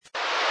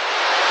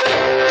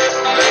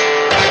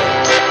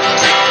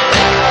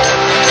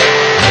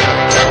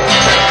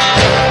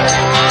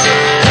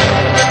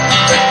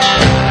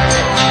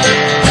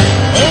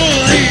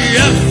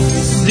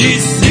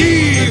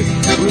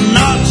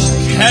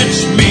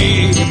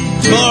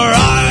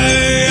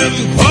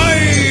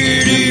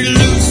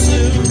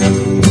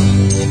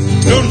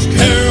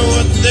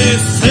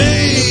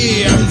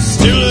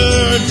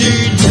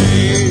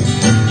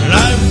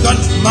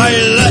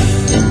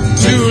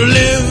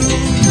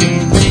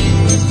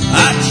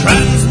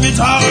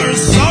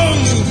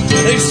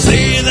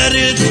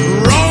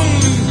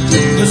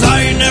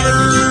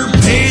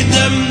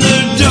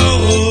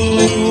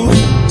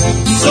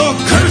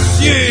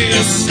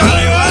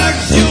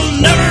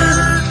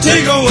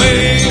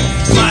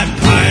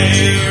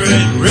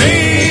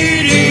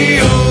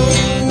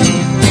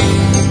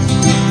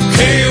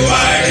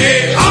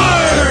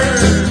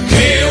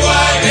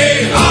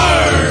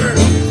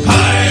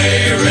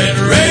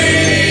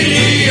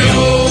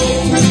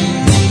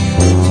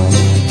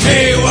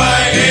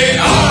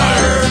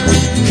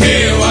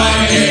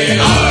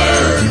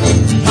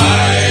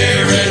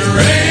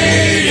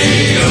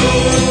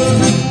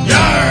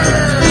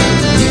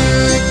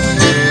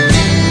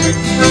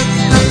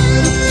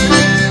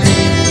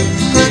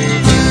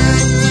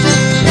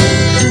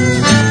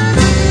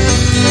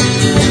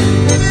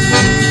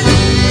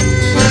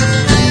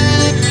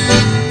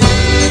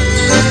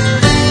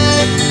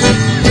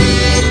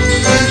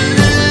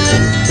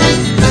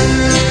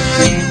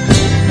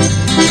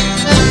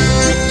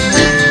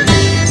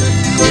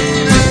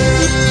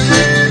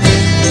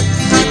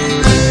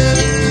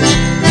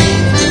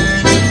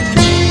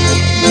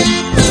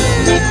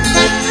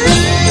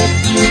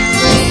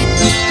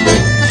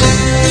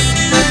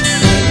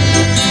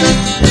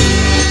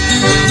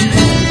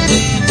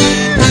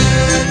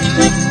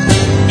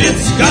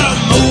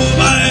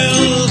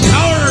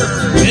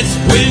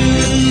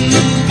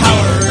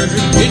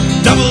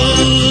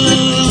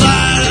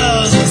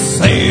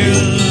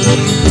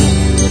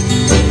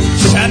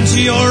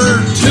over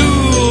to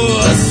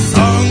a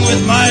song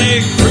with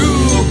my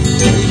crew.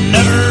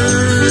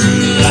 Never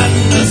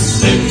land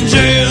us in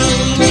jail.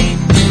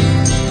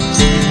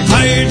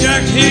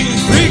 Hijacking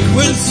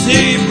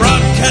frequency,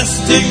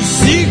 broadcasting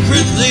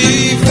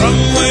secretly from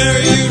where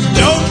you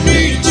don't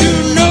need to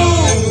know.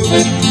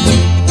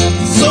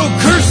 So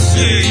curse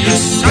you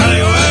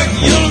scallywag,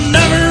 you'll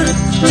never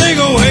take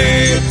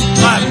away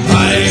my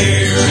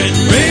pirate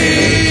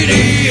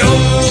radio.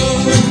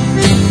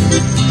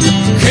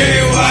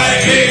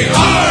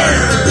 K-Y-A-R,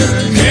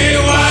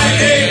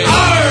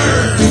 K-Y-A-R,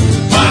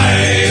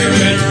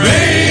 pirate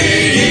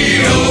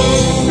radio.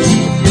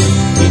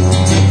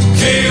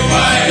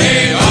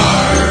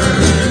 K-Y-A-R,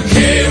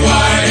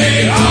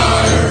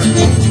 K-Y-A-R,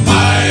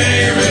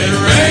 pirate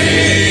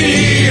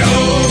radio.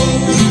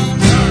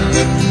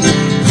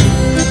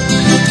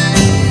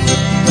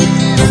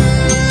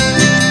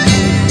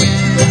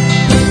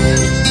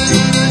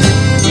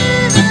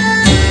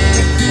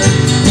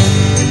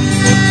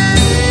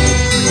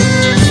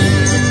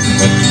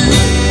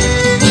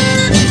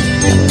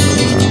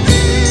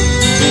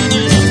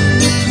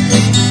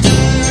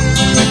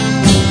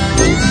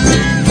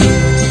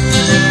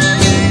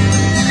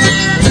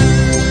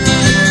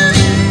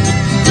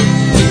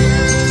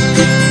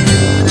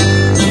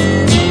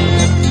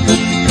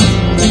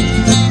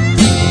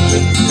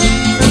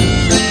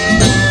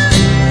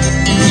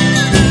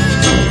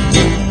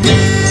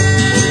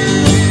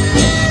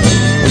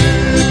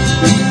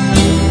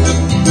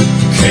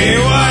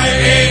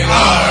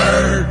 K-Y-A-R,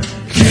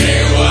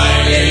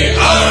 K-Y-A-R,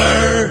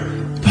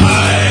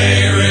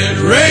 pirate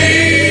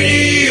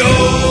radio.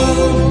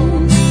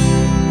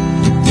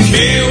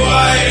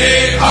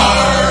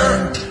 K-Y-A-R,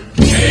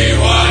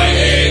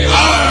 K-Y-A-R,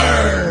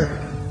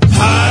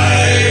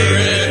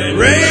 pirate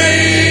radio.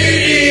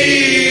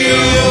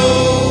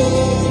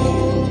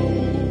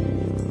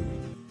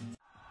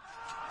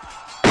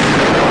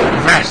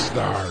 Avast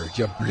thar,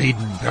 you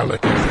bleeding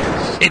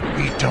pelicans. It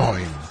be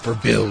time for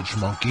Bilge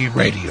Monkey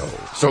Radio.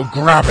 So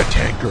grab a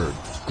tankard,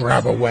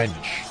 grab a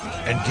wench,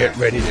 and get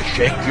ready to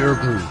shake your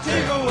groove.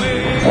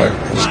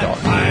 Pirate style.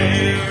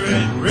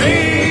 Pirate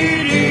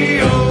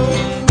radio.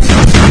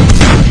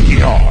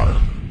 Yar.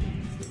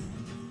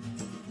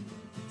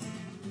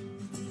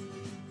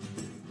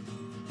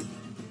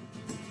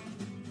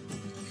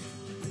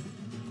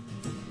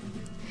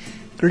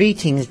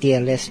 Greetings, dear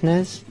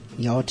listeners.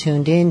 You're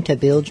tuned in to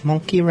Bilge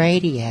Monkey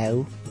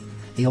Radio,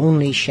 the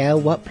only show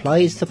what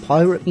plays the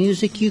pirate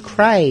music you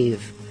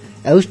crave,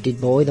 hosted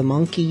by the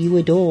monkey you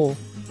adore.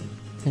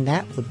 And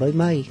that would be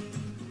me.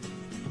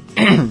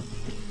 I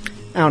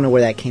don't know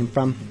where that came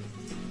from.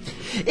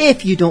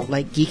 If you don't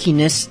like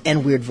geekiness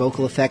and weird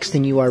vocal effects,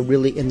 then you are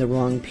really in the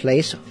wrong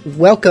place.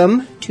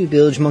 Welcome to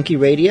Bilge Monkey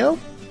Radio.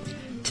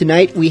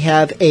 Tonight we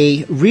have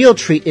a real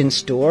treat in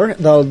store,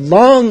 the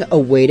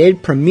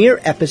long-awaited premiere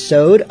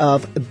episode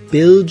of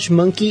Bilge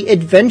Monkey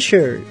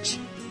Adventures.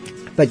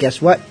 But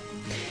guess what?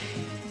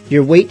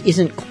 Your wait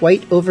isn't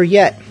quite over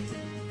yet.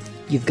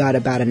 You've got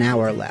about an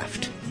hour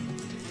left.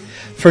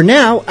 For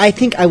now, I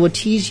think I will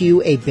tease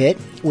you a bit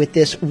with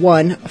this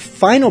one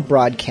final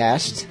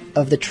broadcast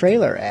of the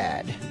trailer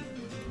ad.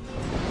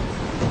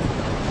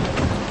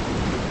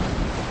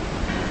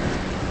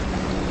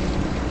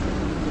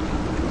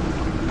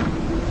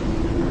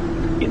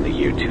 In the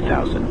year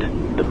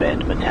 2000, the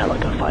band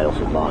Metallica files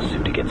a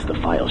lawsuit against the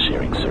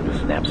file-sharing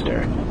service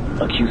Napster,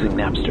 accusing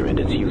Napster and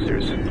its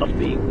users of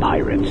being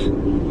pirates.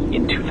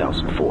 In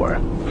 2004,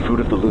 Fruit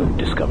of the Loom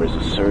discovers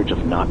a surge of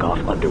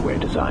knockoff underwear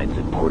designs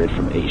imported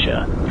from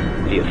Asia.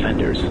 The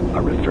offenders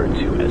are referred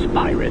to as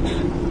pirates.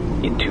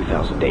 In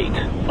 2008,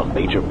 a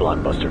major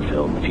blockbuster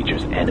film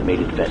features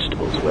animated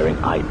vegetables wearing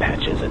eye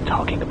patches and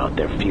talking about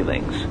their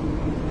feelings.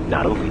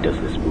 Not only does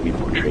this movie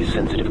portray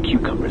sensitive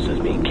cucumbers as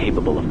being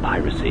capable of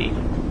piracy,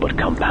 but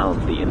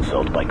compounds the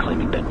insult by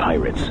claiming that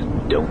pirates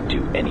don't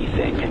do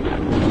anything.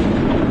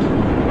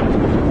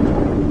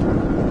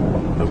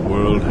 The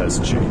world has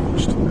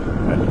changed,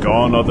 and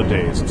gone are the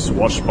days of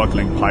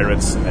swashbuckling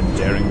pirates and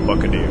daring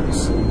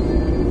buccaneers.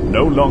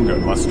 No longer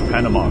must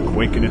Panama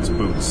quake in its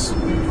boots,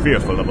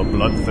 fearful of a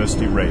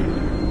bloodthirsty raid.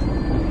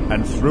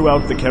 And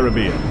throughout the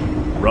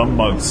Caribbean, rum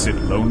mugs sit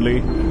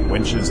lonely,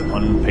 wenches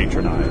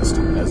unpatronized,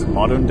 as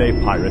modern-day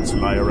pirates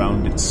lie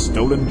around in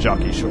stolen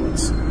jockey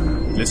shorts,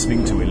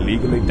 listening to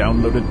illegally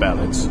downloaded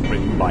ballads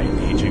written by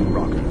aging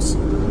rockers.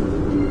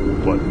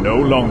 But no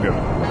longer.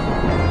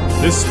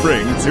 This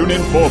spring, tune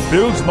in for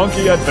Bilge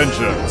Monkey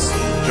Adventures.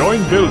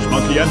 Join Bilge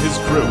Monkey and his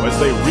crew as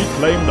they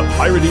reclaim the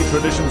piratey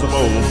traditions of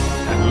old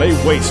and lay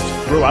waste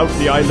throughout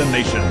the island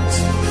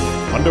nations.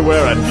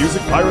 Underwear and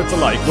music pirates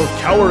alike will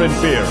cower in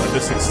fear at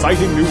this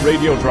exciting new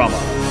radio drama,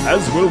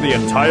 as will the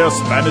entire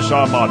Spanish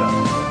Armada.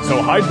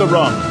 So hide the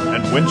rum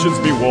and wenches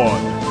be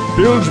warned.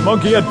 Bilge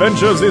Monkey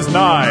Adventures is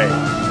nigh,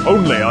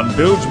 only on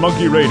Bilge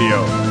Monkey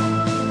Radio.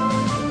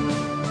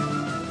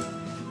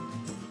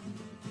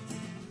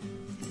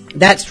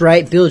 That's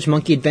right, Bilge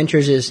Monkey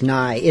Adventures is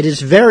nigh. It is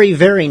very,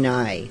 very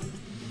nigh.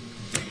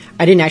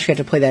 I didn't actually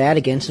have to play that ad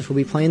again since we'll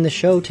be playing the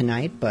show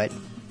tonight, but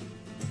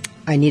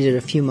I needed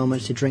a few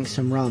moments to drink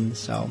some rum,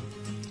 so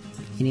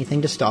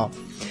anything to stall.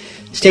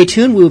 Stay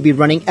tuned. We will be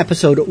running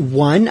episode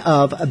 1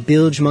 of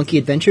Bilge Monkey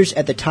Adventures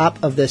at the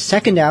top of the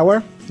second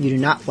hour. You do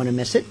not want to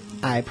miss it,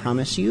 I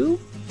promise you.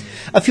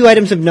 A few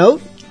items of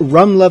note.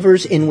 Rum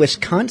lovers in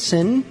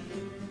Wisconsin,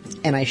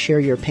 and I share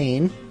your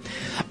pain,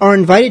 are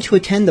invited to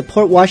attend the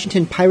Port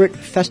Washington Pirate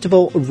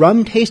Festival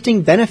Rum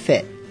Tasting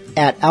Benefit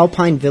at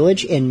Alpine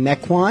Village in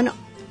Mequon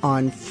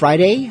on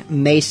Friday,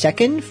 May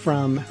 2nd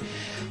from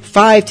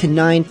 5 to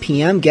 9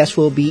 p.m. Guests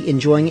will be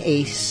enjoying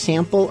a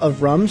sample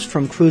of rums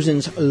from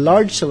Cruisin's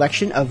large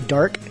selection of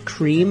dark,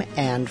 cream,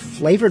 and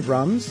flavored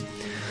rums,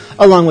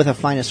 along with a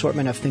fine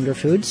assortment of finger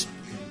foods.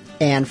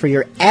 And for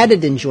your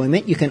added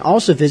enjoyment, you can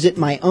also visit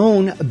my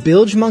own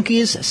Bilge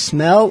Monkey's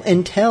Smell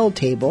and Tell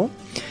table,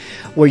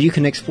 where you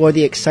can explore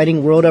the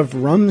exciting world of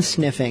rum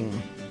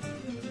sniffing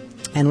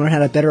and learn how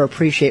to better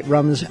appreciate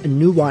rum's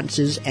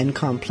nuances and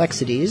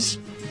complexities,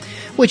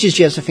 which is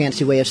just a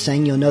fancy way of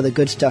saying you'll know the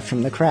good stuff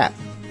from the crap.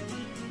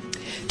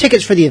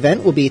 Tickets for the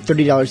event will be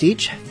 $30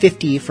 each,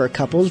 $50 for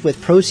couples,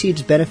 with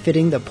proceeds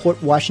benefiting the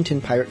Port Washington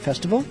Pirate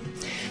Festival.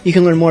 You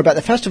can learn more about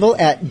the festival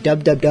at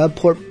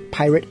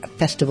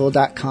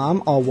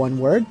www.portpiratefestival.com, all one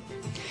word.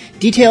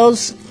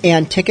 Details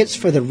and tickets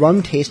for the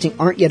rum tasting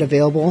aren't yet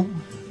available,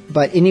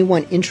 but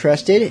anyone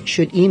interested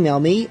should email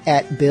me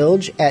at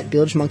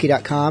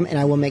bilge@bilgemonkey.com, and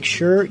I will make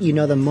sure you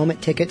know the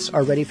moment tickets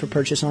are ready for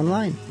purchase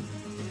online.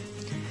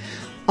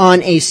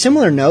 On a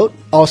similar note,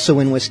 also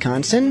in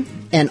Wisconsin,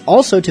 and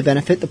also to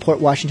benefit the Port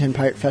Washington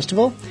Pirate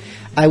Festival,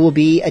 I will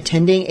be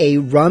attending a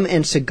rum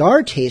and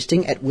cigar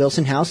tasting at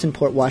Wilson House in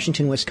Port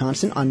Washington,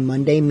 Wisconsin on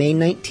Monday, May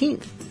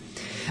 19th.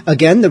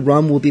 Again, the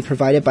rum will be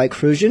provided by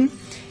Cruisin.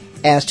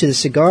 As to the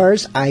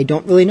cigars, I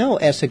don't really know,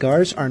 as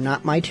cigars are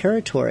not my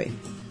territory.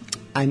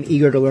 I'm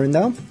eager to learn,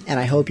 though, and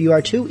I hope you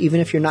are too,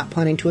 even if you're not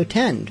planning to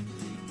attend.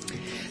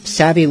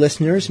 Savvy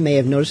listeners may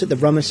have noticed that the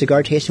rum and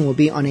cigar tasting will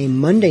be on a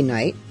Monday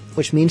night,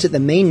 which means that the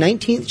May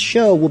 19th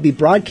show will be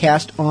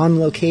broadcast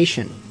on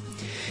location.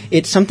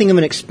 It's something of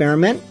an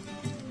experiment.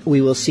 We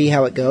will see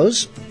how it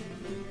goes.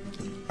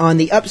 On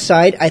the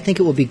upside, I think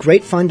it will be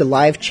great fun to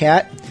live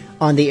chat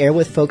on the air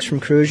with folks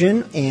from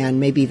Cruisin and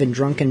maybe even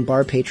drunken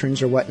bar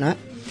patrons or whatnot.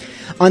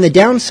 On the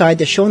downside,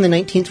 the show on the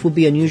 19th will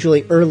be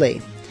unusually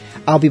early.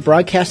 I'll be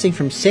broadcasting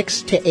from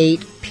 6 to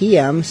 8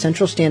 p.m.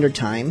 Central Standard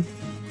Time.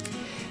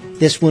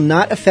 This will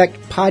not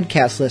affect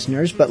podcast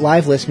listeners, but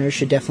live listeners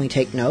should definitely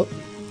take note.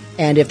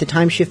 And if the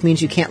time shift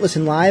means you can't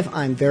listen live,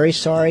 I'm very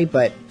sorry,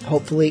 but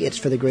hopefully it's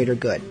for the greater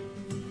good.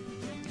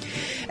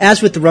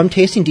 As with the rum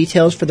tasting,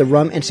 details for the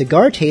rum and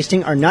cigar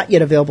tasting are not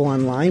yet available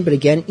online, but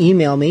again,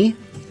 email me,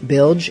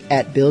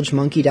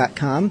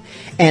 bilge@bilgemonkey.com,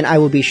 and I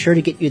will be sure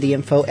to get you the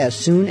info as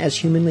soon as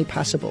humanly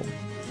possible.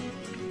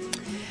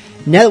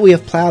 Now that we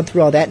have plowed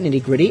through all that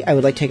nitty-gritty, I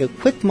would like to take a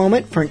quick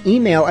moment for an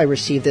email I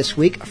received this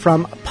week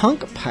from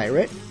Punk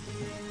Pirate,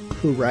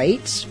 who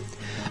writes,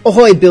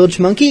 "Ahoy, Bilge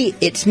Monkey,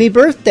 it's me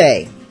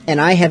birthday, and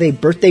I have a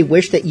birthday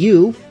wish that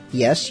you,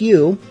 yes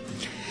you,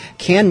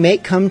 can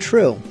make come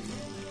true.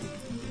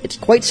 It's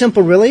quite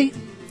simple, really.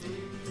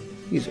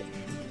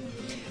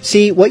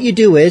 See, what you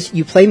do is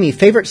you play me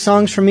favorite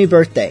songs for me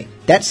birthday.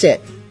 That's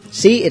it.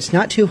 See, it's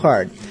not too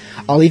hard.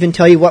 I'll even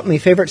tell you what my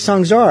favorite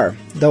songs are,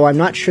 though I'm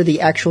not sure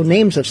the actual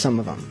names of some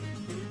of them.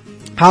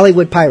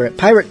 Hollywood Pirate,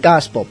 Pirate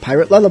Gospel,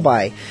 Pirate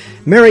Lullaby,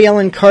 Mary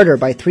Ellen Carter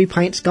by 3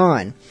 Pints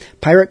Gone,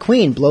 Pirate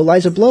Queen, Blow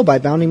Liza Blow by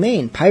Bounding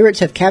Maine, Pirates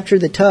Have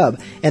Captured the Tub,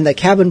 and The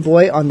Cabin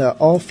Boy on the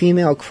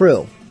all-female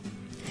crew.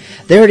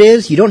 There it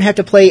is. You don't have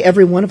to play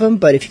every one of them,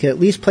 but if you could at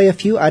least play a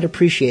few, I'd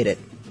appreciate it.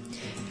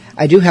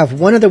 I do have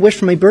one other wish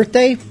for my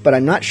birthday, but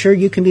I'm not sure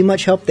you can be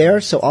much help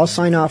there, so I'll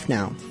sign off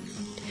now.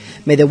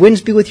 May the winds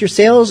be with your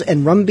sails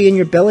and rum be in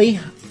your belly,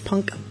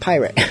 Punk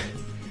Pirate."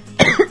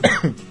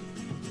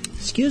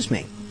 Excuse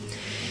me.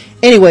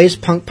 Anyways,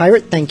 Punk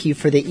Pirate, thank you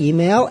for the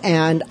email,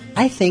 and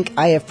I think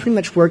I have pretty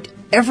much worked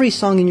every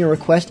song in your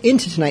request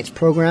into tonight's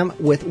program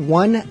with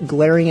one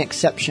glaring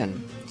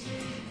exception.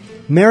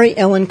 Mary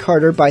Ellen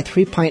Carter by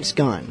 3 Pints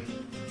Gone.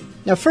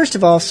 Now, first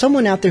of all,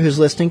 someone out there who's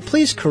listening,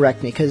 please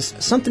correct me, because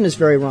something is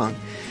very wrong.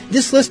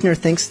 This listener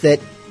thinks that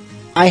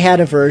I had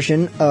a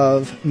version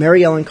of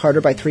Mary Ellen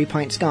Carter by 3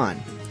 Pints Gone.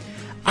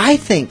 I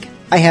think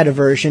I had a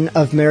version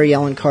of Mary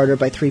Ellen Carter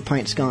by 3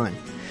 Pints Gone.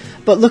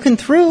 But looking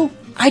through,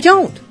 I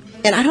don't.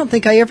 And I don't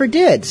think I ever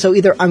did. So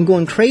either I'm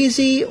going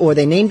crazy, or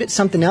they named it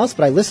something else,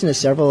 but I listened to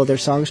several of their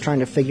songs trying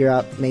to figure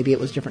out maybe it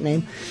was a different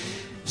name.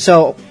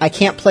 So I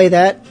can't play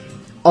that.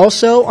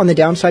 Also, on the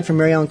downside for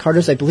Mary Ellen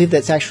Carter's, I believe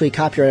that's actually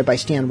copyrighted by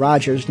Stan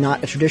Rogers,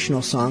 not a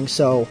traditional song,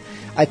 so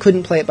I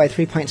couldn't play it by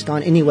 3 Pints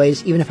Gone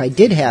anyways, even if I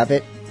did have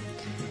it.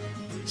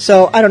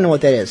 So, I don't know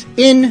what that is.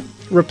 In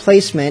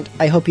replacement,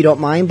 I hope you don't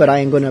mind, but I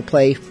am going to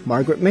play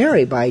Margaret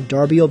Mary by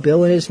Darby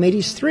O'Bill and His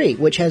Mateys 3,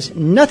 which has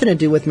nothing to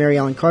do with Mary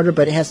Ellen Carter,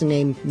 but it has the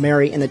name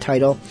Mary in the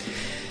title.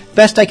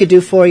 Best I could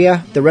do for you.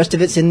 The rest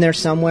of it's in there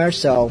somewhere,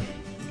 so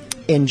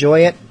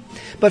enjoy it.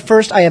 But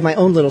first, I have my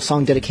own little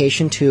song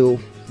dedication to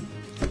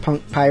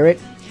Punk Pirate.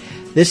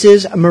 This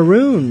is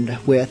Marooned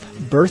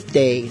with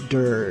Birthday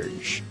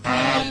Dirge.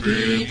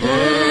 Happy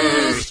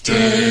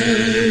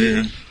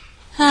birthday,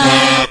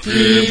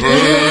 happy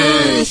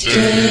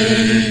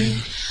birthday.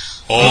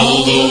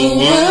 All the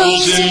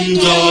world's in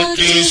dark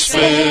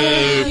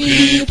despair,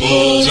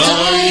 people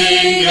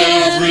dying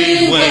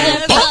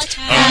everywhere, but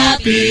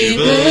happy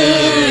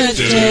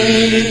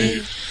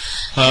birthday,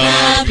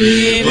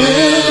 happy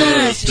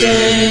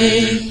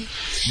birthday.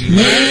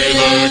 May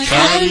the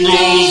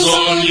candles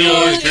on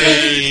your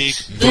cake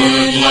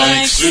burn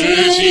like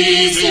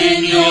cities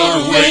in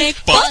your wake,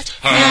 but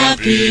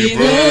happy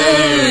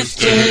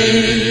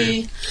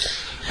birthday,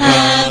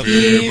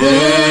 happy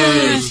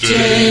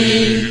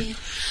birthday.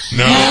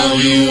 Now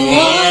you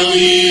are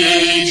the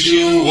age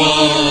you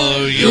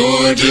are,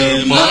 your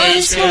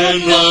demise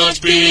cannot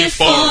be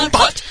far,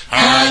 but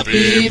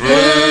happy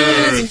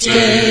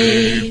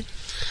birthday,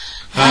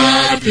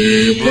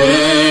 happy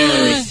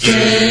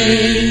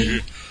birthday.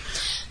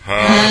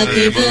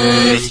 Happy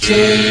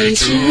birthday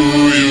to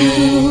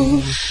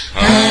you,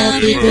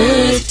 happy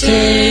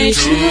birthday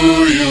to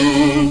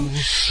you.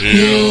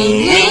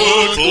 You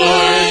look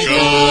like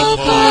a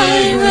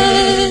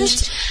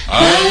pirate,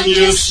 and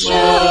you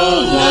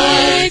smell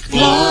like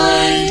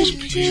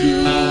blind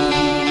dew.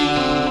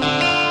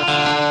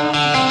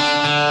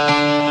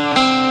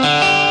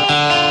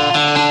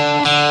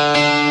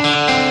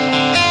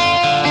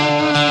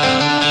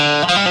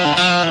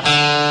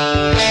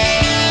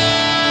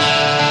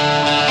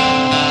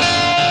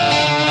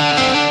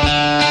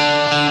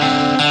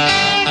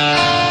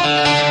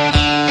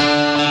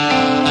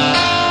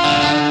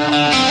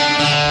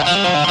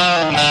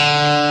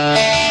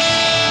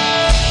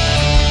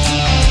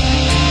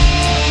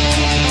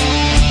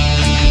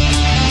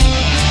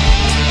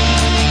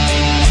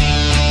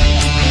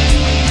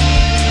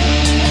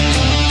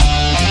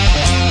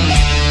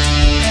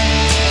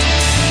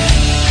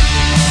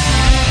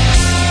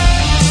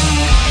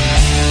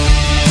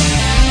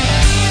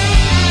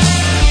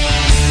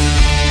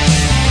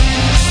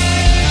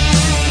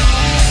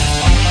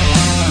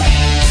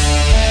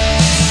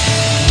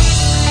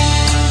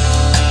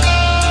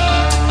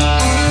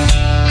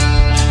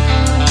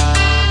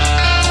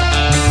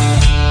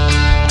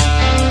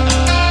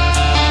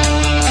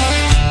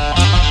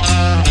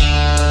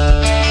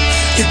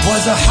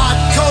 Was a hot,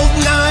 cold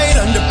night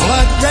under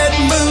blood-red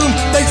moon.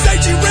 They say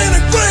she ran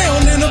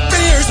aground in a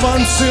fierce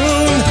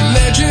monsoon.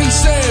 Legend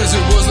says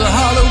it was a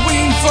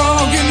Halloween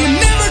fog, and you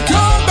never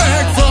come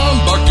back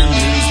from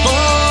Buccaneers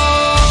Ball.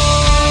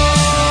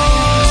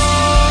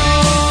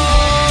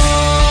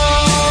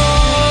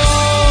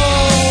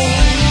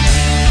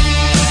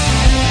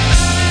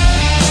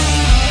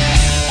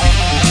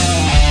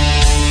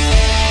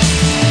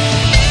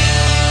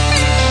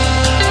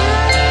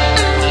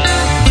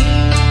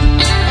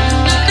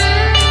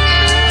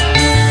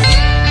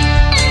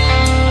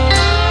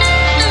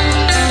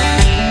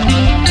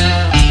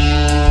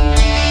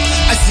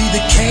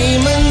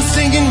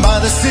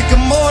 The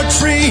sycamore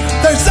tree,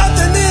 there's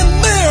something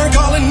in there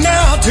calling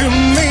out to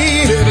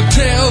me. Better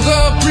tell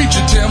the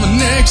preacher, tell my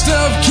next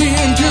of kin,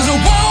 'cause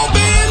I won't be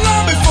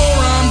long before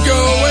I'm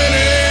going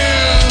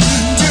in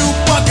to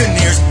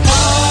Buccaneers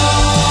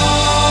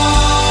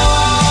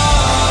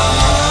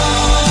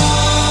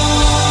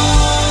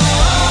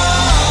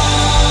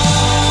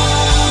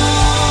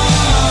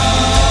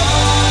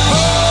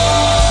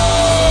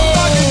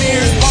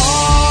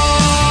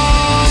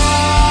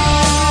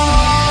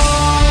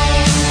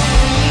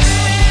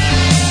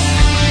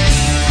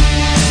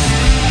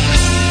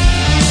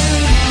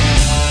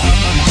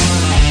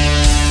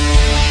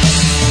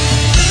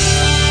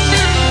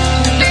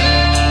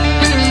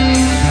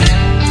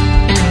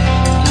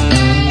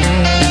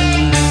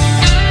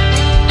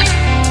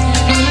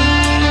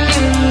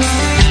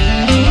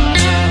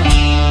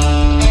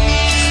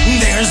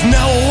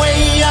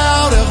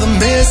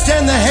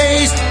and the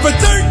haze for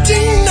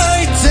 13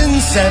 nights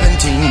and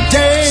 17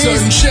 days.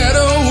 Sudden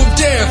shadow of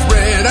death,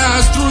 red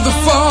eyes through the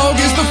fog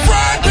is the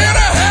fright pit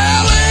of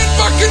hell in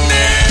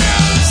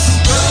Buccaneers.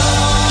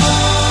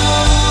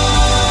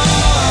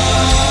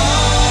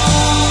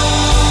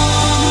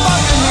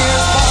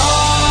 Buccaneers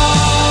fog.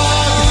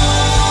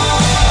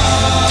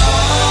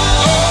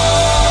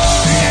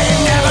 Oh, you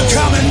ain't never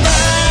coming back.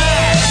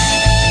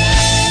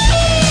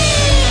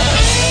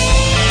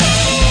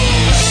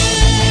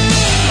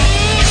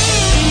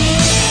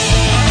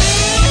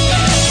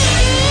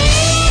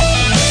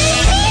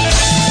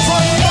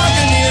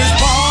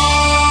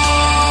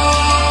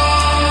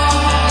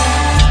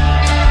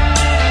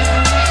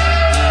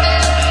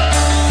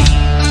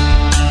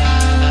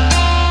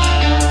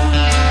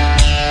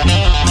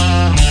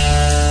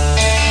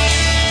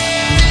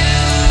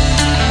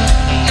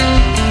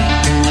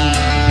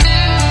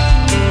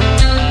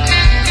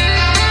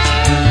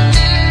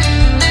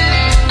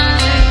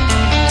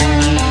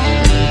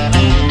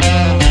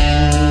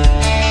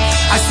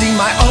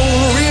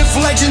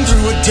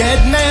 Through a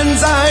dead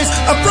man's eyes,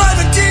 a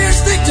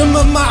privateer's victim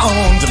of my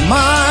own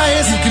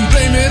demise. You can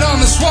blame it on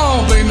the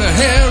swamp, blame the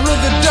hair of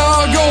the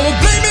dog, or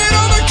blame it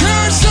on the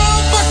curse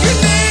of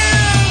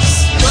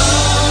Buccaneers.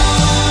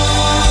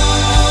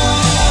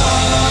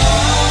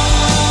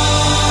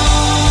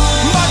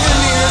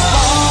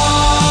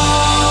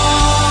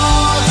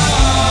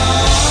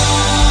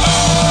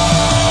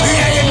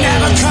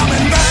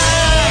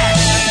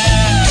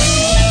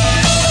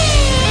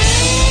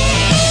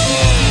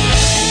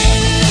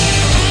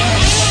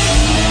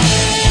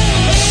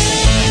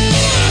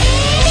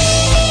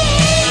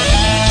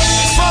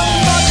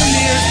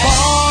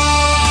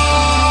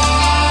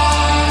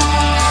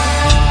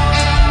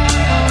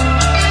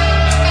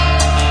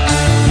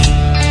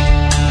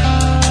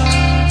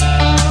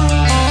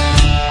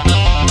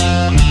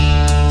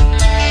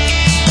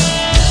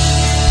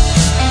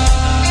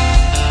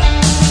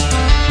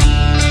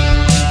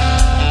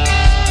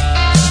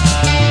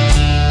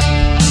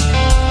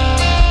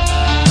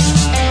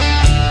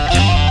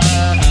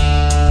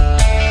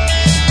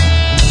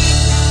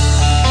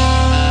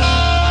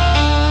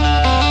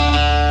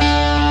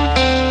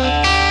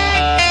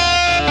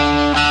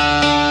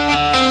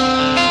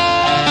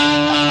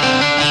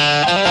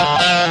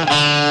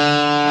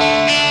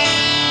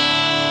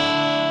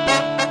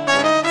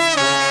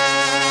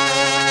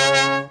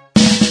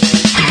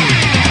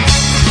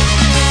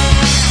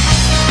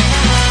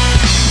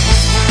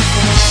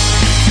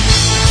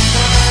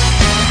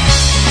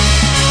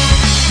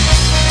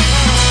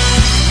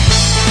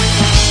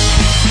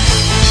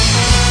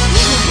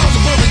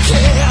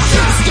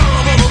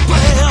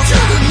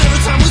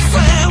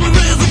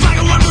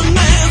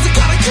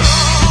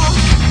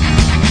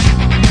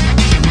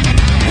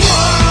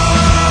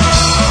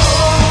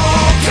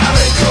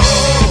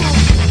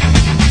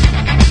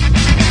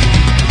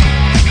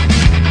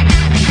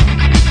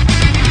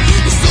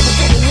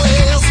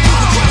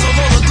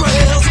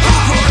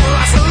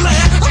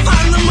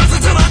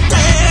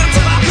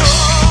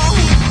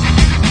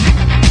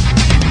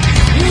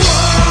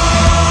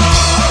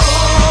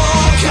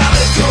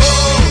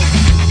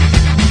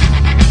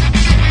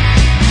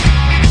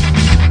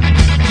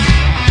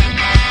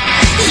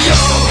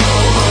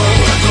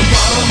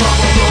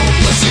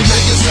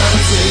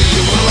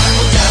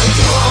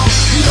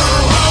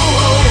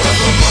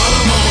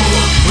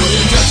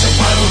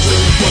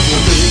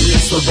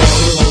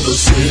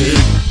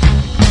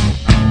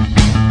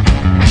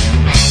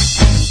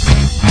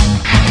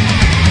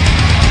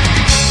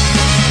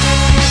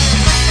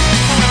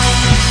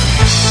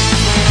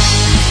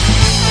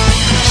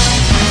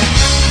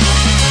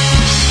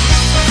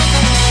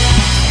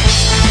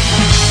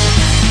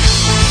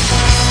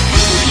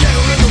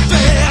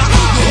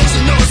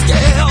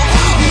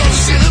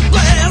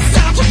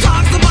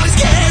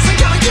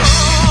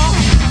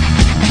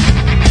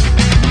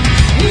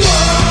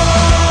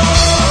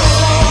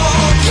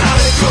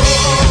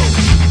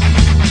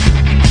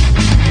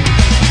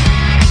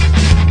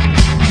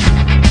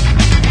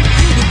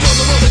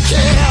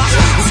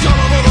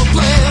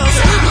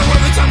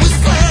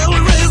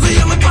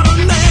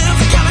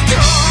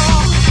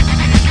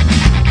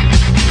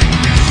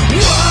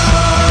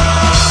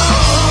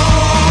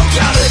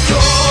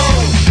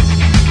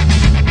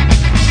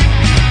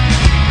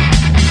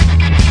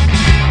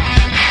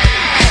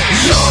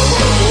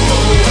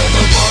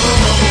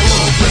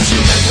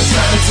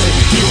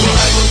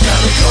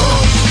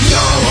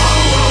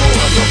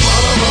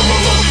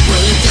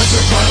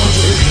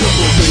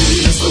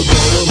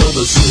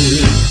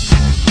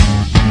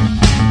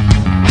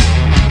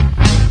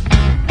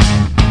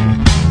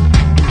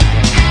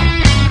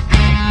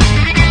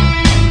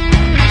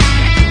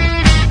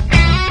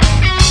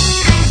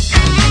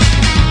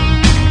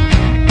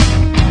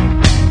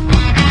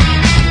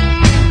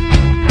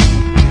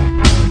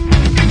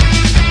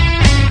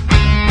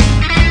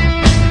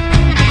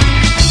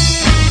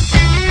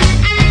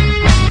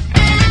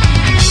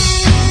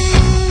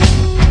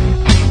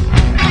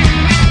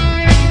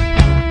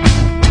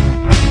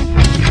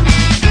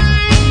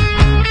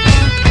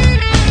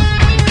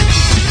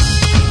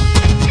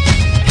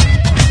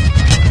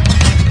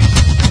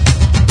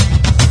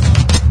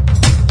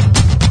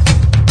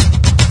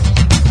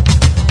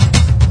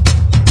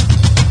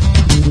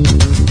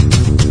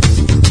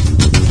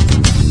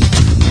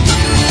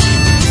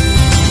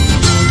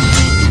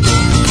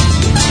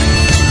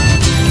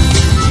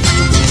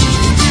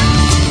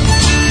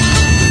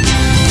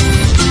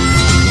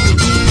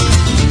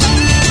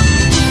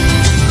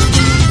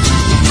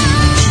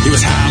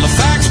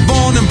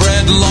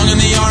 long in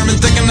the arm and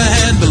thick in the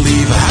head.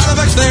 Believe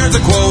Halifax there's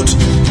a quote.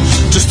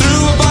 Just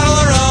threw a bottle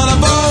or on a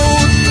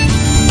boat.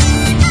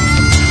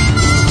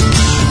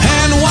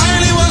 And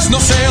while he was no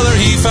sailor,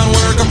 he found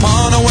work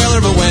upon a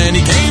whaler. But when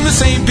he came to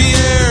St.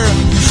 Pierre,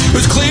 it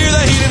was clear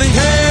that he didn't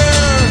care.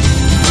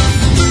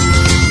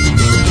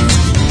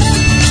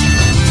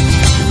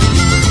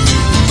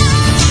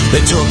 They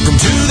took him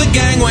to the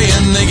gangway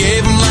and they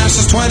gave him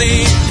lashes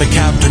 20. The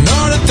captain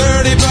ordered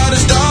 30, but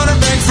his daughter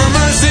begged for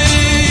mercy.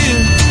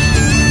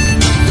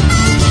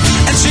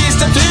 And she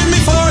stepped in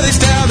before they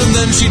stabbed him.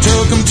 Then she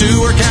took him to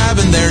her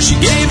cabin. There she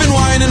gave him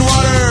wine and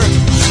water,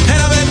 and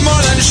a bit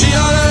more than she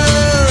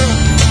uttered.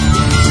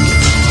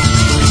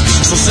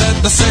 So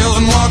set the sails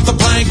and walk the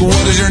plank.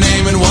 What is your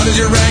name and what is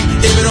your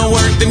rank? If it don't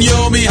work, then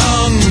you'll be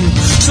hung.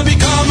 So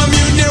become a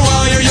mutineer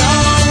while you're young.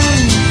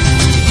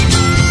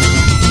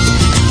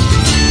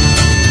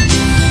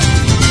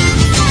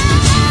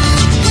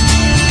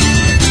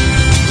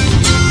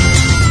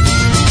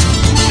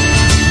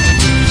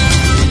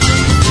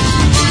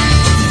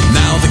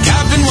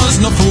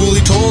 No fool, he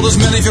told his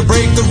men, if you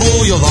break the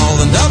rule, you'll all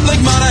end up like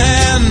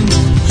Monaghan.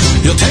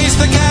 You'll taste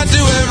the cat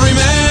to every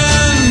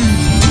man.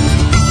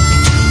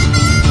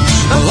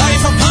 A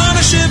life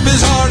upon a ship is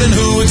hard, and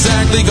who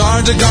exactly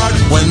guards a guard?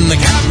 When the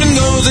captain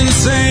goes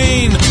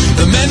insane,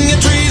 the men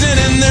get treason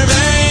in their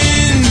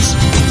veins.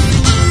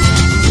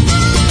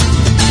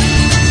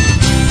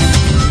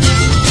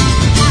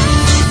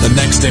 The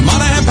next day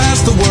Monaghan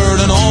passed the word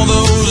on all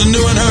those who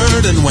knew and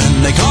heard, and when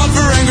they called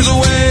for anchors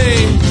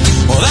away,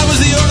 well, that was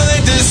the order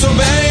they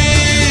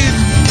disobeyed.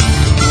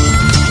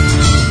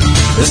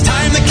 This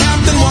time the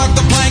captain walked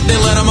the plank. They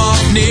let him off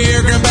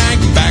near Grimbank.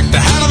 Back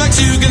to Halifax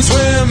you can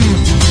swim,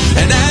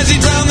 and as he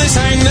drowned they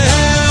sang to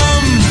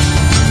him.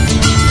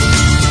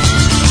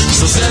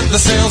 So set the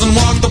sails and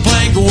walk the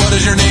plank. What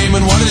is your name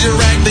and what is your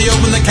rank? They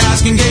opened the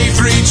cask and gave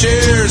 3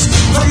 cheers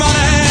for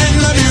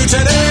Monaghan the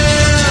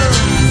mutineer.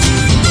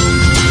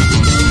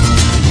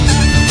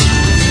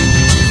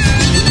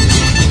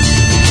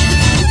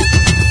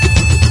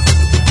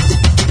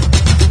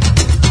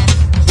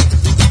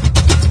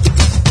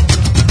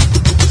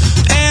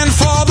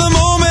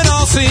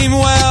 Seem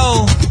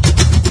well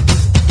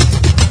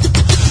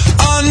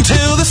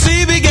until the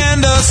sea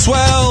began to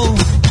swell.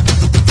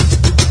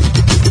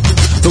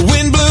 The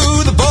wind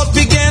blew, the boat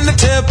began to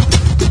tip.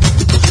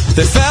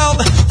 They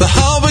felt the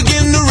hull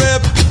begin to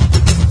rip.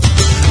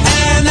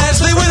 And as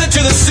they went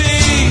into the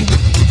sea,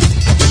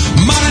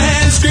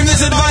 Monaghan screamed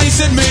this advice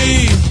at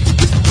me: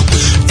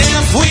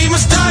 if we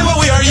must die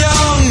while we are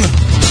young,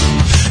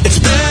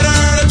 it's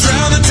better to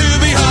drown than to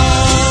be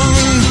hung.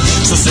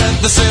 So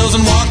set the sails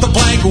and walk the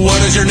plank.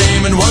 What is your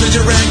name and what is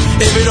your rank?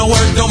 If it don't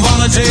work, don't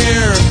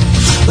volunteer,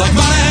 like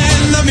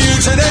Monaghan the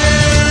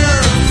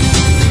mutineer.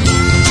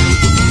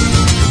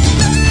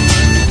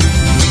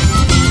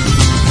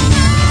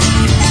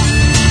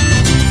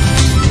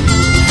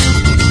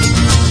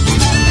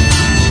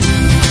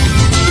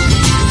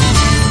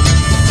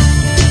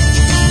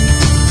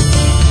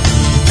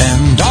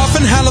 And off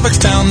in Halifax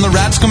town, the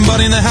rats come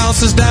butting the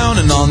houses down,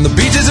 and on the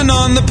beaches and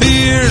on the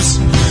piers,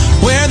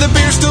 where the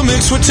beer still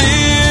mixed with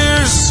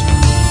tears.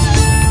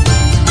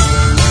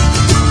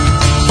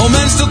 Old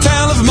men still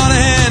tell of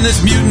Monaghan, his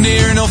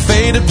mutineer, no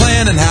faded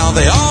plan, and how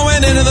they all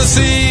went into the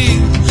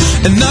sea,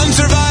 and none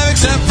survive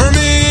except for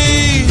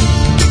me.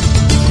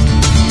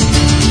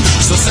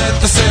 So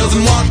set the sails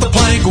and walk the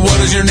plank. What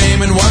is your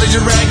name and what is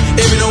your rank?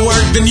 If it don't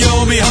work, then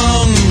you'll be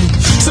hung.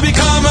 So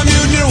become a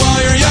mutineer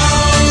while you're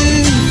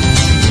young.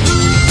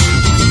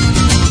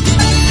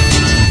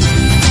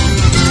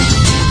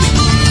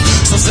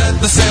 So set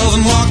the sails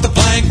and walk the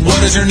plank. What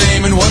is your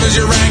name and what is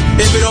your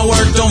rank? If it don't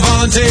work, don't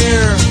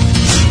volunteer,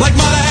 like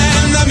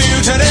Monaghan the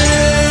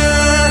mutineer.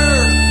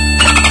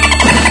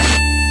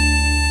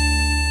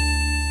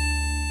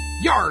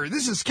 Yar,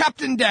 this is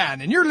Captain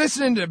Dan, and you're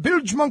listening to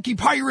Bilge Monkey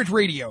Pirate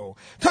Radio.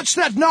 Touch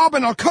that knob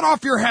and I'll cut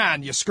off your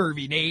hand, you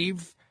scurvy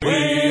knave.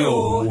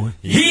 Way-oh,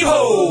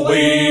 hee-ho,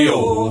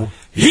 way-oh,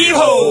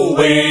 hee-ho,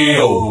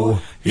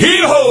 way-oh,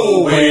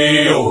 hee-ho,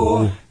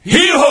 way-oh,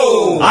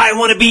 hee-ho. I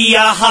want to be a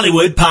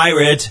Hollywood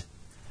pirate.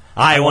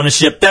 I want a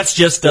ship that's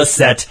just a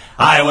set.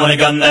 I want a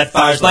gun that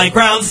fires blank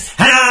rounds.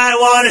 And I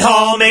want it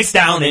all mixed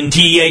down in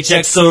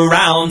THX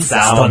surround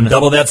sound. Stun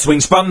double that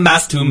swings from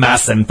mast to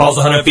mast and falls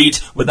 100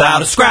 feet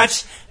without a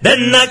scratch.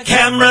 Then the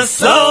camera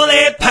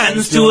slowly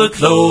pans to a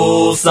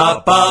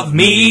close-up of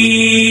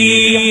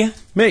me.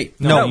 Me.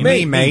 No,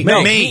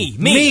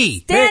 me.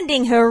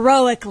 Standing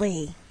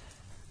heroically.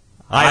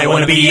 I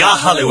want to be a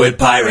Hollywood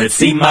pirate,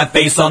 see my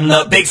face on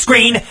the big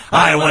screen.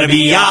 I want to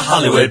be a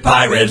Hollywood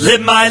pirate,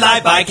 live my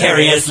life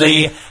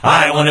vicariously.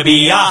 I want to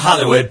be a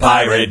Hollywood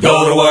pirate,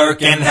 go to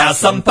work and have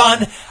some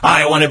fun.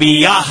 I want to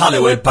be a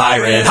Hollywood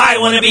pirate, I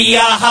want to be a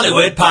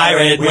Hollywood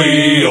pirate.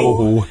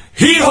 Wee-oh,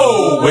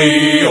 hee-ho,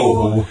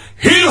 wee-oh,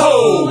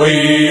 hee-ho,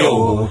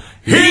 wee-oh,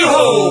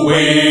 hee-ho,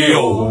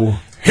 wee-oh,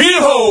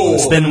 Hee-ho!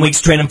 Spend weeks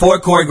training for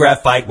a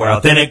choreographed fight, wear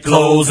authentic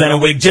clothes and a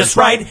wig just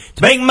right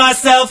to make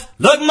myself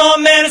look more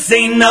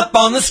menacing up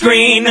on the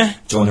screen.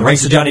 Join the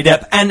ranks of Johnny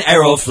Depp and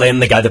Errol Flynn,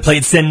 the guy that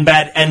played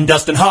Sinbad, and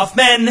Dustin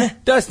Hoffman.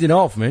 Dustin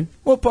Hoffman?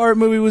 What pirate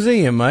movie was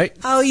he in, mate?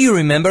 Oh, you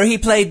remember. He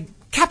played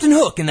Captain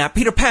Hook in that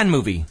Peter Pan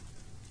movie.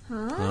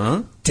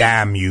 Huh?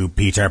 Damn you,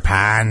 Peter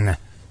Pan.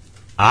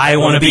 I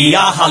wanna be a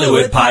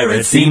Hollywood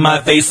pirate, see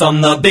my face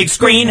on the big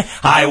screen.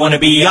 I wanna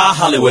be a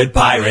Hollywood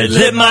pirate,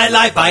 live my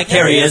life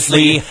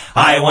vicariously.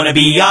 I wanna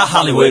be a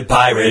Hollywood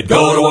pirate,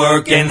 go to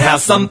work and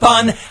have some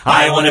fun.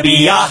 I wanna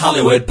be a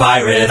Hollywood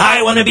pirate,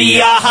 I wanna be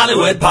a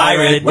Hollywood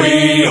pirate.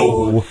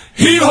 Way-oh,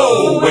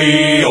 hee-ho,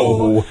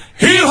 way-oh,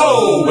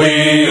 hee-ho,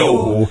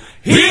 way-oh,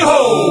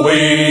 hee-ho,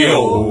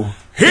 way-oh.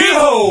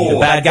 Hee-ho! The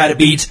bad guy to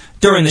beat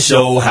during the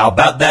show. How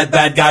about that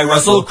bad guy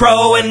Russell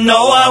Crowe? And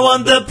no, I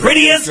want the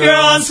prettiest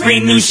girl on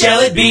screen. Who shall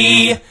it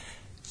be?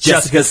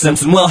 Jessica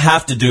Simpson will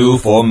have to do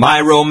for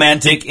my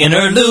romantic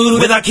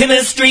interlude. With our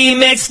chemistry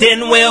mixed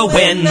in, we'll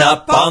win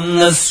up on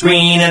the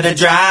screen at the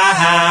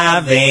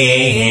drive-in.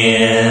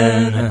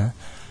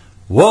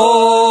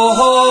 Whoa,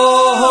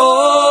 ho,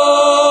 ho.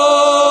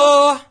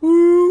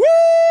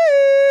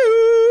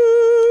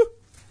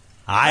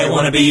 I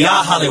wanna be a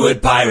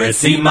Hollywood pirate,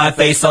 see my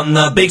face on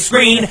the big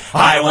screen.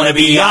 I wanna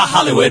be a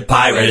Hollywood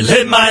pirate,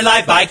 live my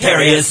life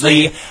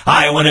vicariously.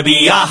 I wanna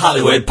be a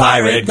Hollywood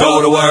pirate,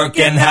 go to work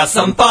and have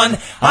some fun.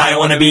 I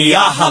wanna be a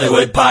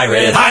Hollywood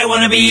pirate, I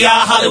wanna be a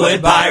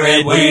Hollywood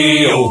pirate.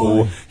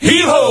 Way-oh,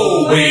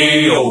 hee-ho,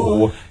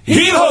 way-oh,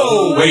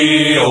 hee-ho,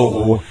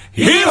 way-oh,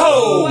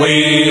 hee-ho,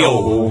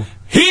 way-oh.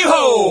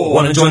 Hee-ho!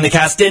 Wanna join the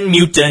cast in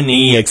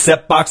mutiny,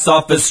 accept box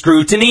office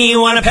scrutiny.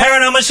 Want a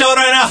parrot on my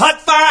shoulder and a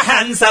hot fire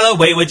hand, sail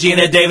away with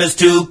Gina Davis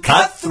to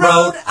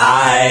Cutthroat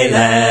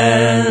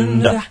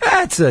Island.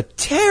 That's a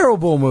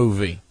terrible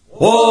movie.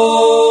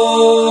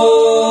 Whoa!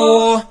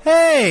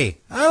 Hey,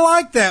 I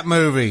like that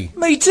movie.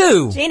 Me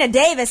too. Gina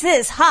Davis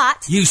is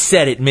hot. You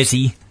said it,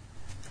 Missy.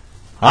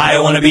 I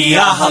wanna be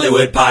a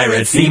Hollywood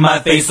pirate, see my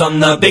face on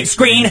the big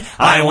screen.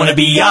 I wanna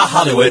be a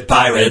Hollywood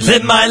pirate,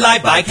 live my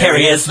life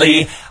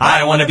vicariously.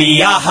 I wanna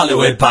be a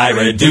Hollywood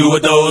pirate, do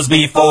what those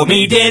before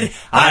me did.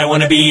 I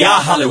wanna be a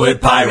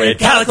Hollywood pirate,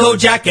 Calico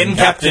Jack and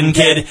Captain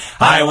Kidd.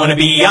 I wanna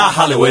be a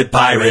Hollywood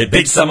pirate,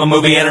 big summer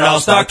movie and an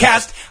all-star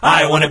cast.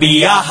 I wanna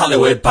be a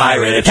Hollywood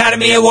pirate,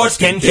 Academy Awards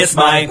can kiss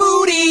my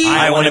booty.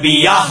 I wanna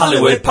be a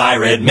Hollywood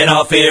pirate, men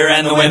all fear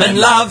and the women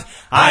love.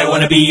 I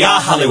wanna be a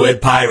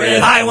Hollywood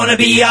pirate. I wanna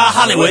be a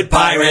Hollywood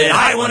pirate.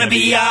 I wanna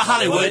be a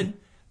Hollywood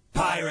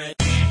pirate.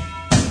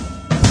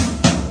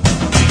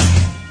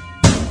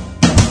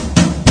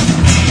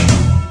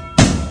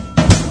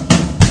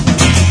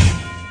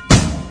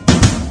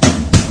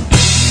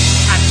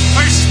 At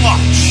first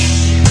watch,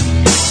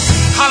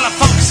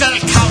 Halifax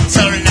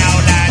Council now,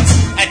 lads,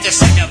 at the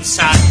second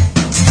sun.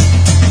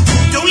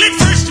 Don't let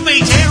first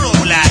mate arrow,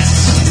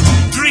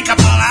 lads. Drink a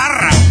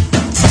palara.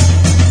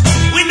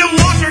 When the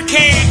water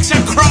kegs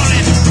are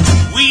crawling,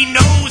 we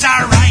knows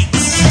our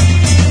rights.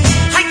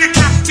 Hang the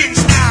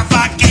captain's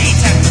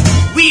navigator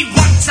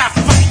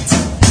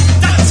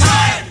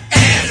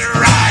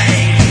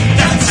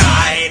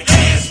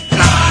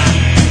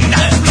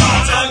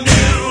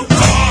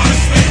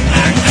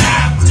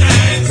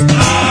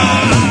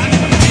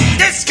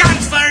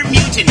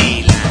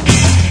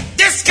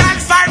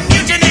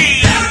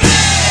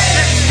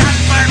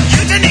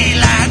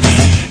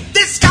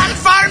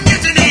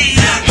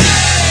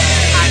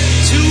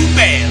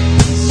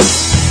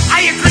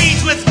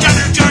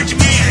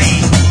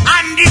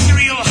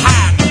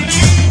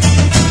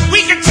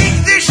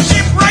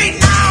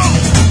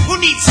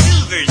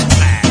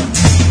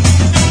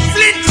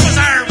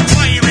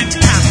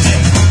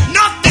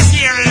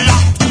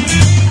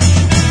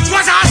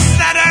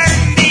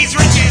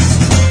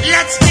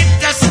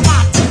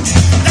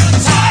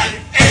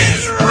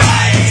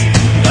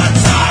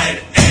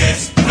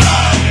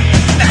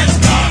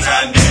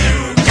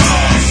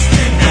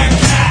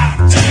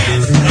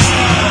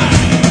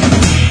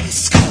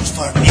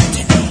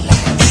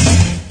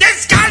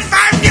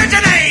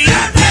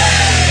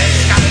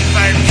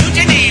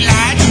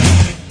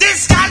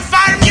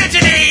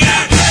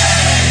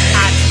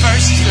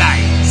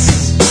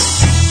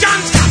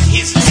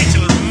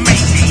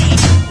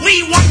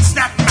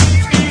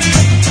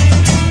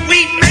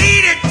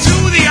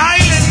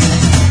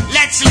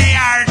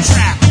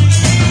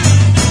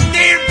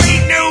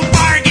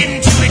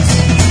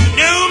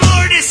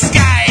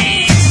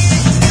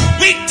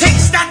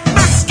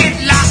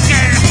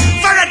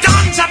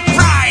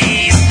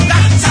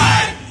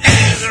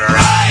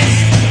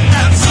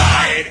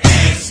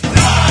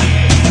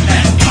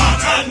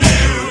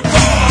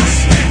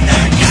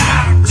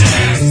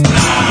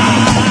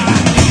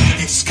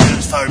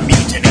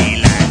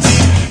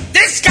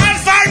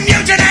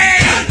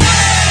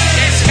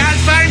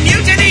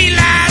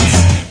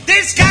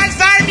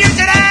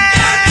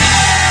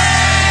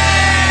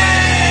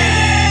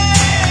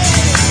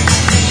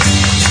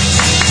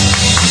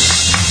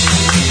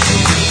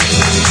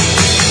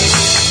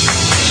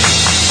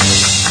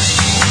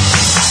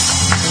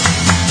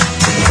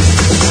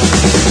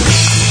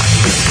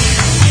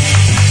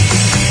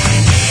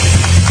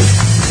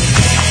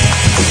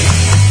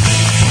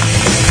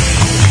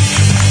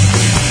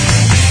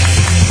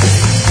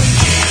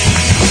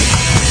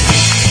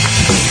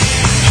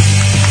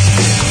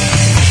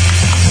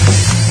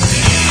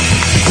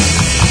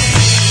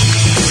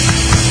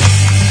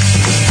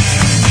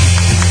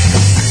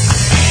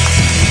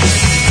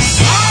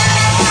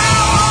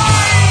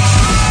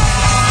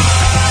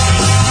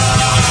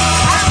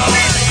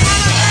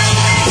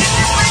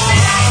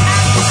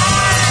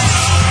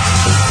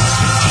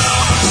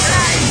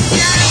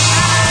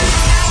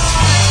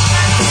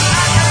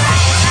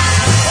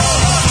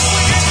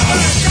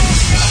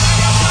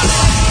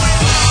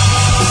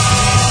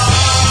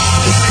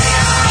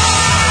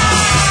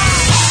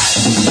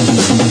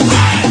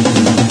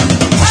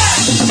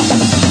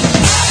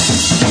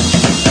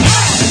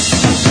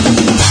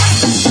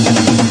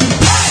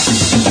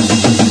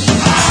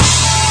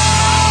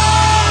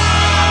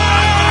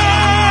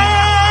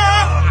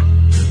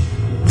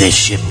this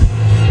ship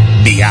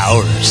be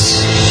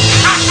ours.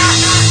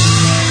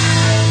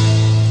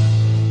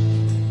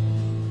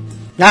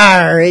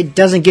 It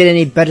doesn't get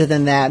any better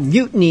than that.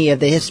 Mutiny of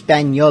the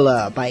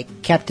Hispaniola by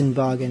Captain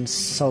Bog and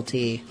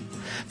Salty.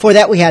 For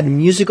that we had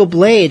Musical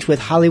Blades with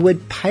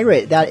Hollywood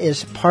Pirate. That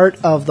is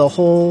part of the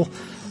whole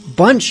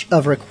bunch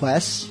of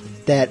requests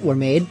that were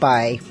made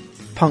by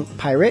Punk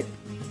Pirate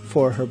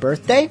for her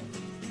birthday.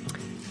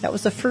 That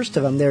was the first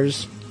of them.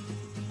 There's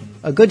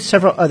a good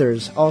several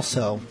others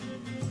also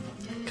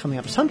coming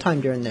up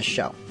sometime during this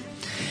show.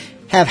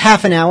 Have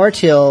half an hour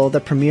till the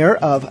premiere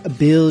of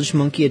Bilge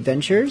Monkey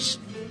Adventures.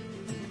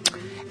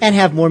 And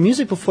have more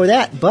music before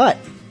that. But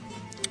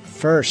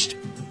first,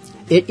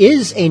 it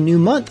is a new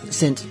month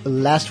since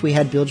last we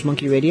had Bilge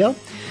Monkey Radio,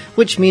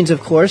 which means, of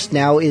course,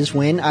 now is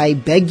when I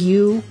beg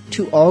you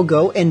to all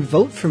go and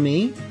vote for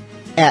me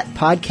at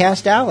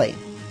Podcast Alley.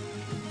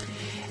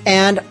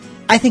 And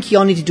I think you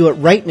all need to do it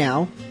right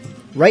now.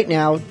 Right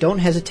now, don't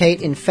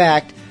hesitate. In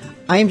fact,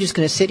 I am just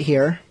going to sit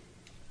here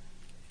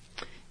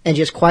and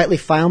just quietly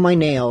file my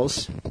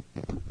nails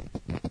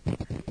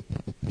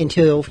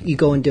until you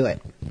go and do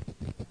it.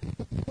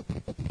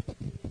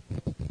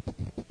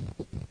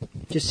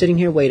 Just sitting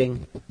here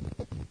waiting.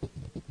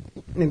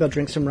 Maybe I'll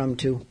drink some rum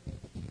too.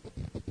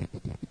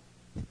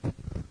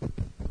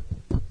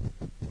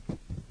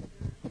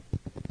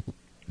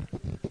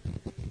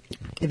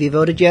 Have you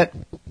voted yet?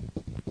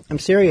 I'm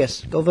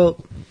serious. Go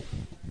vote.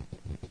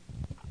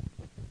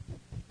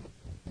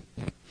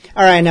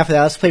 Alright, enough of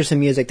that. Let's play some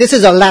music. This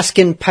is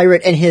Alaskan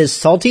Pirate and his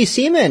Salty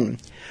Seaman.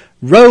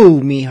 Row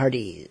me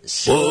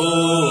hearties.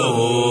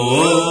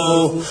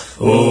 Whoa, whoa,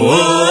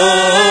 whoa.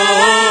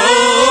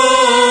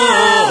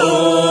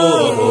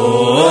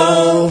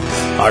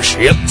 Our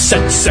ship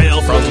set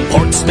sail from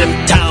Portsmouth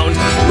town.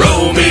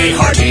 Row me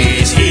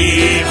hearties,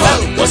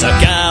 heave-ho. Was a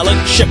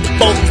gallant ship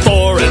both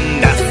fore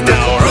and aft.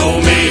 Now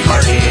row me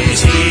hearties,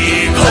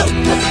 heave-ho.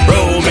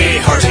 Row me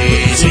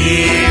hearties,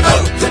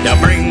 heave-ho. Now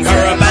bring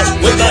her aback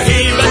with a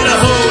heave and a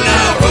ho.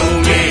 Now row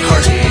me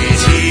hearties,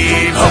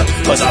 heave-ho.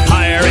 Was a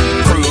pirate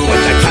crew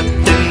with a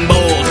captain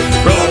bold.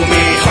 Row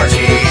me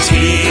hearties,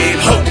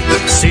 heave-ho.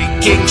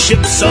 Seeking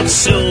ships of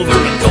silver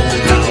and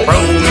gold. Now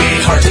row me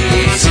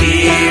hearties,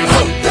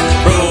 heave-ho.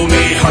 Row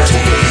me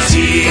hearties,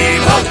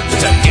 heave-ho.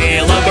 It's a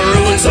gale of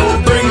ruin, so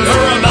bring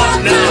her about.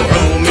 Now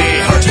row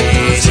me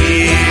hearties,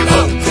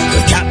 heave-ho.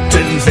 With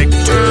Captain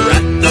Victor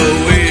at the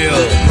wheel.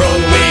 Row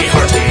me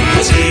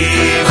hearties,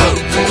 heave-ho.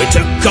 We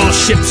took all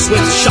ships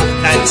with shot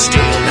and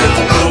steel.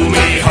 Now row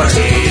me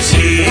hearties,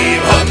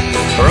 heave-ho.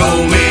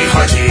 Row me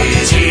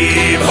hearties,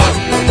 heave-ho.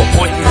 We'll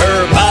point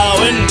her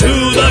bow into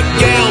the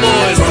gale,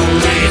 boys. Row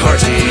me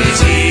hearties,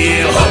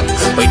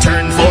 heave-ho. We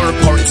turn for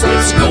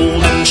Portsmouth's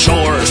golden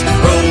shores.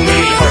 Row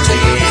me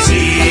hearties,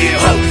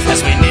 heave-ho.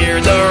 As we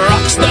near the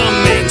rocks, the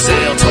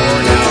mainsail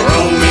tore. Now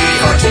row me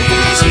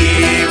hearties,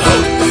 heave-ho.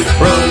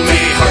 Row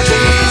me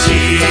hearties,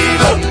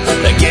 heave-ho.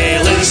 The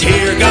gale is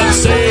here, God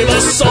save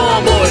us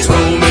all, boys.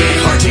 Row me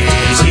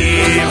hearties,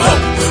 heave-ho.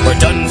 We're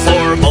done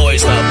for,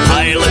 boys, the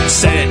pilot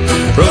said.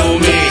 Row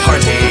me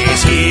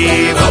hearties,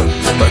 heave-ho.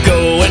 We're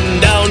going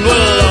down,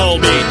 we'll all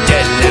be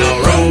dead. Now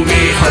row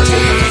me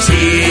hearties,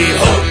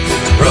 heave-ho.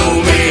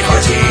 Row me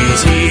hearties,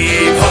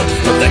 heave-ho.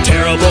 From the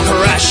terrible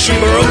crash she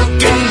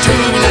broke into.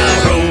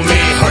 Now row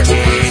me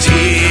hearties,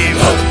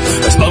 heave-ho.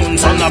 There's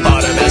bones on the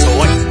bottom as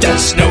white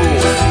as snow.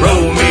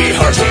 Row me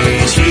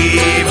hearties,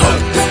 heave-ho.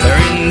 They're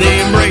in the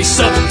embrace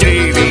of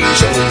Davy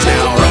Jones.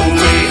 Now row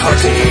me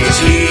hearties,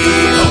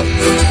 heave-ho.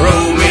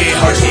 Row me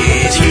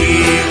hearties,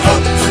 heave-ho.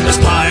 This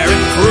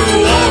pirate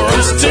crew all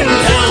roast in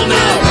hell.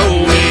 Now row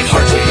me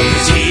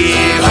hearties,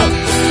 heave-ho.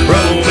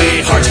 Row me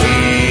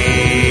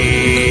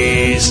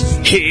hearties,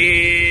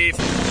 heave.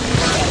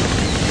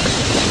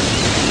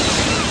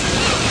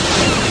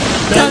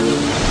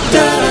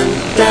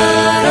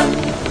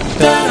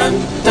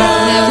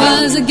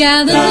 There was a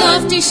gallant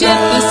lofty ship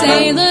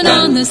a-sailing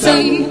on the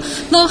sea.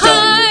 Low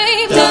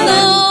high,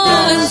 low,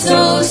 and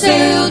so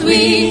sailed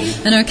we.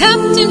 And our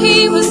captain,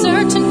 he was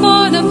searching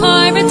for the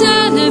pirate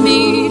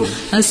enemy,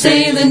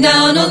 a-sailing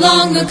down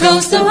along the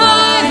coast of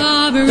High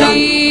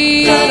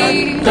Barbary.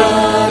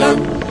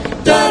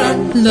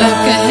 Look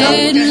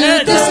ahead,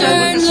 look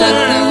astern, look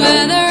the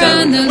weather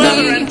and the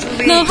lee.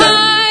 Low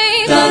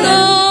high,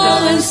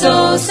 low, and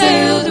so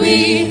sailed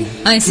we.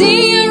 I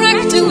see a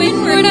wreck to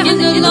windward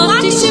and a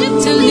lofty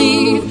ship to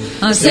leeward,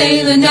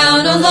 a-sailing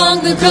down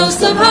along the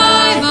coast of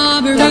High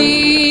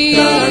Barbary.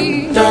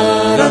 Hail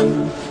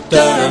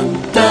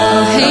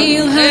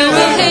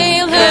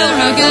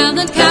her, our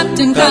gallant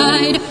captain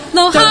cried.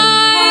 Low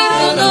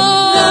high,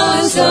 low,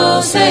 and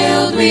so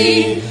sailed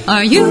we.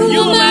 Are you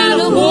a man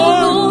of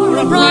war or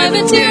a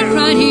privateer,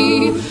 cried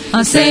he,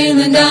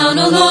 a-sailing down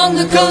along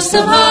the coast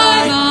of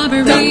High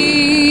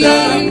Barbary.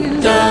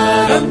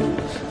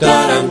 No,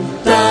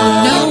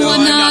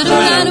 I'm not a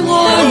man of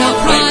war, no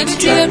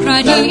privateer,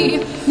 cried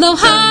he. Low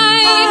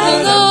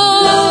high,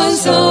 low, and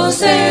so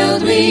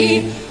sailed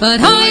we.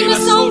 But I'm a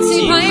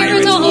salty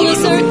pirate, all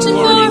a-searching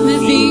for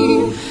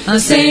me,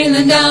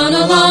 a-sailing down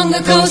along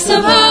the coast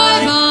of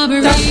High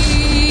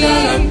Barbary.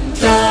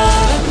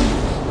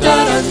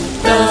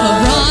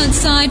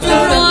 For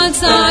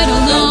broadside, a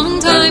long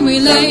time we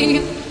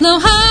lay, low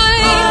high,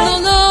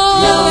 low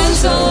low, and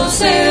so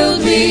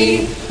sailed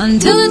we,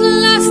 until at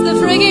last the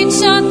frigate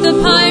shot the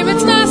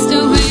pirates' mast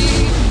away,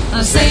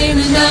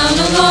 sailing down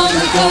along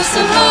the coast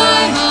of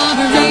High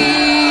Barbary.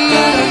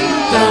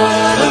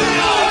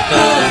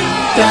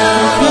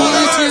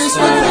 Quarters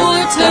for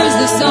quarters,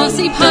 the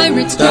saucy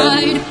pirates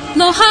cried,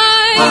 low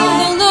high,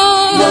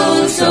 low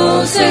low, and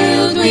so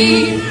sailed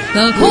we.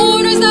 The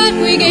quarters that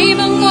we gave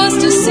 'em was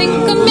to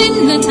sink 'em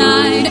in the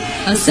tide,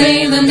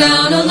 sailing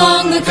down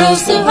along the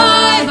coast of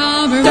High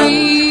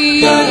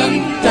Barbary.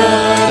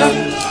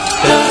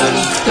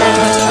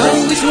 Oh,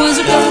 which was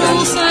a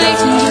cruel sight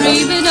and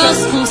grieved us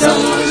full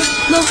sore.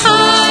 Low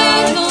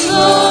high, low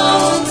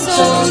low, and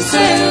so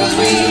sailed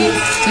we,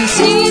 to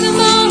see them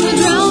all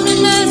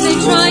a-drowning as they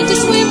tried to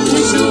swim to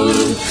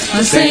shore,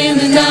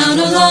 sailing down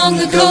along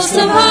the coast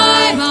of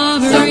High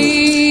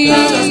Barbary.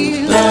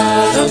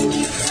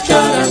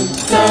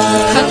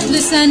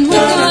 Cutlass and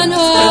with gun,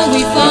 oh,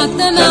 we fought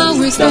them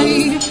hours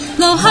three,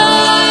 low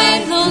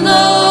high, low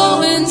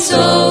low, and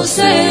so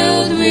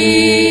sailed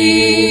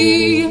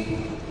we.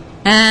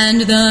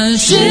 And the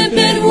ship,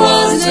 it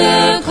was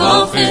their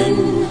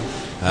coffin,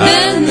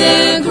 and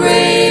their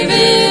grave,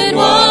 it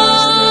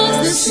was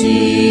the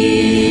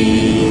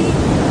sea,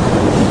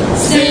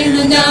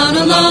 sailing down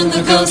along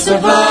the coast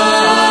of High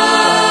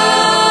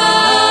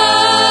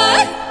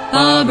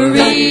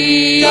Barbary.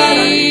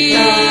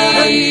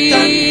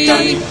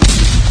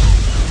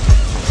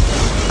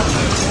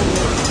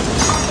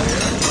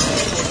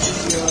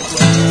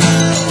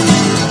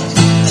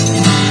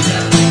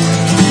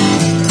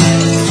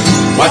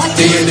 What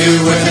do you do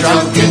with a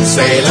drunken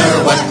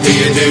sailor? What do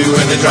you do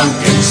with a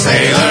drunken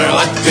sailor?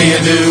 What do you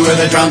do with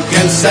a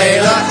drunken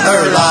sailor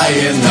early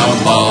in the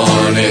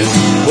morning?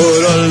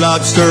 Put a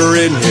lobster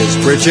in his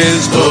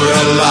britches. Put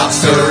a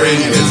lobster in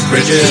his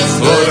britches.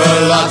 Put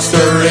a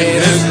lobster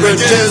in his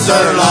britches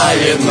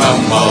early in the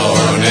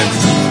morning.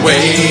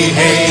 Way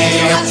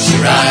hey up she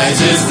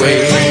rises.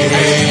 Way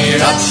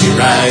hey up she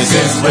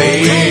rises.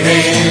 Way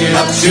hey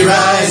up she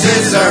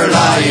rises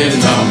early in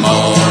the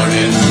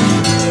morning.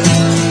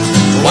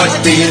 What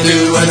do you do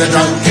with a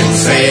drunken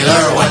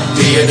sailor? What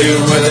do you do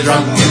with a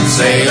drunken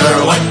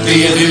sailor? What do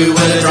you do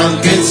with a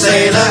drunken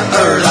sailor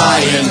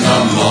early in the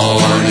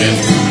morning?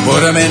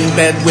 Put him in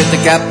bed with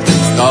the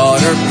captain's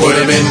daughter. Put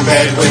him in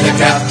bed with the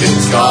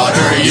captain's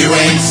daughter. You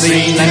ain't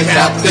seen the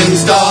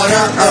captain's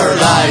daughter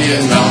early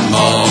in the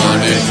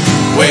morning.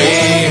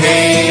 Way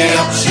hey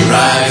up she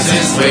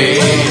rises. Way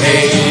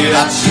hey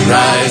up she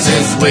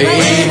rises. Way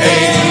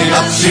hey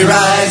up she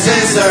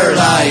rises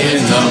early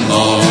in the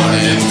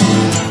morning.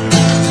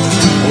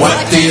 What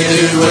do you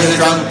do with a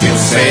drunken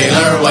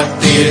sailor? What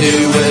do you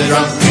do with a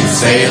drunken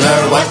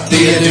sailor? What do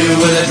you do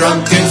with a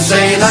drunken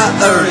sailor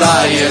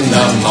early in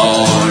the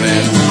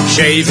morning?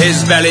 Shave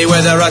his belly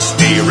with a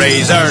rusty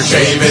razor.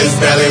 Shave his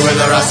belly with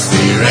a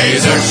rusty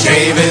razor.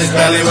 Shave his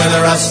belly with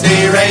a rusty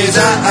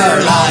razor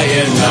early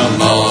in the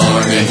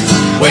morning.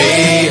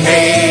 Way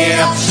hey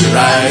up she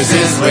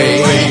rises.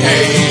 Way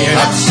hey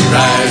up she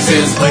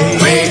rises.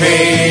 Way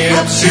hey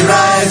up she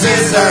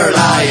rises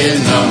early in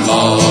the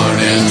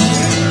morning.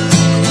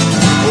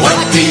 What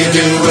do you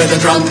do with a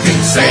drunken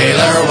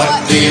sailor?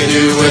 What do you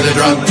do with a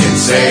drunken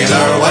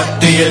sailor? What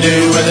do you do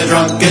with a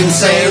drunken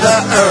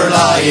sailor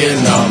early in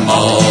the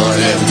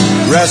morning?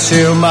 Dress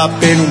him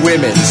up in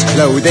women's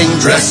clothing.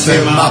 Dress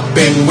him up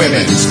in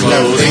women's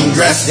clothing.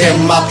 Dress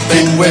him up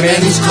in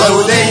women's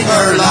clothing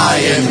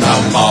early in the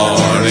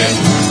morning.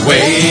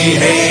 Way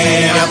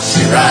hey up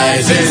she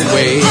rises.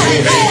 Way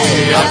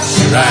hey up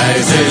she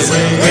rises.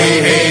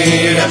 Way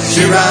hey up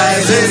she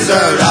rises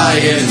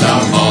early in the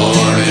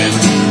morning.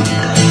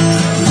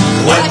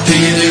 What do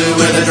you do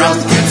with a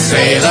drunken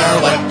sailor?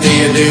 What do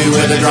you do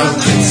with a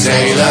drunken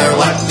sailor?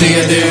 What do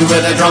you do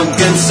with a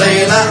drunken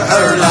sailor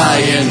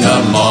early in the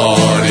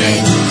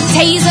morning?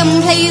 Tease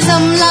 'em, please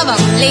 'em, love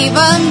 'em, leave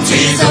 'em.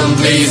 Tease 'em,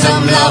 please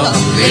 'em, love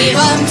 'em, leave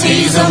 'em.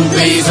 Tease 'em,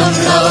 please 'em,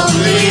 love 'em,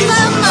 leave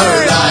 'em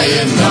early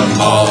in the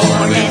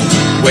morning.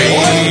 Way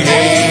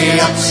hey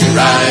up she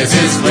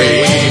rises.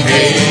 Way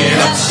hey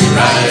up she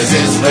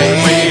rises. Way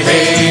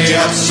hey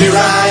up she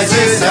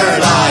rises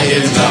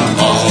early in the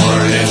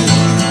morning.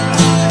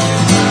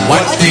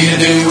 What do you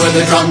do with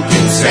a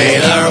drunken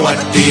sailor? What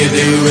do you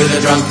do with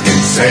a drunken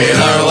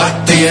sailor? What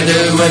do you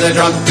do with a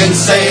drunken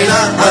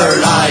sailor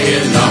early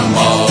in the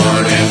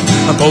morning?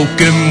 Poke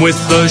him with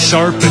a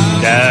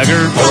sharpened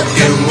dagger. Poke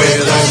him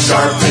with a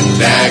sharpened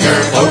dagger.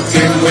 Poke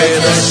him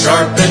with a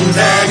sharpened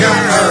dagger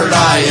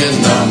early in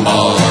the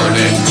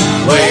morning.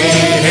 Way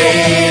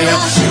hey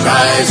up she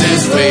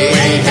rises. Way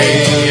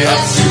hey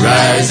up she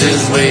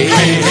rises. Way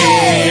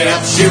hey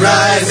up she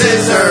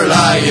rises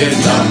early in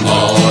the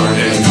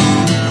morning.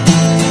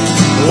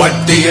 What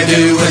do you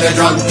do with a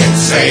drunken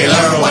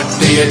sailor? What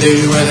do you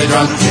do with a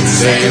drunken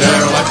sailor?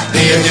 What do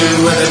you do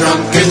with a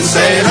drunken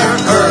sailor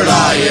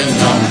early in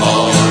the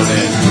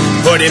morning?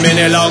 Put him in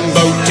a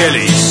longboat till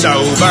he's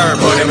sober.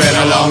 Put him in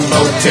a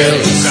longboat till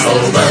he's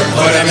sober.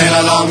 Put him in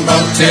a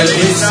longboat till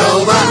he's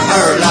sober.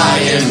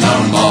 Early in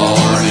the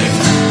morning.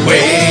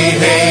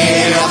 Way,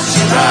 hey, up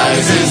she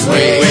rises.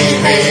 Way,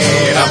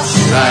 hey, up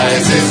she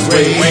rises.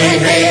 Way,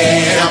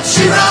 hey, up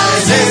she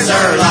rises.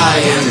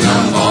 Early in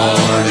the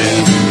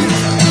morning.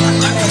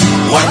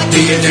 What do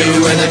you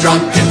do with a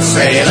drunken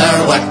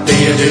sailor? What do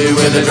you do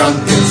with a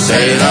drunken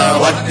sailor?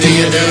 What do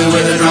you do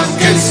with a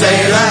drunken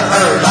sailor?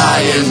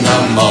 Early in the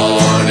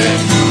morning.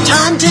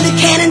 Tie him to the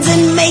cannons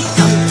and make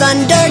them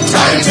thunder.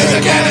 Tie him to the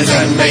cannons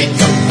and make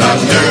them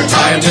thunder.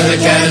 Tie him to the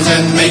cannons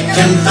and make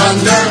them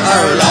thunder.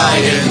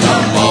 Early in the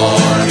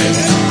morning.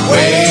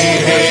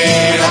 Way,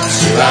 hey, up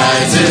she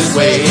rises.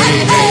 Way,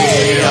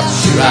 hey, up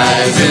she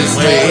rises.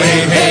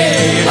 Way,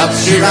 hey, up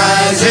she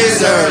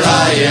rises.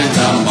 Early in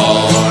the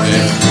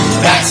morning.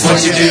 That's what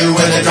you do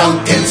with a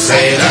drunken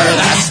sailor.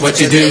 That's what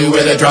you do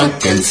with a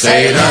drunken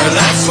sailor.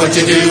 That's what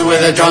you do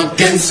with a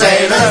drunken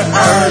sailor.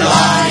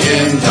 Early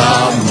in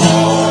the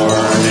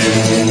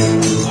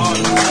morning.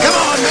 Come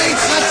on,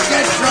 mates, let's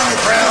get drunk.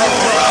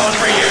 Round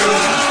for you.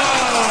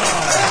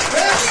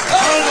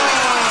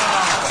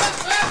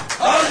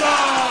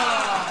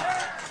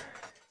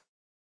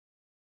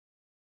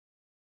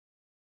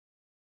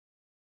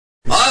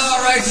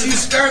 All right, you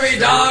scurvy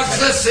dogs,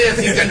 let's see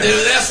if you can do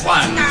this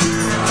one.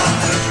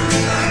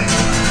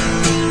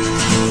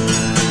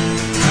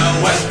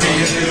 What do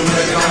you do with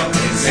a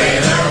drunken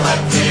sailor? What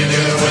do you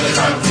do with a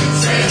drunken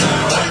sailor?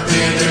 What do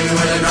you do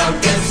with a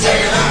drunken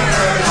sailor?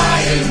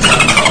 Early in the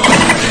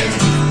morning.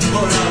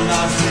 Put a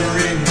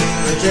lobster in his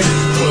britches.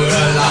 Put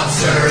a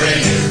lobster in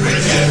his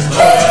britches.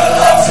 Put a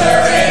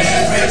lobster in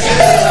his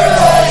britches.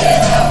 Early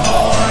in the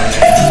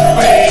morning.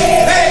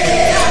 Way,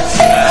 hey, up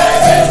she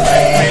rises.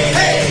 Way,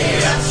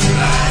 hey, up she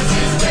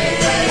rises.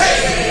 Way,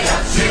 hey,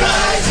 up she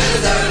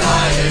rises.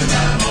 Early in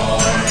the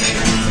morning.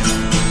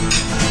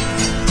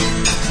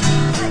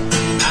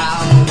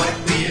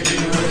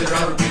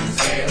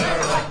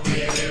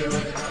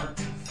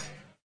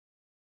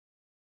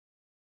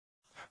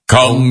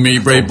 Come, me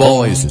brave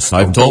boys, as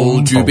I've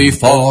told you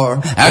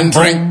before, and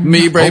drink,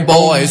 me brave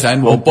boys,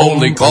 and we'll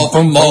boldly call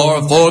for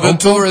more. For the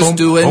tourists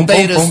do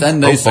invade us,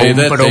 and they say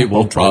that they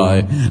will try.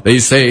 They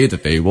say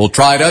that they will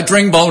try to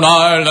drink Bone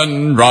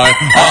Island dry.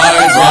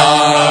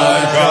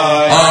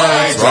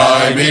 I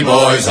try, me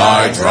boys,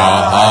 I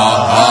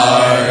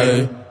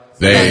try.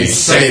 They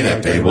say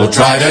that they will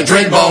try to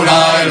drink Bone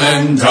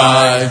Island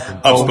dry.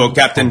 Up spoke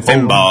Captain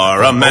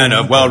Finbar, a man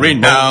of well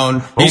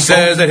renown. He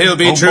says that he'll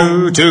be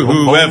true to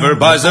whoever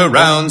buys the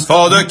rounds.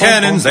 For the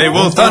cannons they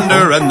will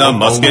thunder and the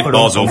musket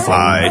balls will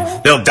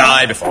fly. They'll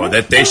die before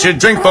that they should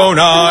drink Bone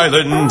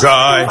Island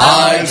dry.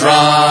 I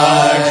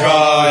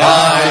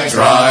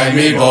try,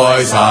 me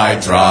boys, I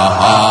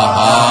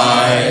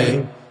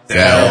try.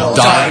 They'll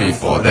die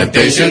before that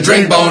they should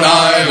drink Bone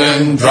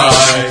Island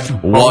dry.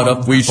 What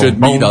if we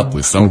should meet up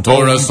with some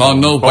tourists on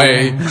the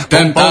way?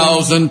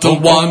 10,000 to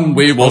 1,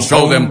 we will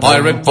show them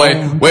pirate play.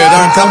 With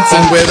our cumps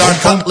and with our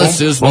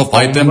cutlasses, we'll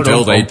fight them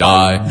till they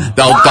die.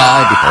 They'll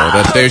die before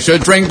that they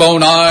should drink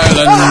Bone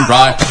Island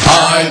dry.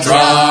 I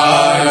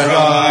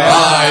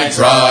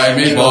try,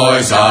 me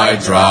boys, I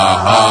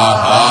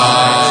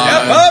try.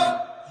 Step up!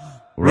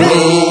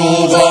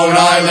 Rule Bone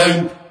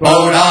Island.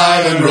 Bone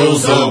Island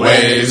rules the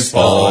waves,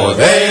 for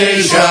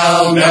they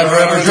shall never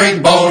ever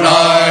drink Bone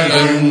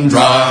Island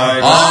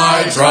dry.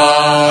 I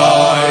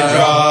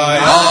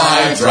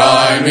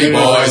try, me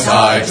boys,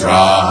 I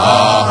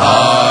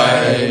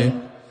try.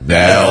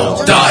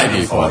 They'll die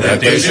before that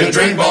they should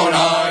drink Bone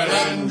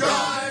Island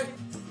dry.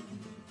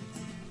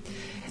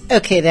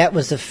 Okay, that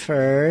was the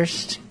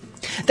first.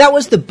 That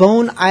was the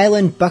Bone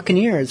Island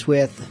Buccaneers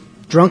with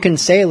Drunken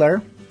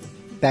Sailor,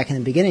 back in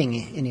the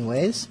beginning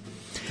anyways,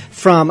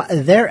 from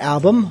their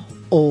album,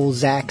 Old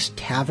Zach's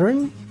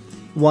Tavern,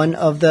 one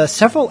of the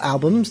several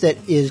albums that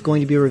is going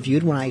to be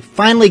reviewed when I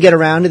finally get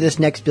around to this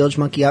next Bilge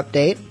Monkey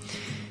update.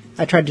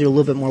 I tried to do a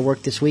little bit more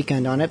work this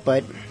weekend on it,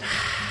 but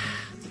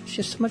there's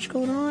just so much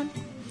going on.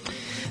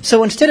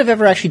 So instead of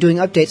ever actually doing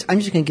updates, I'm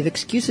just going to give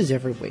excuses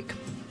every week.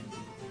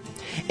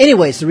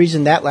 Anyways, the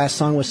reason that last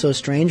song was so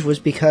strange was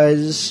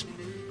because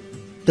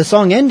the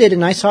song ended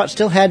and I saw it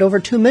still had over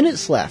 2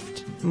 minutes left.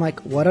 I'm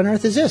like, what on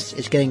earth is this?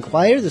 It's getting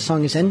quieter, the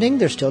song is ending,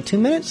 there's still 2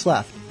 minutes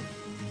left.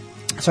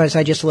 So I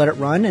decided just to let it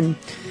run, and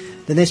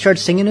then they started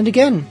singing it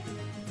again.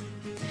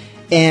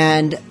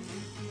 And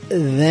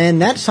then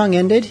that song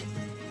ended,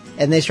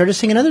 and they started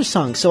singing another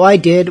song. So I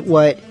did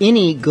what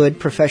any good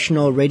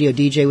professional radio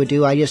DJ would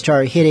do. I just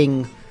started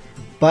hitting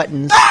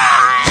buttons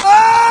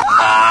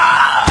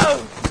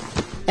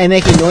and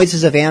making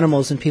noises of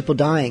animals and people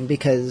dying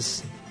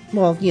because,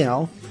 well, you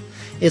know,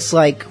 it's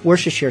like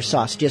Worcestershire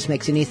sauce. It just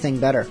makes anything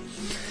better.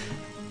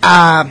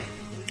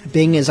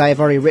 Being as I have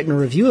already written a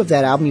review of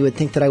that album, you would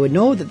think that I would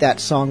know that that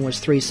song was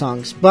 3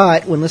 songs.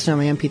 But when listening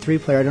on my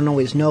MP3 player, I don't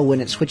always know when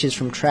it switches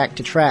from track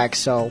to track.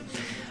 So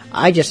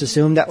I just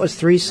assumed that was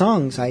 3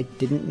 songs. I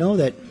didn't know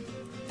that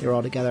they were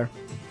all together.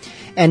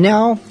 And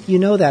now you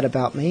know that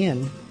about me,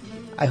 and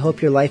I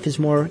hope your life is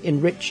more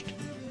enriched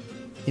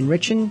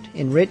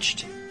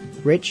rich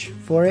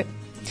for it.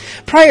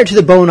 Prior to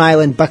the Bone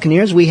Island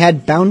Buccaneers, we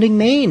had Bounding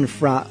Maine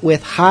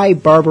with High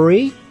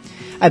Barbary.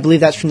 I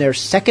believe that's from their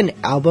second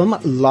album,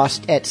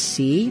 Lost at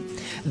Sea.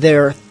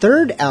 Their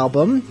third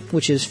album,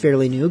 which is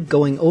fairly new,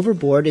 Going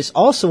Overboard, is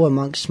also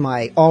amongst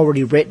my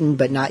already written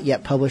but not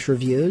yet published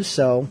reviews,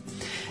 so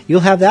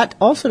you'll have that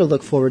also to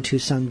look forward to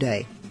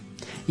someday.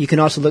 You can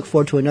also look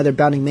forward to another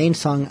Bounding Maine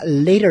song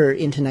later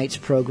in tonight's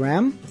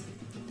program,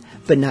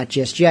 but not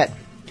just yet.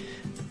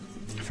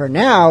 For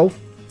now,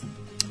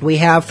 we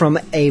have from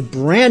a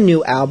brand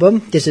new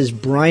album, this is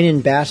Brine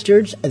and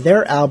Bastards,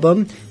 their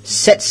album,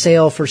 Set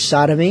Sail for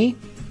Sodomy.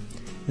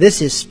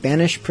 This is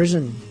Spanish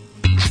Prison.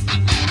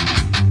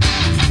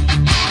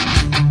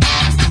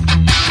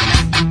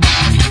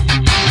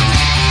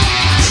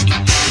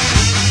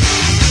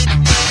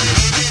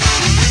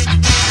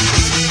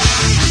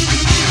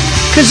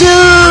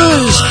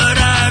 Kazoos! What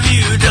have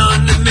you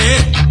done to me?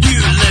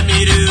 You let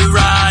me to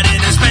ride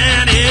in a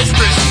Spanish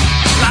prison.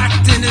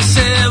 Locked in a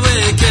cell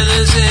with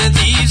killers and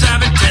thieves. I've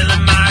been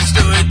telling my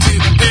story to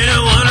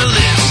anyone who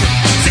listen.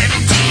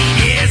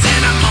 17 years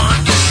and a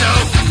month or so.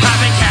 I've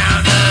been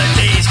counting the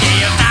days,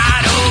 chaos,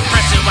 night,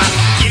 oppressive while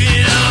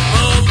giving up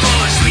hope for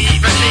a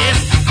sweet relief.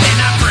 And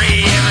I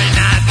pray every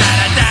night that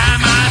I die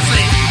my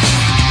sleep.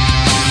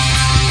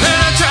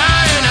 And I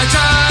try and I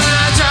try and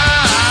I try.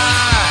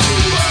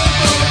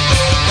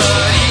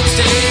 But each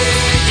day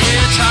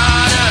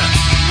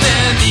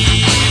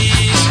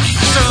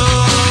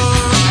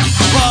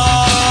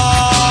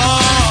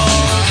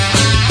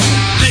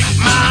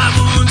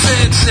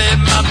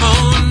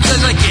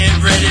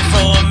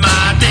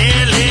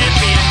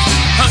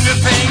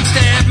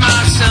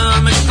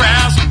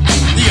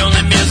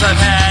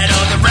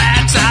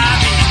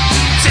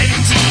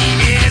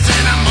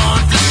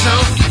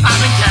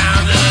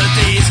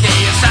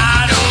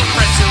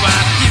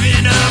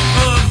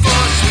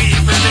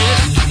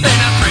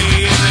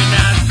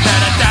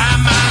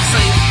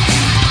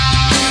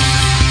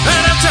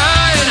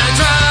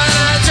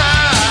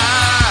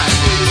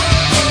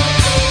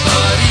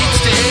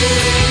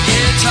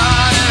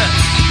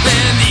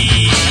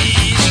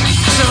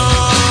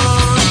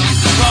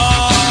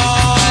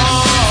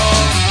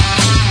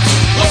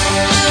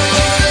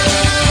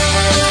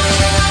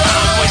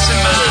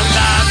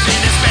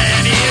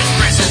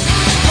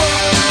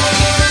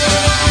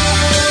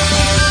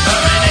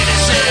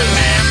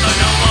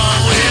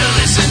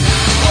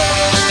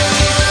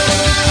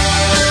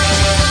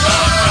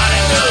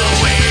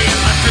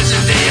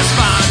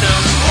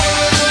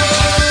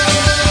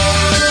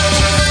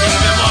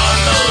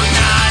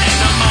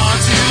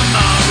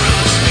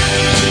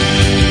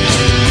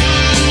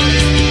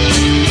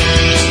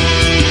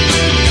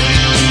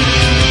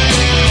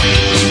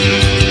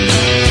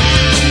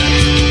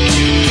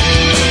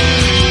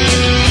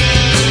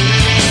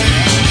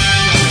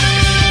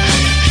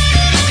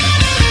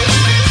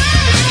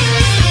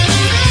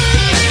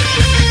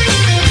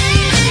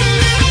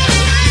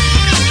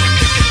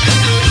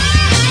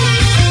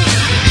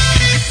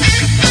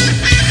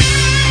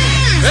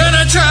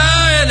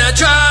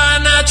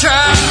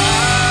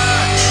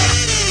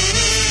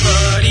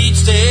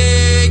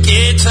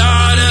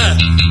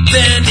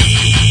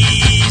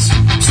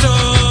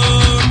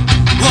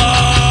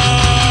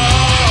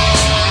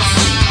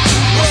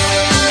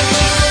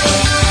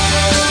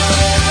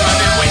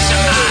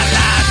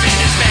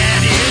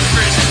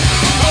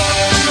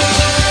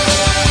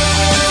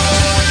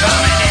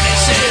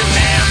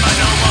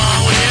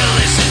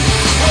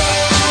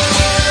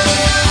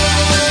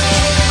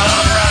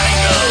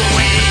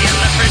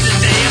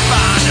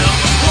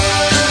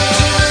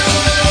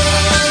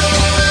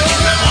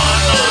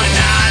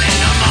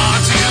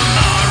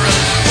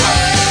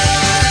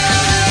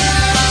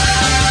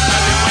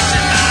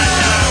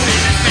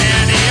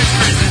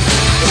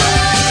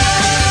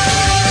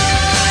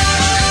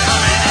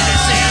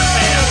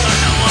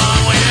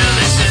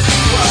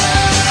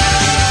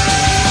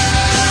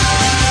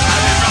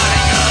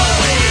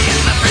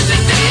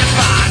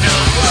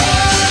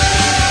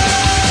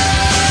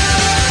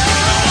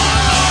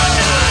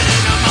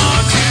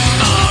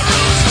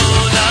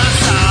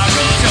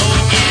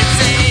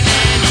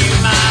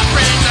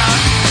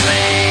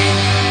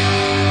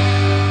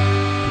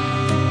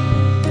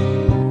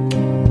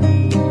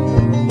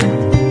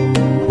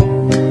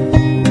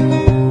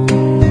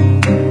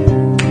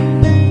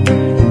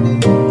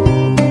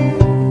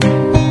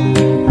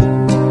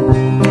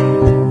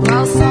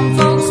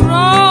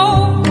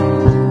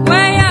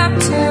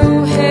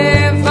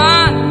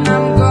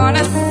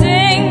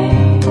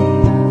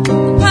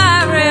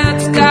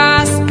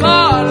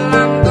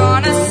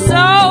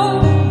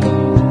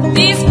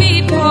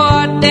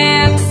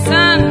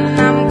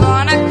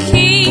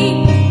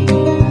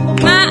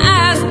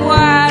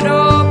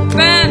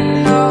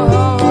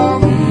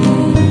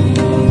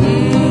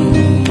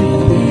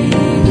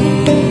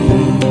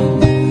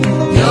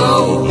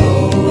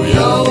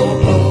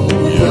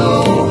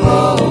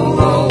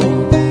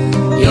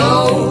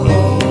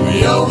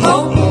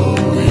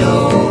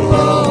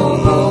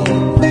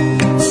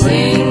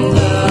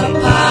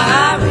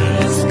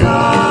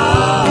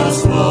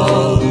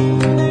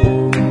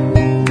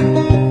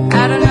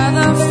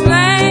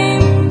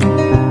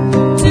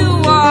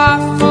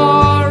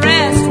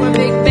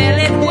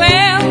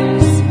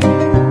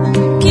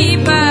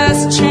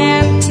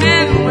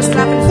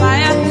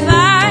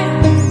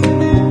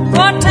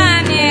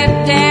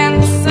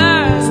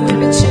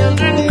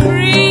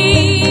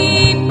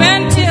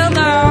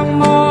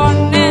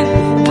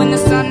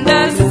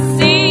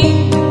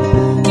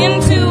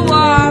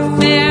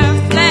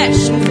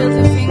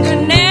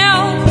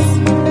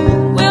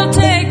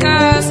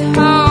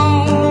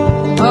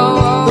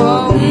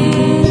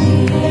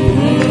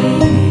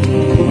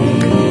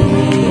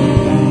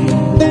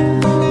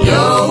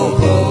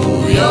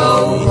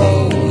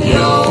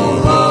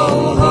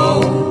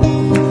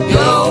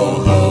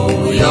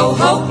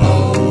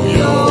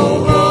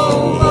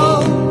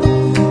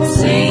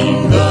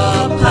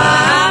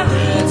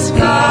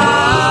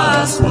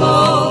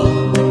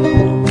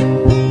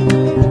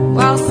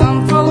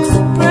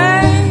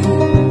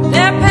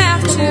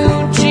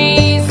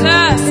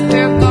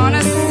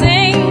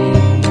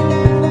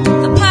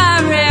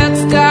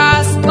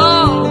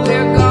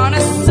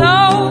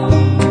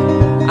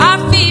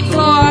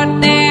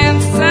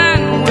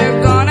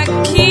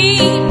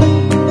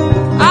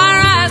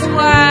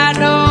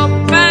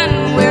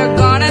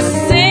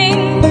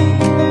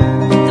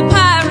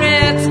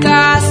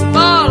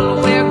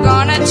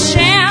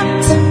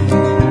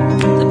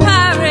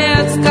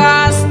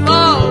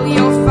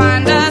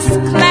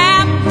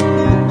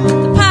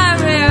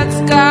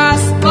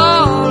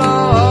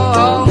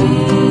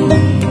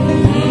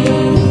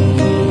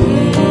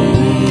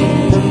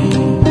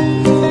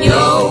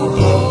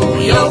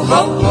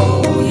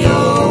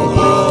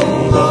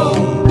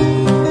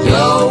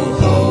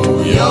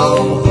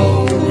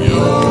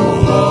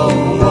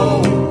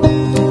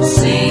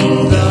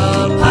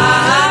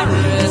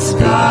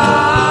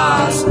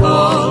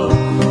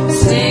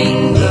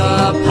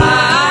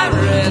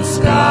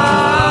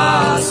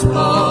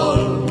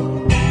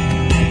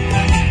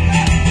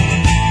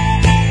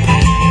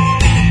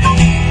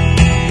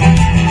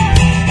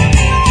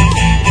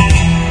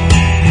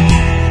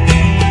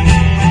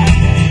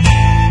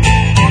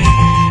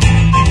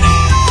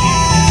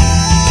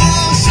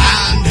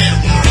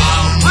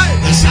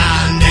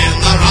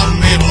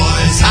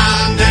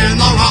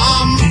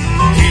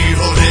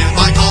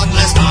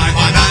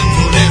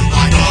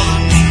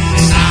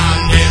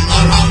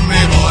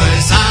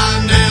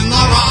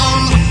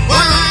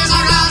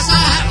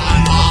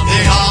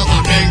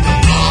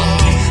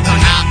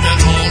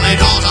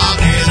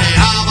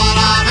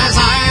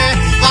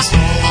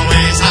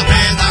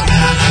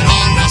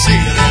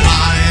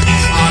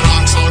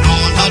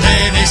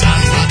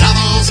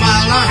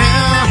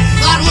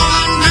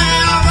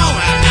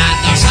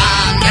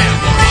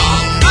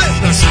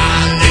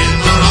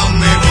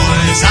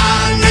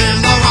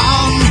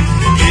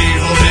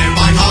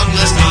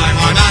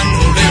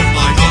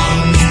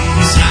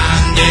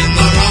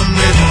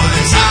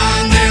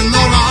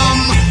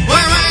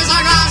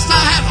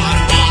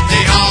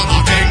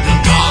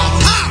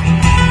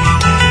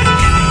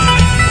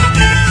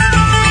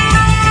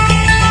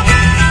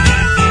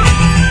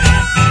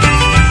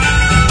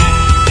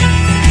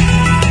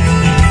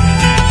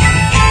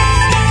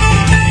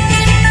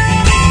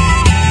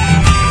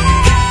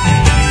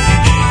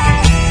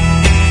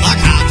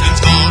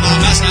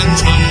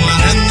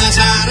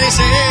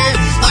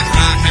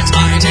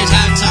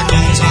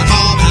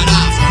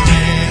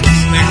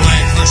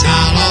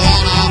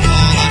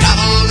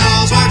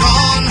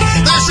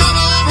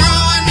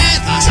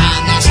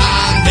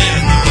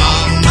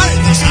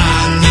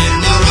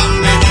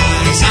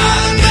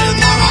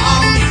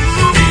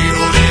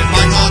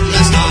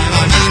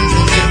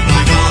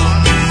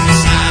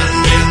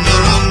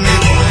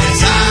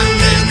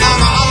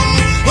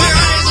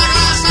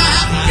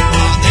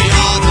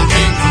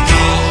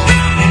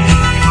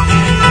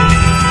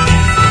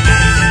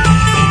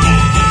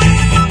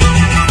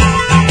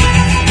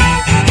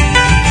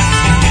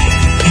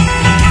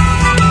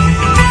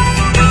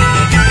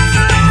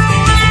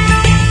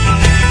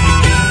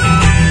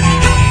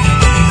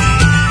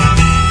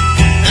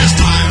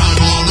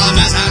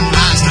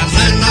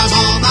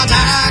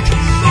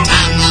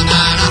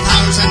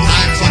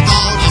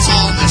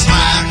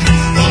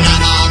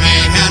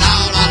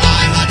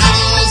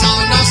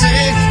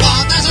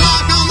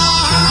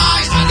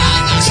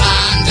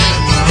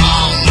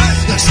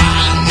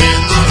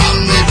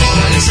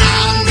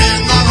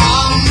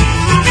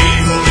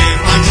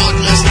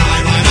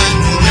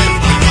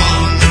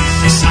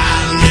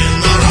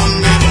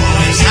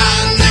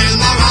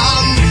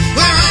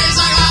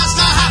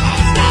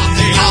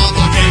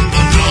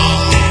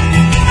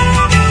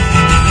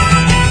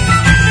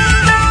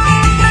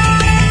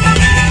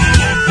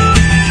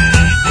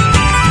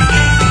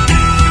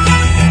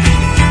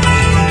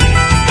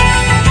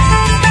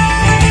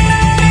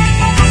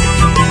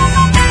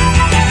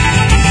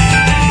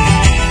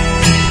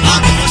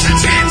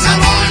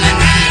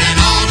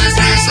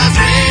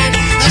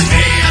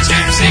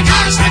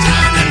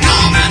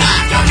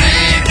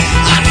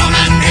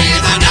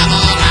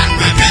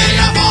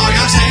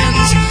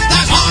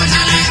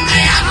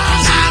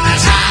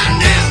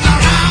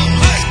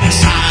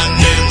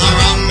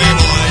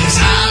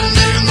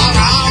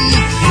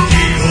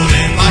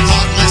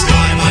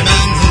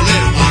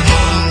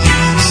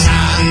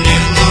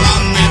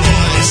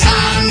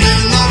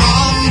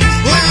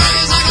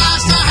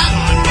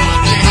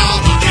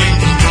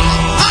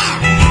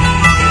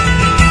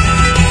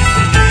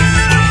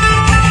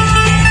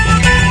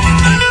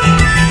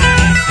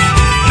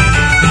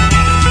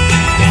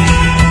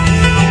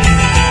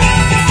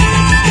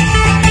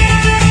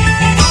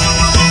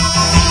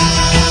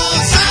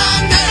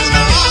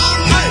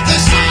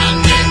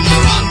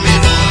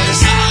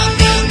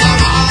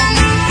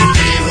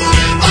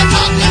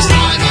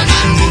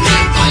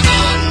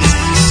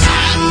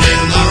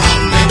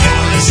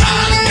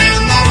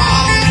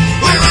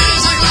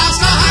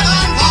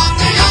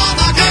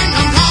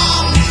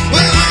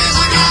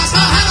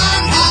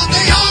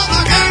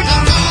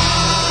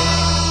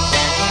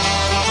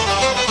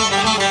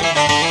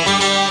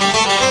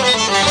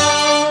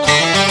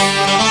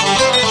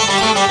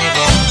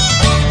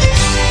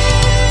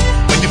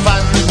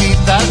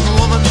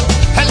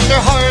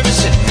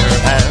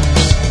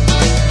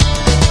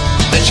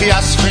She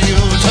asked for you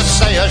to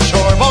stay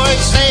ashore, boy,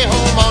 stay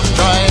home on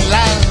dry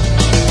land.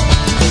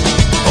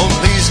 Oh,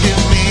 please give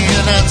me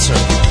an answer,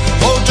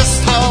 oh,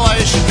 just how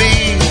I should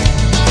be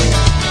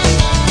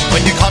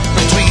when you're caught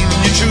between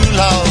your true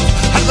love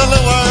and the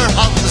lure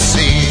of the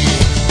sea.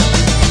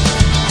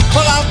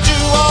 Well, I'll do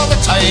all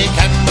that I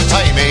can, but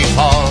I may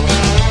fall.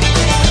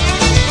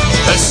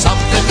 There's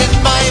something in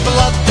my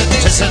blood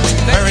that isn't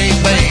very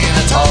plain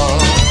at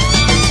all.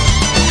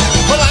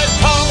 Well, I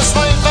promise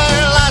my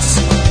fair lass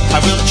I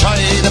will try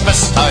the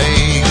best I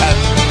can.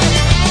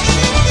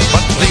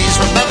 But please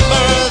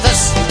remember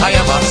this, I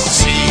am a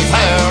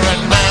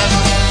seafaring man.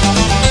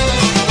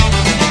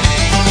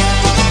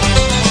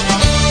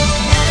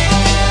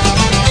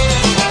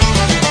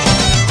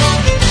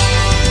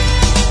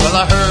 Well,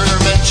 I heard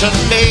her mention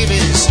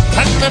babies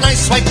and a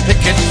nice white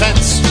picket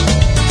fence,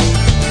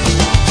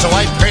 so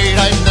I prayed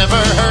I'd never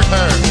hurt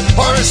her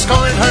or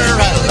scorn her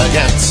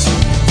elegance.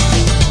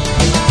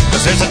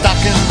 'Cause there's a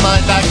dock in my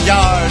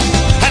backyard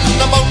and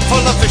a boat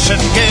full of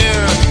fishing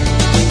gear.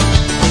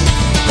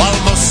 While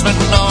most men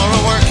are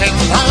working,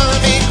 I'll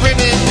be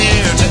grinning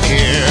ear to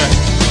ear.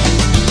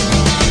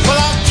 Well,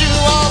 I'll do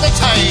all that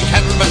I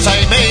can, but I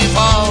may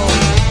fall.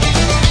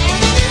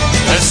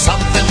 There's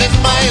something in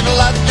my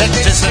blood that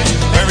isn't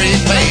very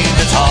plain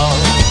at all.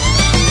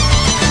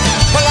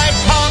 Well, I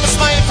promise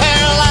my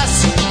fair lass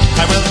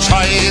I will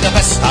try the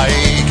best I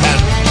can.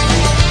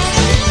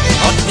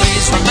 But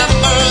please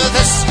remember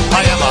this, I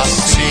am a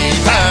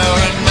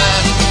seafaring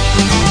man.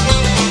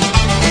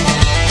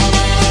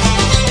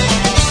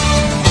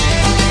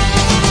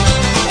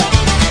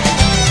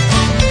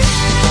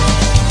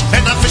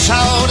 And I fish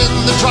out in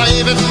the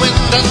driving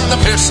wind and the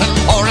piercing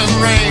pouring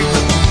rain.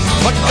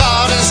 But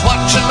God is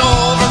watching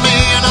over me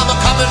and I'm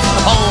a-coming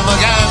home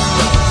again.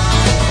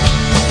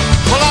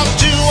 Well, I'll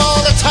do all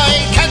that I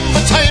can,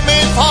 but I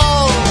may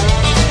fall.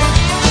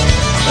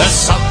 There's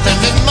something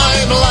in my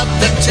blood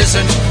that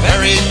isn't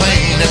very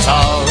plain at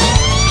all.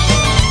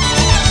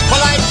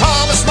 Well, I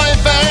promise my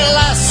fair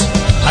lass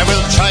I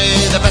will try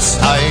the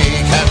best I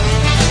can.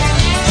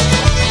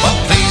 But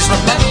please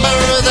remember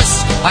this,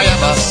 I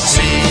am a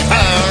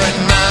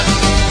seafaring man.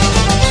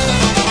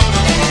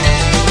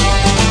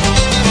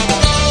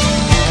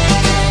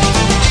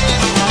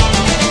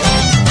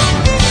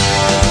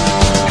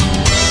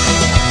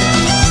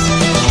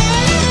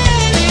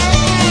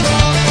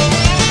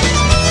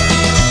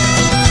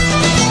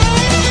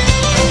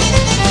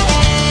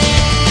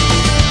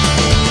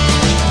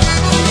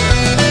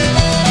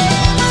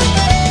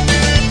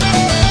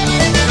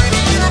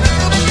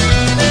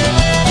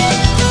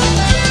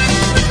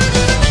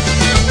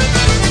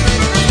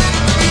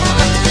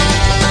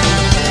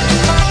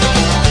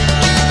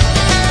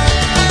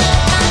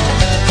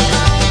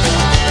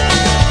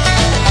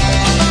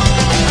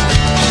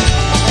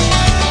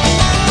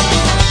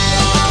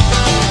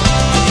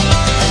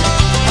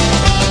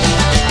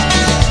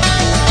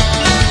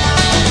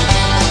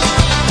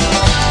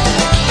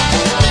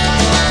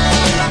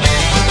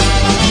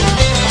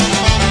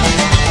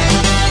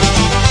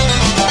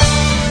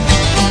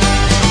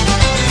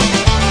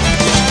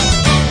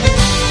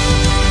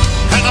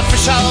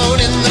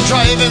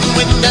 Driving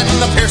wind and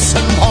the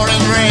piercing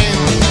pouring rain.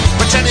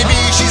 But Jenny B,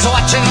 she's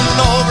watching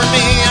over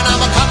me and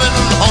I'm a-coming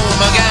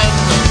home again.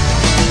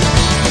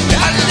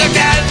 And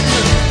again.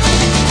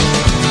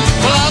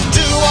 Well, I'll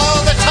do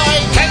all that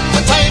I can,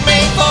 but I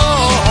may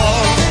fall.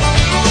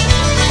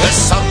 There's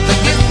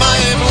something in my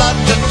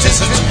blood that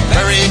isn't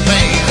very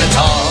plain at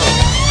all.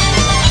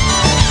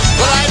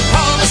 Well, I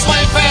promise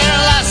my fair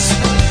lass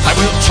I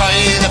will try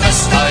the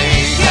best I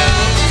can.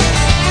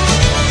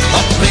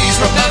 But please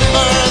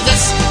remember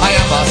this, I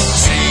am a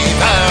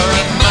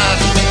seafaring man.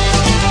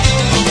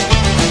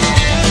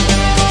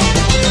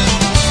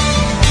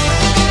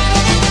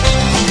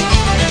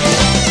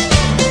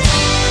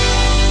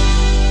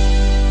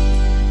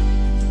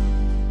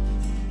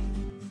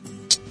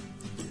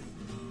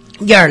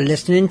 You're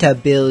listening to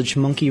Bilge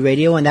Monkey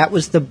Radio, and that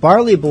was the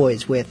Barley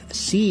Boys with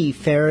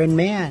Seafaring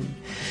Man.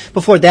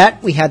 Before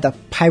that, we had the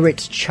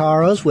Pirates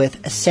Charles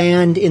with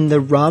Sand in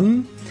the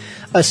Rum,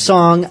 a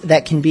song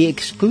that can be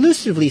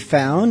exclusively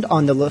found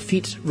on the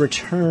Lafitte's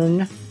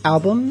Return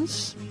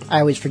albums. I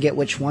always forget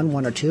which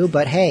one or two,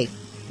 but hey,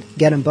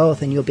 get them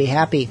both and you'll be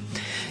happy.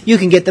 You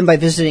can get them by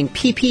visiting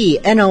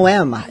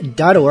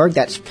ppnom.org.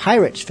 That's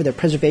Pirates for the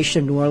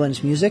Preservation of New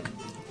Orleans Music.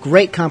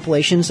 Great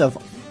compilations of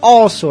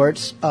all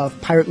sorts of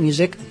pirate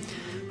music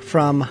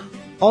from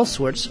all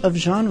sorts of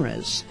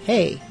genres.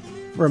 Hey,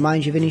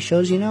 remind you of any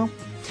shows you know?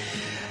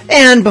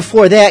 And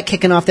before that,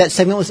 kicking off that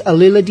segment was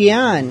Alila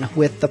Dion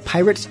with the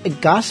Pirates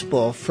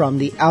Gospel from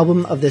the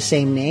album of the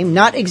same name.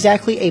 Not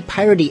exactly a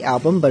piratey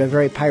album, but a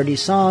very piratey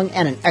song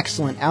and an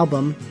excellent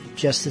album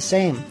just the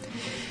same.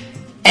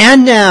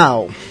 And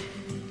now,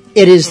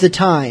 it is the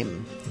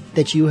time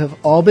that you have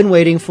all been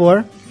waiting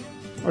for,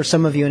 or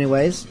some of you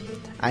anyways.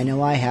 I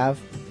know I have.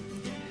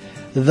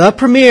 The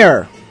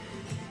premiere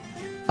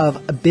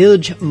of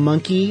Bilge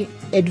Monkey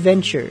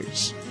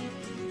Adventures.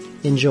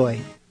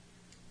 Enjoy.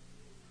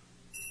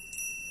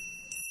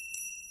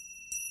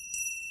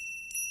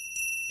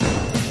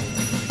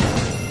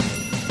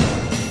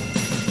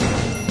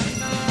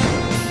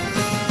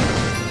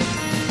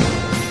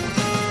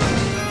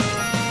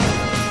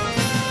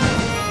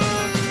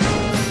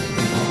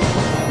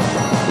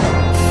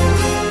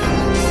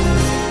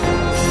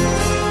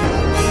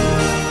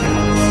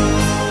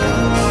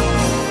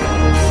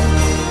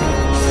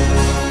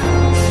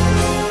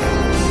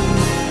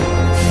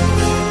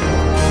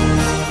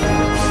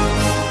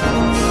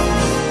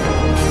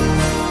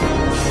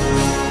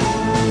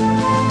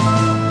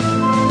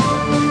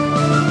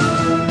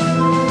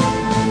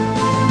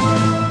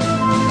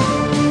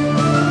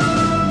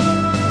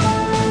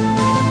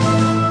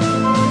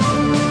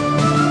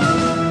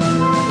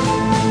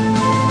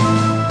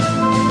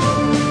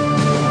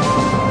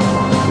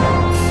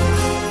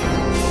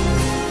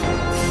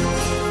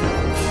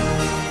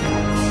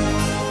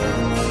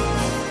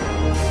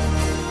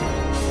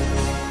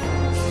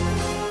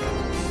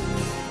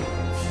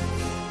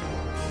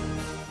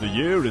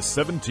 year is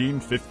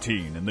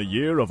 1715 in the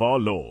year of our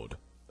Lord,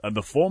 and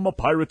the former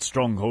pirate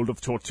stronghold of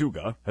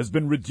Tortuga has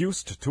been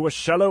reduced to a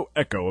shallow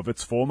echo of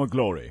its former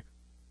glory.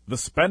 The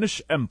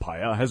Spanish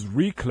Empire has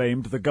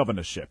reclaimed the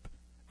governorship,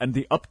 and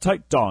the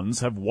uptight dons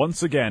have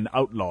once again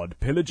outlawed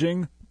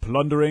pillaging,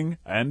 plundering,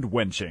 and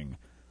wenching.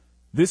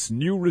 This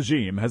new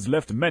regime has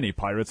left many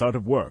pirates out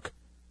of work,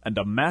 and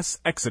a mass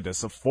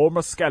exodus of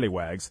former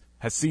scallywags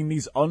has seen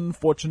these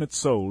unfortunate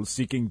souls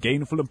seeking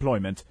gainful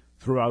employment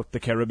throughout the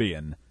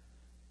Caribbean.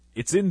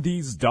 It's in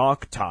these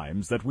dark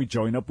times that we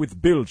join up with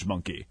Bilge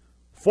Monkey,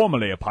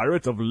 formerly a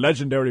pirate of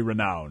legendary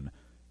renown,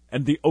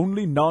 and the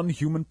only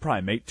non-human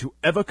primate to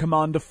ever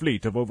command a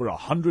fleet of over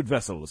 100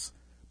 vessels,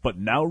 but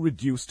now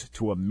reduced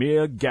to a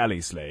mere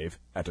galley slave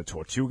at a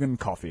Tortugan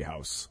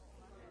coffeehouse.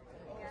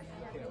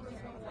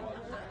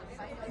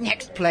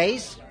 Next,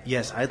 please.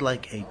 Yes, I'd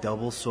like a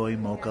double soy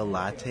mocha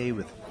latte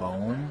with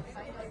foam.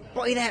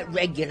 Buy that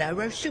regular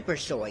or super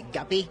soy,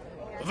 Guppy.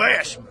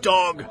 Vash,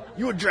 dog!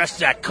 You address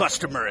that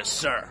customer as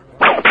sir.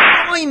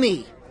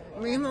 Blimey!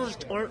 My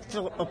most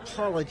artful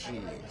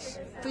apologies.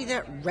 Be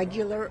that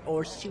regular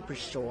or super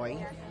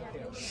soy,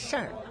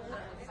 sir.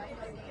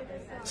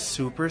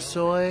 Super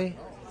soy?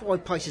 4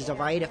 pieces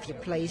of 8 if you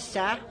please,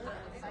 sir.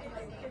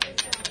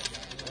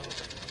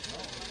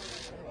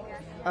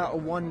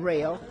 1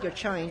 reel, your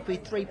change be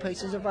 3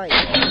 pieces of 8.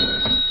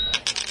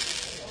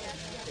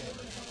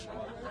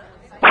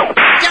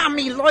 Damn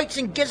me lights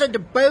and gizzard to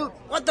boot!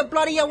 What the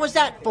bloody hell was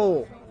that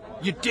for?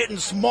 You didn't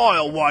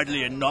smile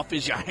widely enough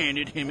as you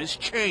handed him his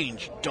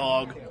change,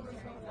 dog.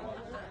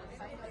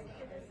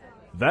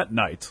 That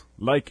night,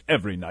 like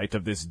every night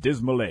of this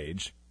dismal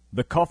age,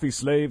 the coffee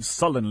slaves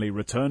sullenly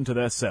return to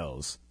their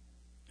cells.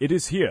 It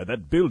is here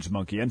that Bilge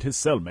Monkey and his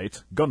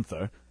cellmate,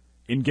 Gunther,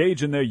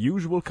 engage in their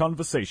usual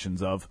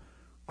conversations of,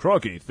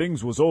 "Crikey,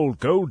 things was all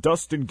gold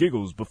dust and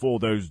giggles before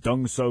those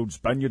dung-sowed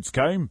Spaniards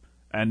came,"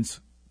 and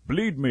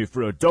 "Bleed me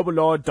for a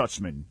double-eyed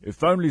Dutchman.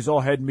 If only's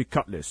I had me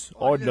cutlass,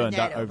 I'd learn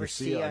that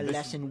overseer." A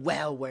lesson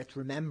well worth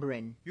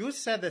remembering. You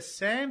said the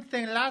same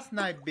thing last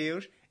night,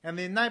 Bilge, and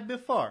the night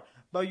before,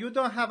 but you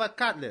don't have a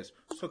cutlass,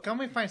 so can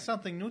we find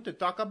something new to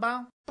talk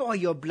about? By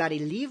your bloody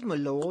leave, my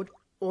lord.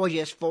 I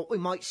just thought we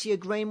might see a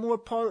grain more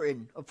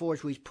parting afore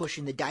we's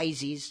pushing the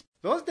daisies.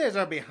 Those days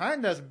are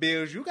behind us,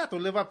 Bilge. You got to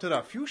live up to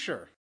the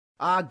future.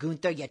 Ah,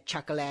 Gunther, you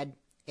chucklehead.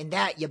 In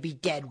that you be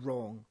dead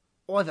wrong.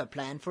 I've a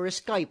plan for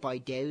escape, I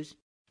does.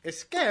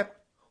 Escape?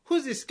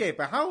 Who's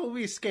escaping? How are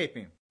we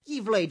escaping?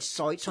 You've laid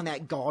sights on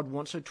that guard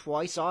once or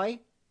twice, aye?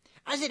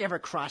 Has it ever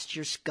crossed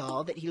your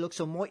skull that he looks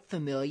so might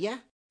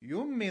familiar?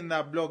 You mean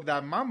that bloke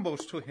that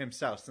mumbles to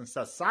himself since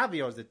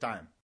Savio's the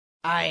time?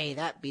 Aye,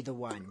 that be the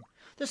one.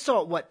 The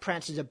sort what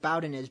prances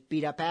about in his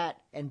beat-up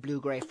hat and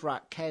blue-grey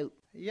frock coat.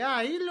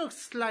 Yeah, he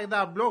looks like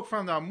that bloke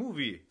from the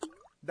movie.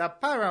 The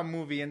pirate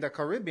movie in the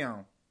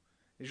Caribbean.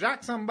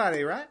 Jacques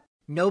somebody, right?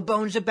 No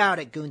bones about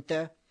it,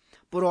 Gunther.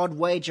 But I'd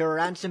wager a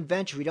ransom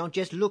venture he don't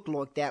just look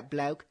like that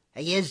bloke.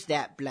 He is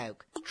that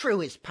bloke.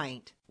 True as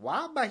paint.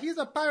 Well, but he's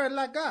a pirate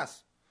like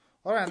us.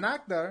 Or an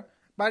actor.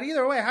 But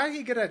either way, how'd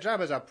he get a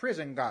job as a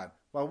prison guard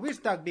while we're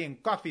stuck being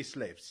coffee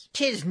slaves?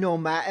 'Tis no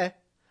matter.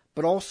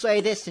 But I'll say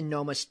this and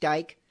no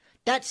mistake.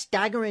 That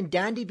staggering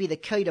dandy be the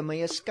key to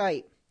me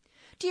escape.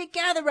 Do you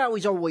gather how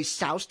he's always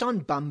soused on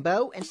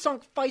Bumbo and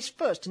sunk face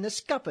first in the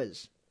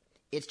scuppers?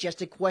 It's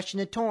just a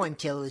question of time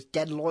till his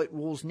dead light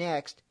rolls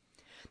next.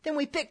 Then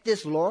we pick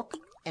this lock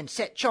and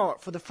set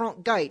chart for the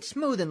front gate,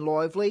 smooth and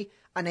lively,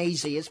 and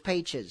easy as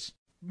peaches.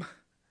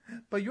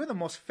 But you're the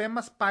most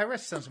famous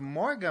pirate since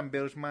Morgan,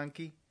 Bilge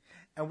Monkey.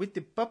 And with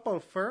the purple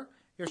fur,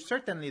 you're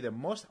certainly the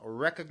most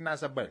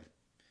recognizable.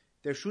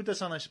 They'll shoot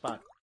us on the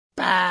spot.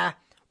 Bah!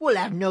 We'll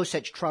have no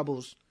such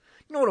troubles.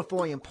 Not if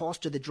I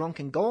impostor the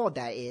drunken god,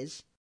 that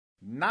is.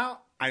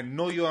 Now I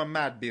know you're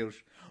mad,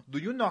 Bilge. Do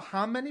you know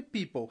how many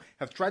people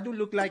have tried to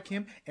look like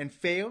him and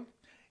failed?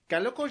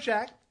 Calico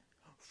Jack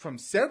from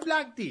Cell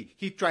Black D.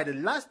 He tried it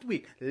last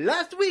week.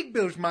 Last week,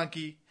 Bilge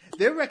Monkey.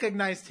 They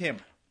recognized him.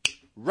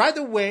 Right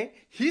away,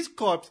 his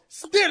corpse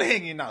still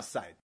hanging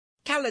outside.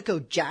 Calico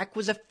Jack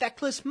was a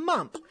feckless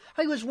mump.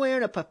 He was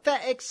wearing a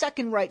pathetic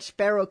second-rate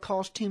sparrow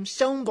costume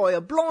sewn by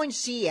a blind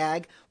sea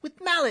hag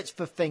with mallets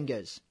for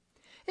fingers.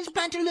 His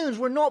pantaloons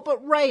were naught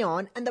but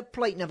rayon, and the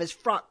plating of his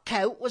frock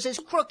coat was as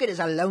crooked as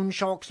a loan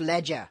shark's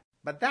ledger.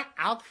 But that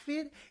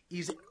outfit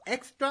is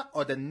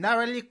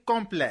extraordinarily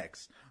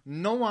complex.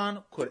 No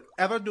one could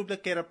ever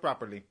duplicate it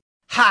properly.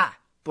 Ha!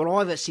 But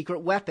I've a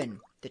secret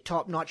weapon. The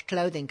Top-Notch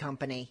Clothing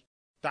Company.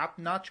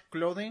 Top-notch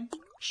clothing?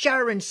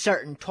 Sure and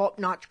certain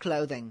top-notch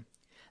clothing.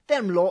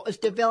 Them lot has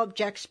developed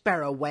Jack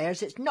Sparrow wares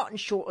that's nothing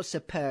short of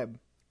superb.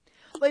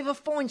 They've a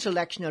fine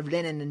selection of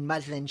linen and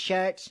muslin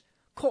shirts,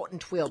 cotton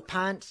twill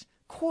pants,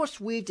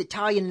 coarse-weaved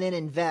Italian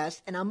linen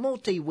vest, and a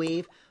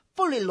multi-weave,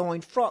 fully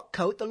lined frock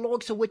coat the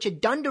likes of which a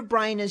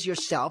dunderbrain as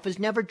yourself has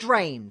never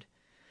dreamed.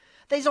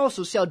 They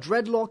also sell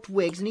dreadlocked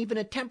wigs and even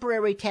a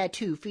temporary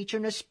tattoo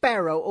featuring a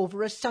sparrow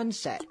over a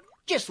sunset,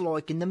 just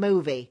like in the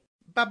movie.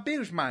 But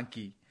Bilge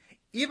Monkey,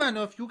 even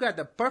if you got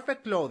the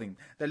perfect clothing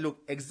that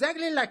look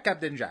exactly like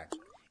Captain Jack,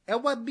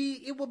 It would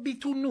be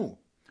too new.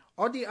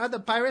 All the other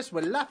pirates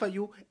will laugh at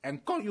you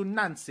and call you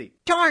Nancy.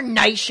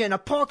 Darnation, a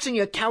pox in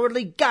your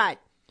cowardly gut.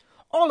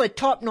 All the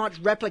top-notch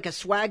replica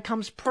swag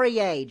comes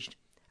pre-aged.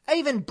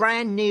 Even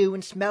brand new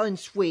and smelling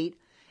sweet,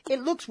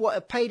 it looks what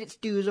it paid its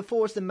dues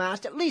afore it's the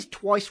mast at least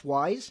twice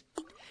wise.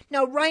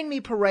 Now rain me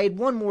parade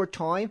one more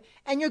time,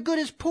 and you're good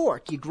as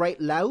pork, you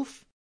great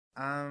loaf.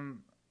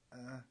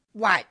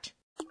 What?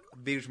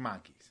 Bilge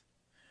monkeys.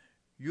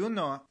 You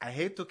know, I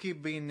hate to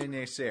keep being in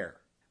this air,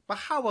 but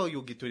how will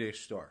you get to this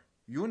store?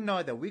 You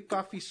know that we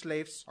coffee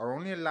slaves are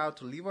only allowed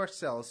to leave our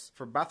cells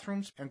for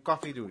bathrooms and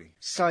coffee duty.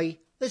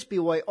 Say, let's be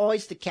why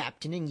I's the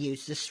captain and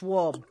use the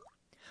swab.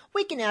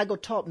 We can now go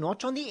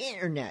top-notch on the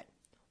internet.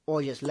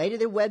 Or just lay to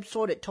their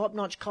website at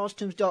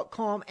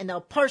topnotchcostumes.com and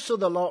they'll parcel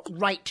the lot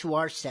right to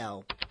our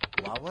cell.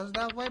 What was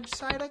that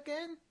website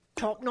again?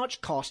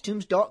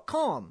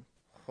 topnotchcostumes.com.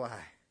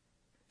 Why,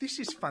 this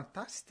is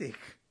fantastic.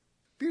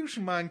 Bilge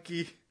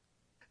monkey,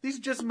 this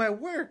is just my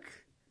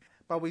work.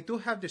 But we do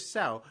have the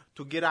cell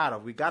to get out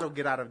of. We gotta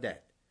get out of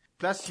that.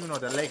 Plus, you know,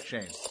 the leg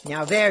chains.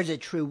 Now there's a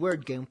true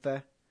word,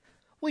 Gunther.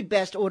 We'd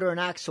best order an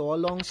axle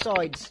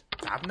alongside.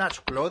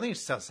 Top-notch clothing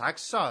sells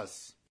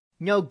axles.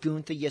 No,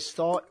 Gunther, you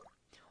thought.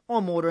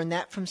 I'm ordering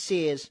that from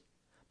Sears.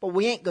 But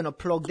we ain't gonna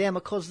plug them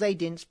because they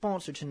didn't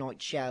sponsor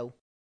tonight's show.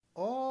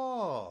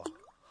 Oh.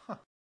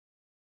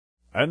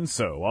 And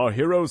so, our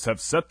heroes have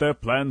set their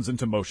plans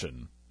into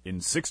motion.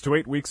 In 6 to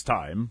 8 weeks'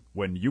 time,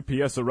 when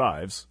UPS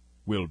arrives,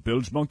 will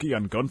Bilge Monkey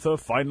and Gunther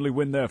finally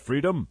win their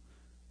freedom?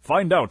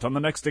 Find out on the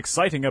next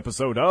exciting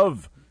episode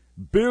of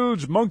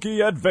Bilge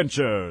Monkey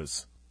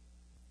Adventures!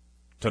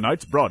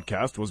 Tonight's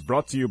broadcast was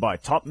brought to you by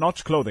Top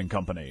Notch Clothing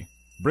Company,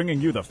 bringing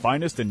you the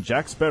finest in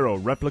Jack Sparrow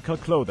replica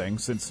clothing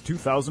since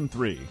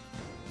 2003.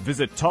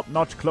 Visit Top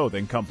Notch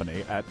Clothing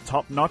Company at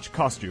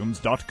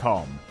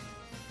topnotchcostumes.com.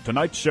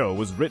 Tonight's show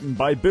was written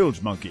by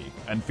Bilge Monkey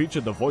and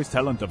featured the voice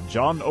talent of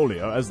John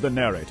Olier as the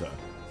narrator,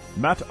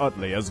 Matt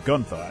Utley as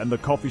Gunther and the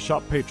coffee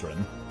shop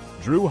patron,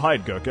 Drew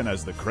Heidgerken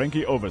as the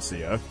cranky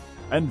overseer,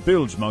 and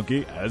Bilge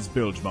Monkey as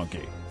Bilge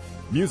Monkey.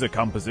 Music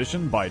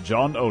composition by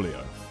John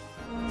Olier.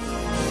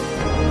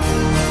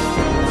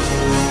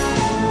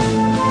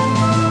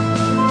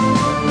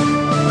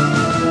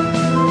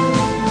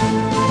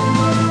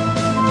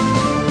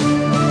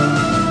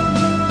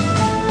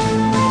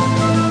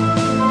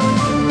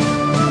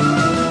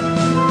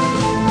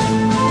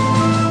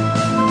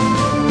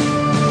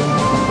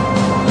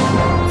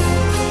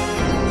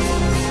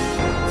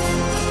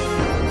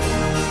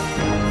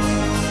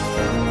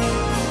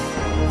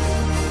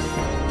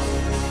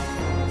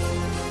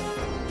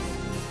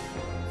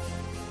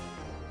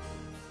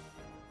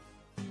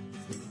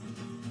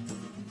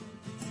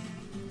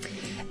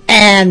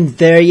 And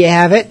there you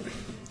have it.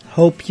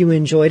 Hope you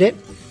enjoyed it.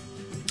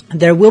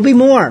 There will be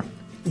more.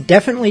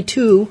 Definitely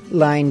 2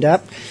 lined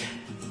up.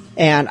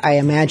 And I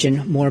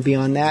imagine more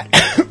beyond that.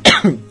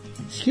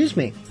 Excuse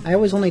me. I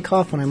always only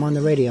cough when I'm on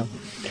the radio.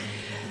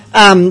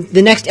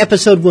 The next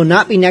episode will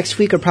not be next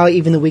week or probably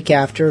even the week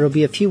after. It'll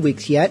be a few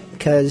weeks yet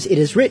because it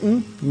is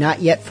written,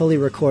 not yet fully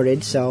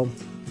recorded. So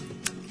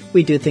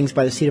we do things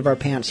by the seat of our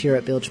pants here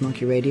at Bilge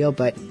Monkey Radio.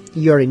 But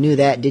you already knew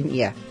that, didn't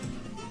you?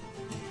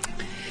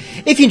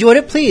 If you enjoyed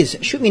it, please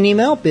shoot me an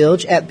email,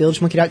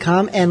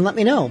 bilge@bilgemonkey.com, and let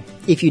me know.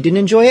 If you didn't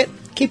enjoy it,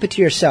 keep it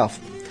to yourself.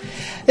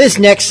 This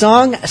next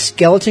song,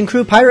 Skeleton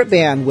Crew Pirate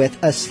Band with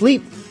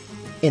Asleep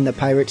in the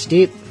Pirate's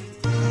Deep.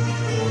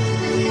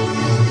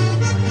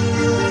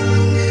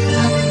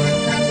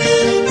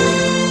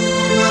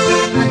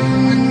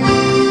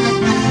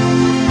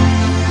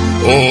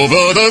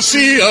 Over the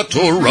sea at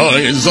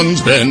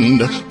horizon's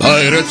bend,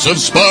 pirates have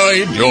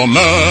spied your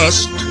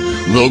mast.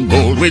 The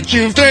gold which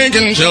you've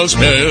taken shall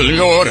spell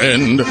your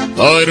end.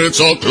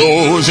 Pirates are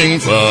closing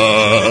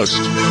fast.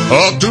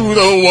 Hark to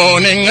the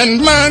warning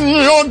and man,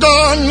 you're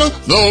done.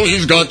 Though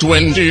he's got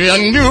 20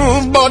 and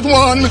you've but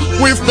 1.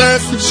 With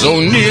death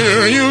so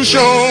near, you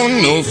show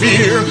no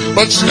fear,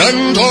 but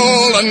stand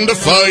tall and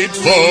fight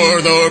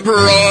for the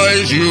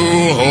prize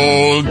you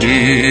hold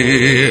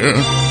dear.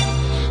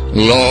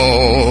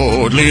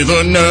 Loudly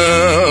the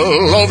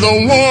knell of the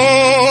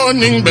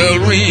warning bell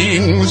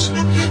rings,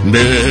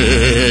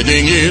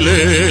 bidding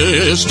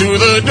Illis to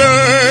the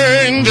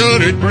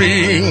danger it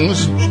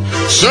brings.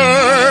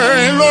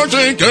 Sailor,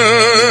 take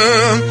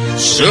care,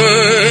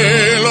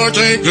 sailor,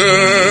 take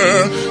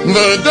care,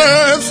 the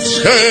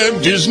death's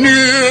head is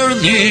near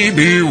thee,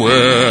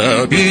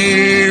 beware,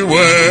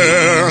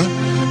 beware,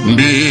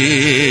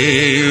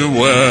 beware,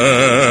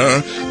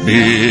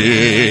 beware.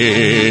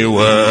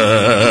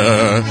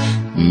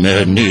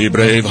 Many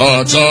brave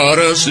hearts are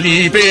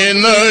asleep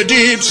in the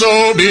deep,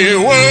 so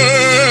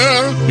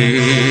beware,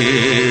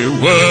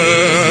 beware.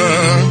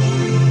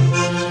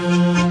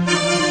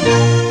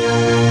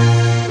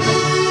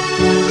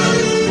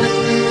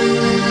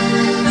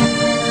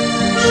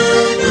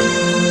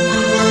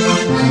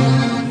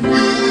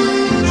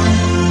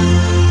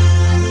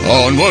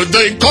 On Onward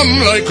they come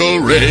like a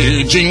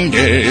raging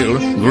gale,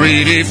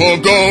 greedy for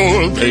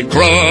gold they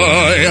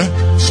cry.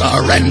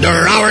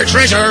 Surrender our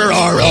treasure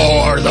or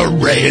o'er the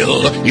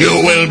rail,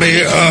 you will be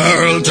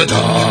hurled to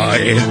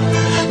die.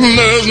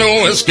 There's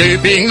no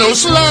escaping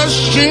those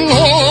slashing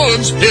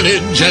hordes,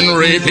 pillage and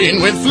rapine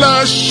with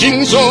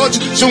flashing swords.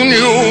 Soon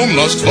you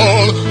must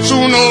fall,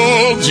 soon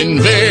all's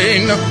in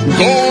vain.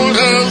 Gold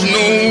has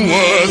no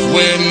worth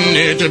when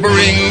it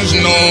brings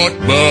naught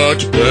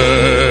but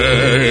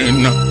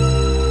pain.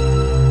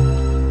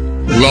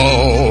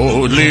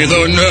 Loudly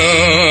the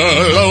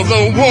knell of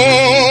the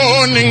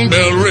warning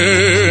bell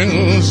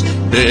rings,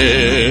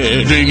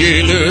 bidding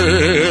ye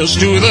list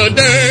to the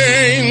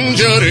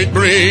danger it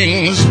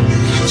brings.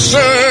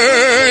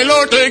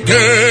 Sailor, take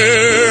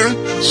care,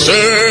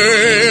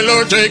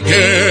 sailor, take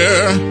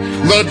care,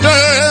 the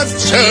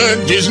death's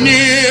head is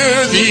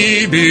near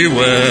thee,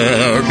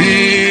 beware,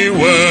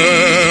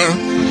 beware,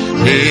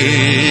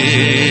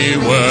 beware,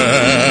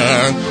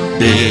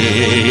 beware.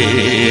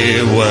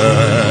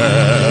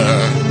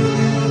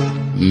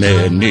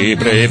 Many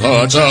brave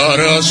hearts are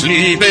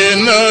asleep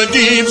in the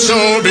deep,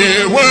 so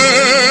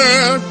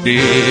beware,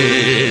 beware.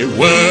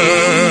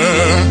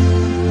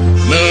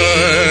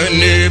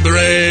 Many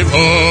brave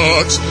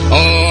hearts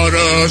are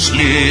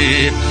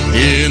asleep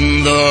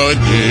in the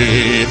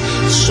deep,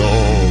 so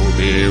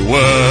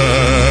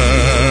beware,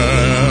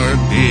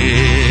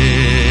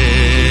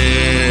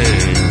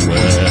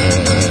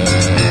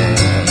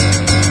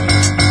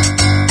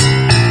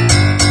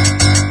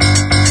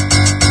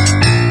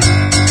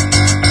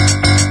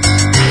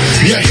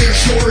 You hear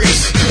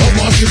stories of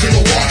monsters in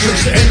the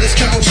waters, the endless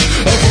counts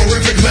of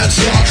horrific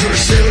manslaughter.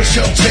 Sailors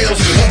tell tales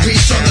of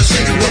beasts on the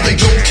sea. What they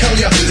don't tell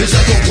you is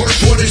that the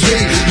worst one is me.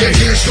 You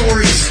hear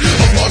stories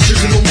of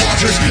monsters in the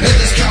waters,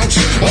 endless counts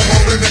of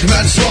horrific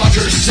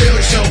manslaughter.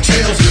 Sailors tell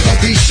tales of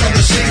beasts on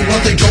the sea.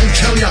 What they don't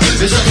tell you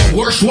is that the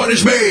worst one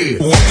is me.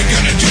 What we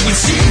gonna do with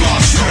sea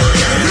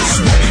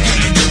monsters? What we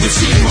gonna do with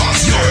sea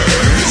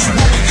monsters?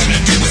 What we gonna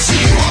do with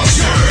sea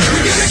monsters? We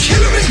gonna kill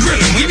them and grill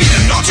them. We be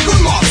the nautical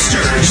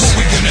monsters. What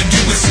we gonna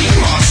do with sea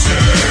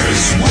monsters?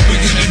 What we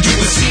gonna do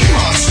with sea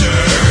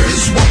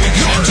monsters? What we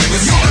gonna do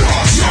with sea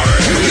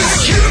monsters? We gonna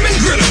kill them and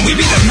grill them. We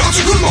be the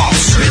nautical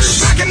monsters.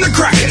 Smacking the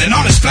kraken and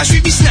on his flesh we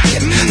be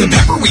snacking. The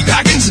pepper we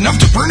packin's enough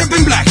to burn up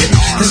and blacken.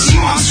 The sea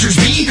monsters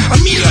be a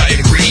meal I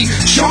agree.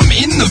 Show 'em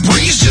in the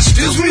breeze just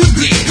fills me with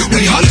glee.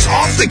 We hunt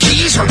off the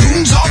keys,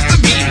 harpoons off the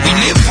beam. We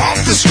live off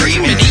the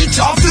stream and eat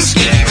off the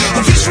skin.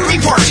 A feast for me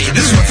party,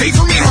 this is what fate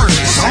for me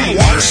harvests. On the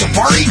water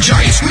safari,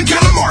 giant squid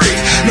calamari,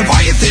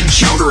 Leviathan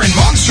chowder and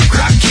monster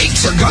crab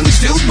cakes. Our guns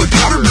filled with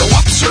powder blow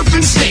up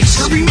serpent snakes.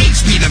 Slurpy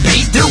meats be the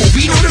bait, there will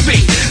be no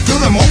debate. Fill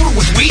them over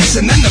with weights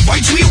and then the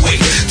bites we await.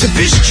 To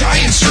fish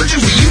giant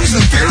sturgeons, we use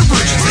them fair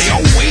virgins. They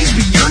always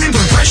be yearning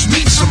for fresh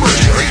meat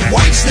submerged. Great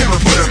whites never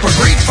put up a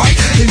great fight.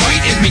 They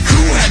might if me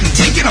crew hadn't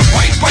taken a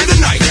bite by the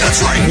night.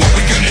 That's right. What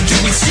we gonna do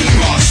with sea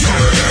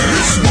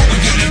monsters? What we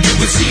gonna do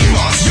with sea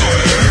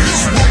monsters?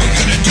 What we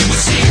gonna do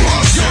with sea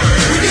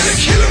monsters? We gonna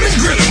kill them and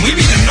grill them. We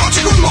be the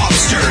nautical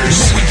monsters.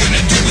 What we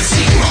gonna do with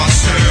sea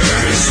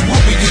monsters?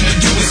 What we gonna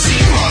do with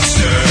sea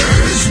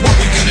monsters? What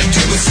we gonna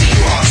do with sea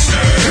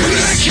monsters? We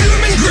gonna kill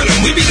them and grill them.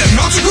 We be the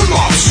nautical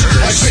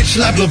monsters. I bitch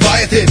slap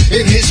Leviathan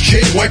in his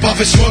chin, wipe off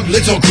his smug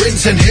little grin,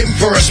 send him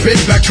for a spin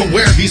back to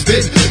where he's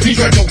been. He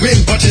tried to win,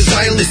 but his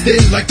eye is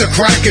thin like the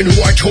kraken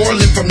who I tore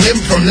limb from limb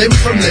from limb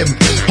from limb.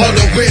 On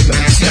a whim,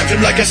 snapped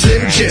him like a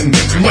Slim Jim,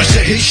 much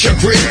to his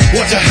chagrin.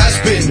 What a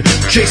has-been,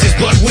 chase his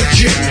blood with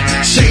gin.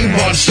 Sea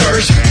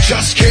monsters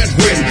just can't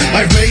win.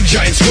 I've made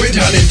giant squid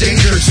an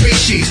endangered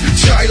species.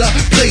 Skyla,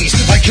 please,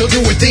 I killed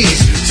her with these.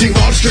 Sea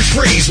monsters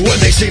freeze when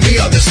they see me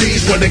on the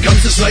seas. When it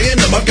comes to slaying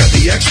them, I've got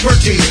the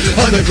expertise.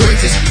 I'm the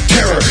greatest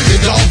terror in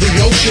all the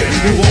ocean.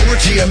 Move over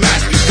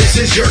Tiamat, this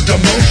is your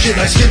demotion.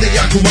 I skin the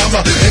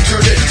Yakumama and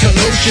turn it to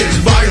lotion.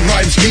 My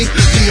rhymes keep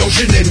the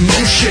ocean in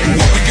motion.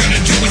 What we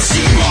gonna do with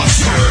sea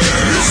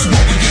monsters?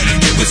 What we gonna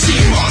do with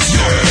sea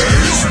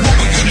monsters? What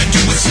we gonna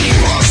do with sea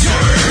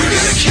monsters? We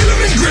gonna kill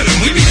them and grill them.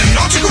 We be the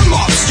nautical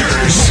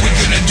monsters. What we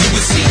gonna do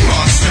with sea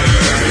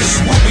monsters?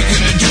 What we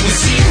gonna do with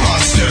sea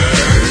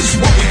monsters?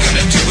 What we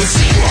gonna do with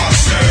sea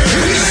monsters?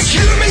 We gonna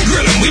kill them and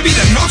grill them. We be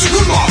the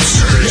nautical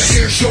monsters. You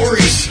hear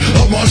stories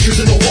of monsters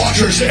in the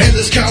waters,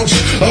 endless counts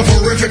of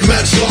horrific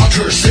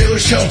manslaughter.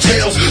 Sailors tell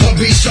tales of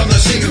beasts on the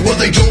sea. What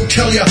they don't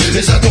tell you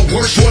is that the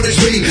worst one is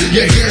me.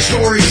 You hear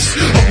stories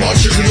of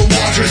monsters in the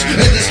waters,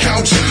 endless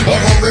counts of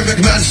horrific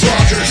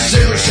manslaughter.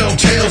 Sailors tell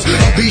tales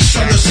of beasts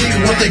on the sea.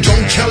 What they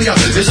don't tell you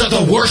is that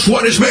the worst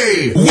one is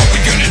me. What we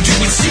gonna do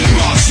with sea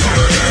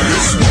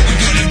monsters? What we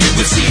gonna do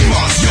with sea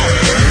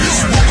monsters?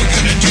 What we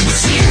gonna do with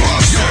sea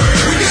monsters?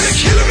 We gonna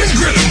kill them and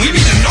grill them. We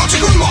be the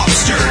nautical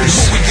monsters.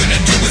 What we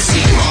gonna do with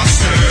sea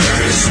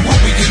monsters? What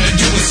we gonna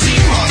do with sea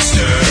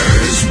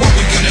monsters? What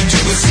we gonna do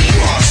with sea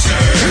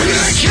monsters? We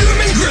gonna kill them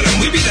and grill them.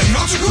 We be the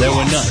nautical There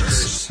were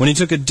nights when he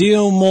took a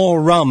deal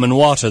more rum and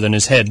water than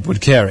his head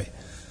would carry.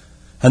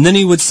 And then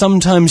he would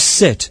sometimes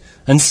sit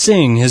and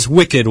sing his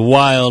wicked,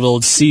 wild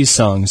old sea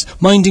songs,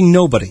 minding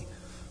nobody.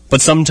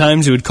 But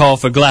sometimes he would call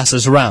for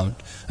glasses round,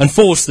 and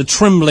force the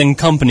trembling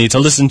company to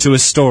listen to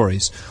his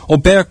stories, or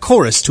bear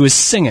chorus to his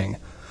singing.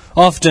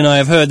 Often I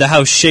have heard the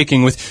house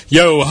shaking with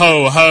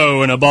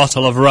yo-ho-ho and a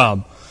bottle of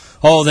rum,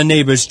 all the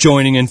neighbors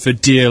joining in for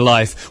dear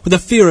life, with a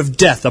fear of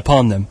death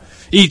upon them,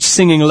 each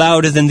singing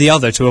louder than the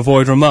other to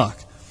avoid remark.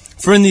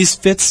 For in these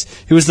fits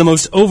he was the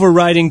most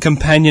overriding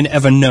companion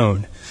ever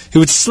known. He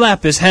would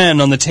slap his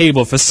hand on the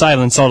table for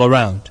silence all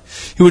around.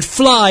 He would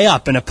fly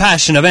up in a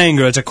passion of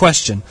anger at a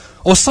question,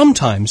 or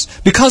sometimes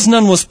because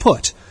none was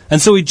put,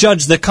 and so he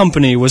judged the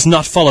company was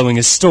not following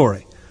his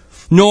story.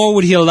 Nor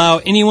would he allow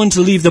anyone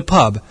to leave the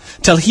pub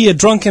till he had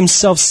drunk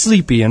himself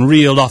sleepy and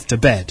reeled off to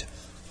bed.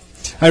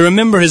 I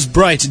remember his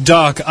bright,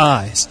 dark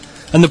eyes,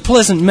 and the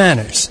pleasant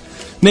manners,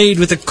 made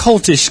with the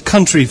cultish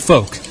country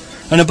folk,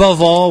 and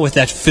above all with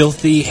that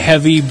filthy,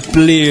 heavy,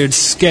 bleared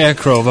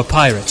scarecrow of a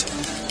pirate,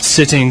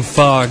 sitting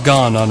far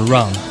gone on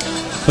rum,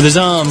 with his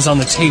arms on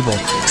the table.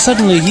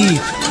 Suddenly he,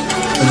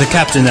 the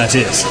captain that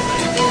is,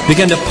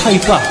 began to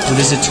pipe up with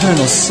his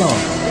eternal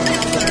song.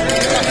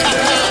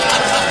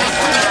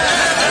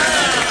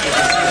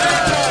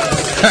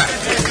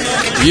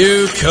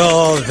 You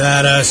call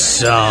that a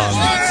song?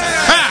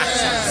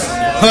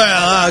 Ha!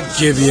 Well, I'll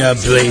give you a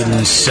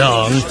bleeding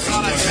song.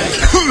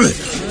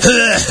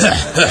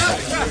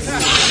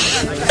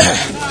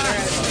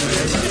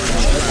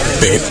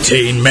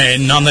 15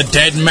 men on the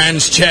dead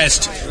man's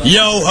chest,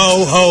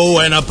 yo-ho-ho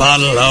and a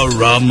bottle of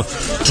rum.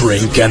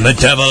 Drink and the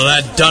devil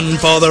had done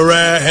for the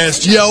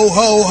rest,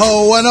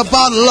 yo-ho-ho and a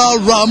bottle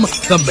of rum.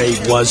 The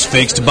mate was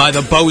fixed by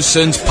the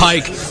boatswain's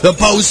pike, the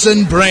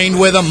boatswain brained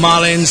with a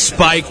marlin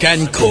spike,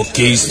 and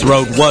Cookie's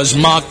throat was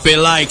marked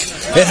belike.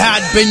 It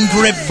had been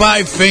gripped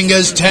by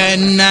fingers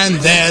 10, and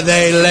there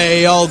they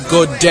lay, all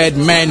good dead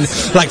men,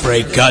 like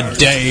break of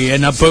day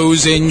in a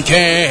boozing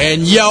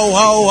can,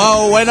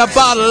 yo-ho-ho and a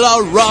bottle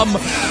of rum.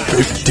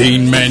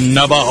 15 men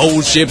of a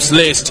whole ship's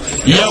list,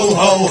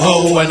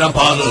 yo-ho-ho and a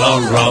bottle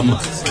of rum.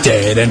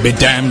 Dead and be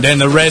damned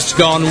and the rest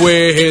gone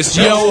whist,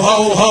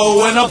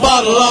 yo-ho-ho and a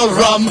bottle of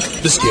rum.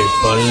 The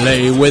skipper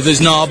lay with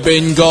his knob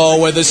in gore,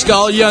 where the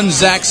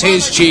scullion's axe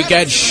his cheek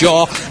at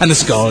shore, and the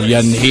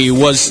scullion he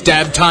was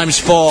stabbed times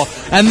 4.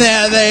 And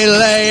there they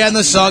lay, and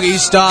the soggy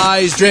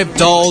styes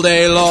dripped all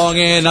day long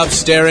in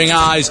upstaring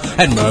eyes,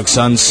 at murk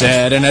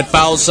sunset and at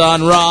foul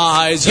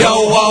sunrise,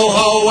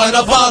 yo-ho-ho and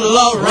a bottle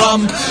of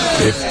rum.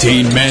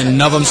 15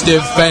 men of 'em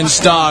stiff and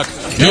stark,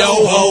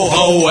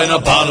 yo-ho-ho and a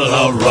bottle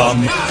of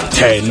rum.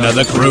 10 of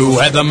the crew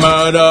had the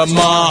murder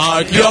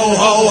mark,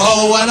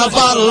 yo-ho-ho and a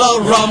bottle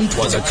of rum.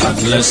 'Twas a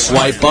cutlass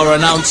swipe or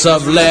an ounce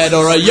of lead,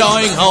 or a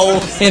yawing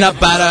hole in a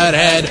battered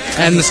head,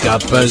 and the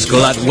scuppers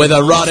glut with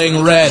a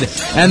rotting red.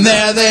 And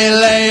there they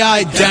lay,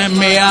 I damn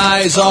me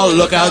eyes, all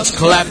lookouts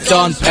clapped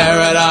on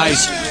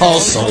paradise, all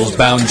souls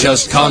bound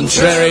just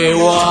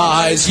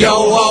contrary-wise,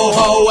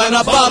 yo-ho-ho and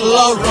a bottle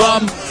of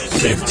rum.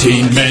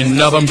 15 men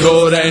of 'em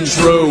good and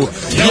true,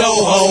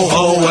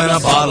 yo-ho-ho and a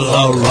bottle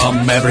of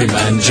rum. Every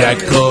man Jack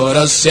could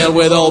a sail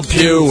with old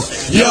Pew,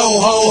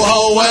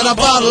 yo-ho-ho and a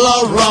bottle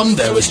of rum.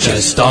 There was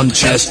chest on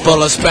chest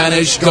full of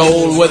Spanish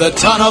gold, with a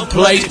ton of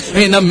plate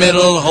in the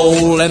middle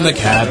hole, and the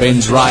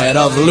cabin's riot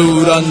of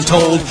loot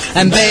untold.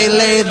 And they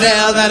lay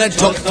there that it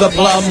took the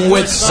plum,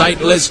 with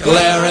sightless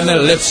glare and their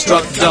lips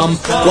struck dumb,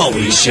 while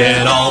we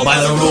shared all by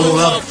the rule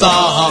of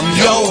thumb,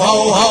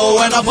 yo-ho-ho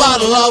and a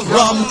bottle of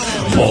rum.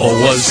 More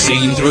was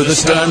seen through the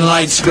stern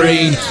light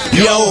screen,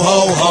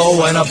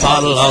 yo-ho-ho and a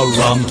bottle of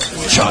rum.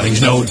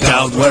 Charting's no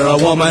doubt where a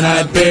woman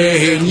had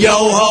been,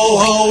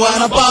 yo-ho-ho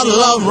and a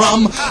bottle of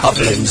rum. A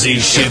flimsy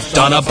shift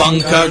on a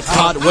bunker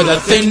cot, with a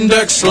thin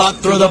dirk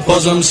slot through the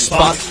bosom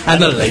spot,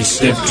 and the lace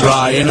stiff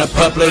dry in a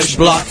purplish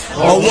blot.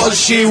 Or was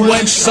she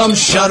wench some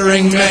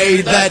shuddering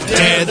maid, that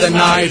dared the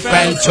knife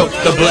and took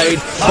the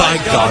blade? By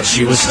God,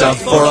 she was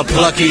stuffed for a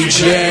plucky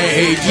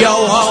jade,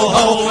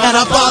 yo-ho-ho and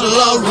a bottle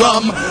of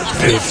rum.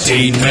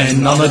 15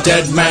 men on the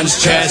dead man's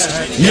chest,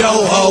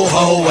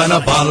 yo-ho-ho and a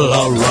bottle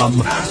of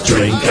rum.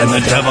 Drink and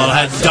the devil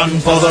had done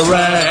for the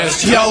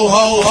rest,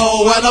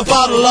 yo-ho-ho and a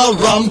bottle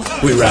of rum.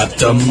 We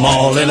wrapped 'em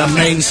all in a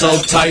mainsail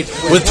tight,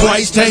 with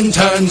twice 10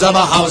 turns of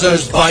a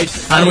hawser's bite,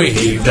 and we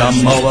heaved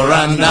 'em over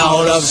and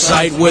out of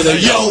sight, with a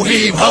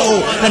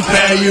yo-heave-ho and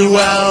fare you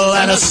well,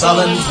 and a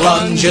sullen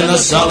plunge in the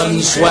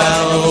sullen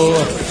swell.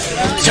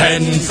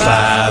 10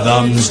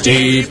 fathoms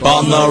deep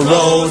on the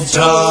road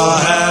to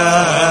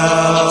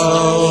hell,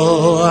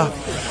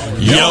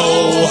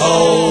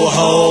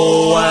 yo-ho-ho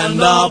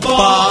and a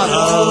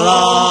bottle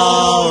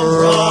of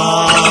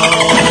rum.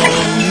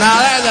 Now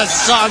there's a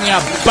song, you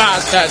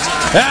bastards.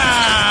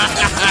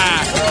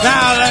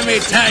 Now let me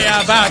tell you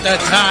about the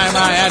time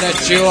I had to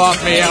chew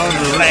off my own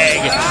leg.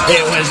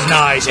 It was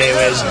nice, it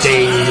was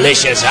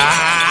delicious.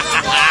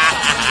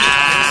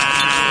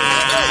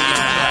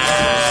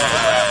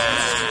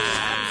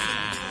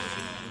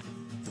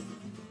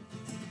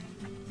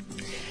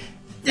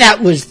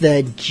 That was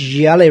the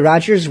Jolly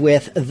Rogers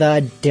with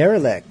The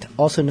Derelict,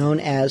 also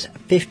known as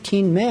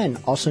 15 Men,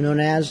 also known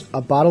as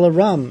A Bottle of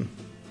Rum,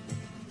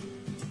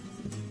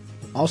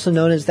 also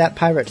known as that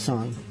pirate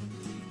song.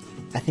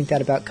 I think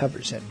that about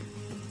covers it.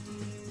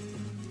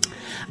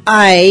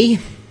 I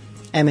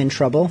am in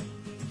trouble.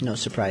 No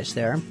surprise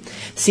there.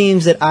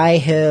 Seems that I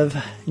have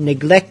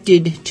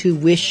neglected to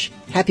wish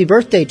happy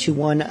birthday to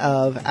one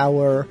of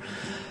our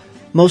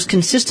most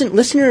consistent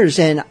listeners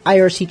and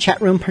IRC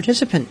chat room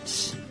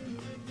participants.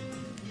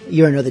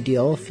 You know the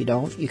deal. If you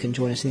don't, you can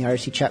join us in the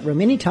IRC chat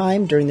room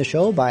anytime during the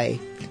show by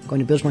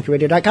going to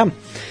BillsMonkeyRadio.com.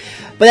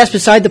 But that's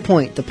beside the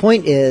point. The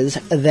point is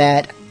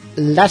that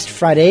last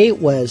Friday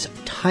was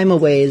Time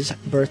Away's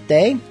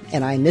birthday,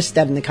 and I missed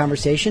that in the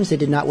conversations. They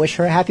did not wish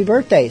her a happy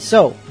birthday.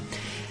 So,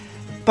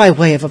 by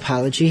way of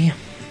apology,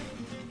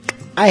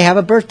 I have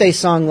a birthday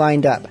song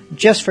lined up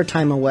just for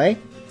Time Away.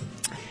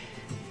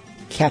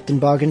 Captain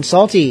Bog and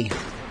Salty.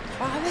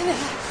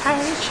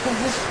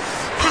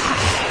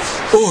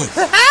 Oi,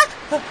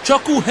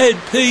 Chucklehead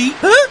Pete,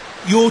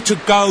 you're to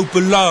go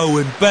below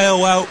and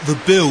bail out the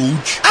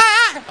bilge.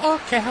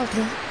 Okay, I'll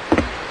do it.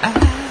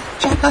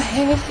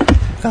 Chucklehead,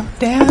 go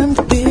down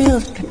the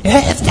bilge.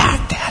 It's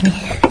dark down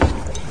here.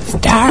 It's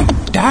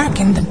dark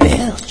in the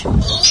bilge.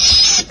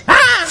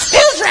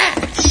 Bilge rat!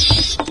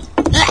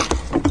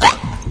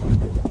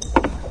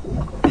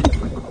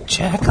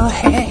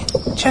 Chucklehead.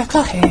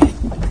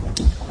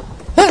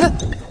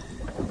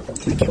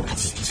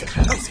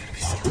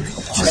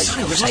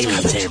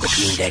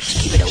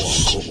 Keep it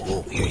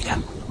cool. Here you go.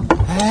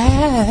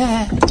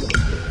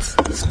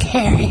 It's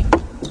scary.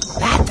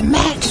 Light the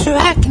match so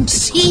I can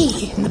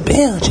see. In the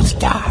bilge, it's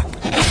dark.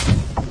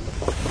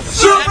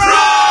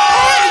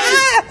 Surprise!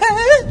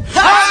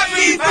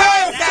 Happy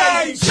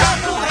birthday,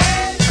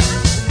 Chucklehead!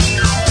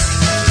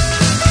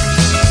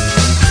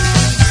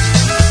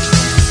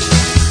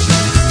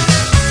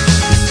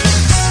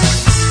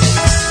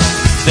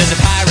 There's a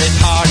pirate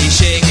party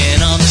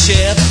shaking on the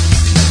ship.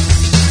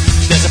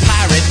 There's a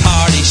pirate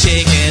party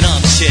shaking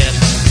on the ship.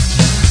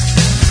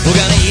 We're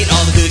gonna eat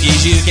all the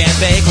cookies you can't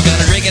bake. We're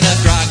gonna drink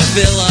enough grog to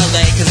fill a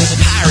lake. Cause there's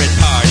a pirate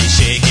party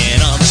shaking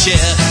on the ship.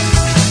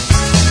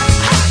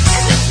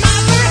 It's my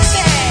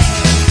birthday!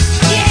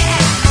 Yeah!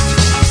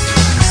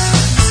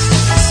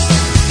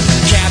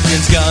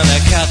 Captain's gonna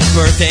cut the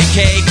birthday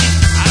cake.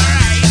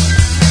 Alright.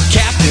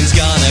 Captain's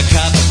gonna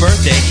cut the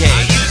birthday cake.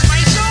 I'll use my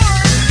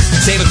sword.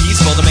 Save a piece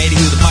for the matey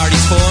who the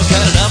party's for.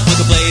 Cut it up with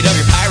the blade of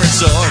your pirate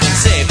sword. And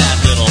save that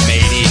little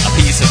matey a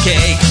piece of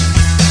cake.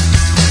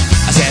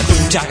 I said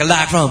boom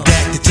chaka-lak from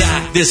deck to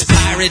dock. This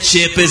pirate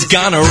ship is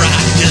gonna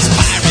rock. This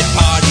pirate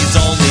party's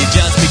only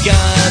just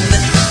begun.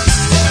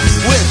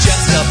 We're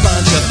just a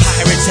bunch of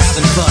pirates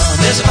having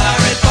fun. There's a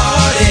pirate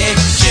party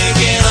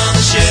shaking on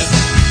the ship.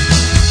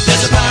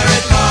 There's a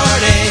pirate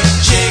party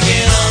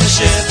shaking on the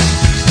ship.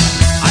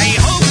 I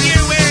hope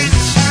you're wearing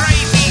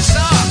stripy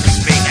socks,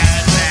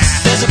 because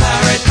there's a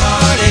pirate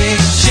party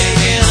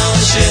shaking on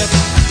the ship.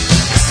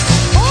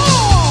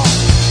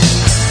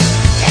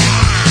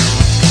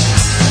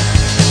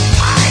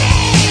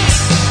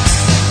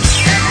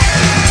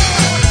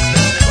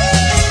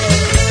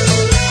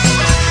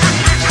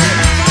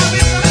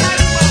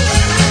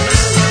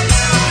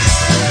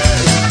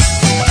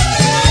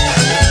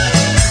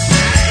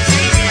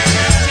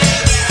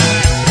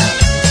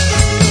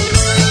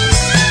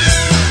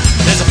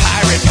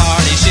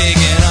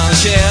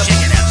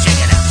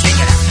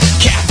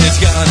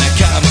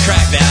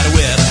 Crack that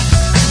whip.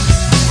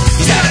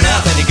 He's had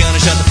enough and he's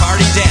gonna shut the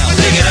party down.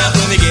 Pick it up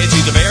when we get to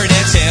the very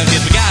next town.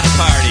 Cause we got a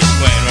party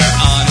when we're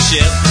on the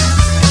ship.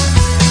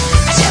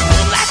 I said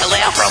boom like a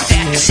lail from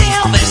deck to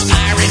sail. This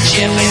pirate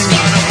ship is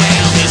gonna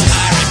wail. This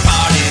pirate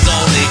party's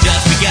only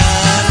just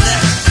begun.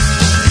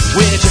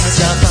 We're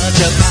just a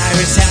bunch of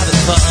pirates having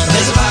fun.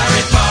 There's a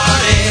pirate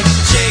party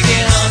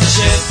shaking on the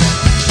ship.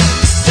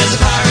 There's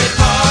a pirate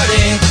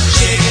party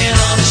shaking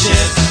on the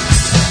ship.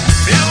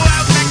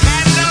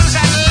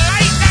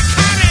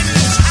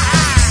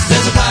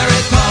 There's a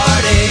pirate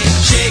party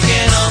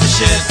shaking on the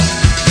ship.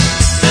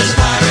 There's a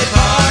pirate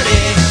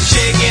party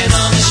shaking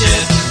on the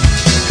ship.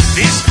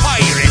 this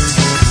pirate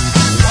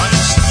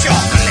wants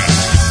chocolate.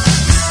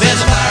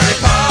 There's a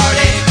pirate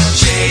party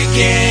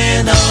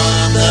shaking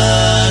on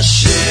the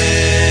ship.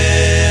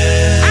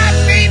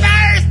 Happy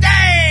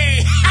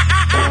birthday!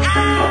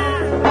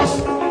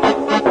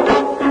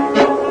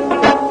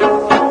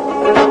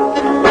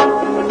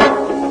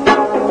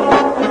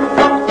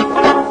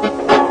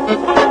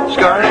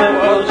 Scarlet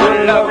was a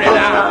lovely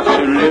lass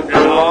who lived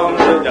along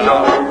the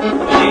dock.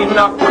 She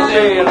knocked the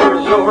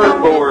sailors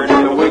overboard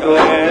to wiggle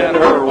in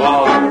her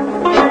walk.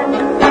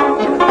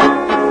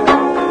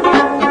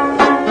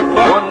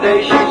 One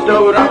day she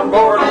stowed on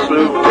board a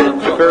sloop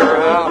that took her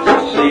out to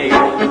sea.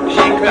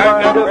 She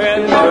climbed up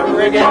in the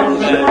rigging and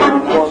said,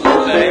 "Wants to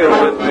sail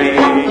with me?"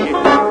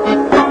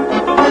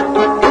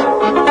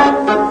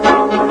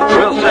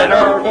 We'll set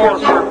our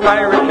course for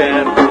pirate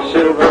and for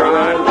silver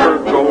and for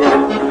gold.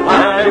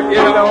 And if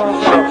you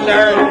don't stop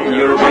there,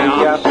 you'll be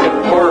asking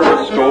for a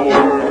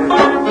score.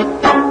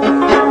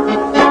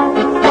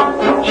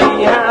 She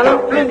had a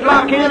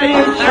flintlock in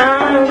his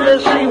hand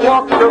as he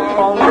walked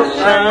upon the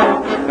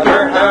sand, and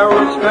her hair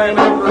was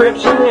flaming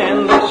crimson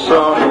in the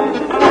sun.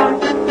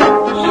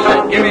 She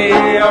said, "Give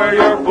me all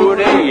your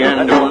booty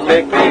and don't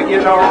make me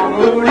get all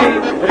moody.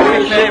 It's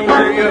a shame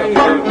for you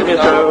to miss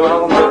out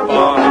on the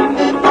fun.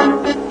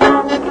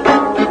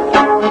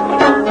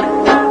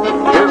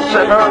 We'll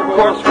set our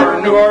course for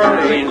New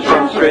Orleans,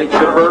 run straight to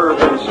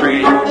Bourbon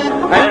Street,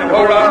 and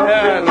hold our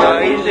hand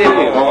easy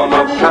on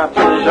the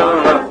Captain Jean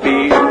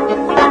Lafitte.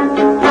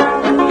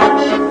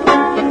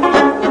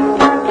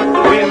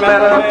 We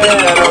met up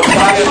at a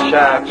fire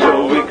shack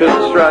so we could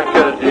strike a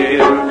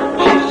deal.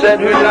 She said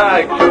who'd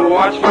like to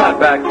watch my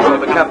back for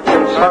the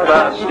captain's heart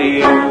I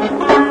steal.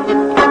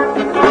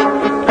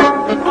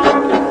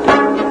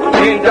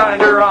 He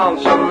dined her on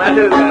some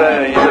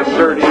etouffees of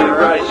dirty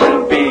rice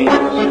and beans,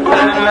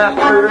 and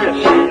asked her if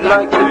she'd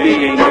like to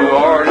be New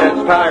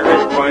Orleans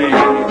pirate queen.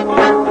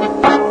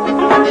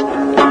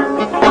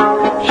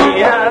 She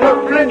had a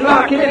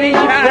flintlock in each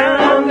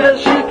hand as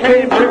she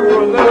came to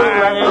the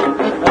land.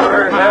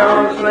 Her hair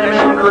was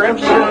flaming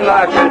crimson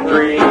like a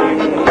dream.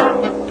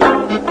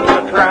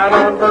 A crowd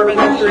on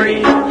Bourbon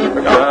Street, a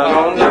crowd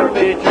on the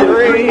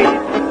 53,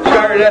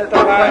 Scarlett the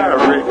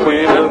pirate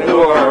queen of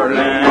New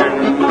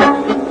Orleans.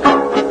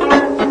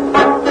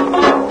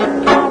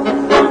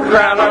 A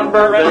crowd on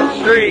Bourbon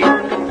Street, a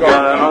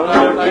crowd on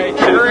the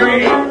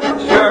 53,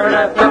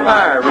 Scarlett the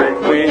pirate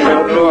queen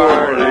of New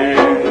Orleans.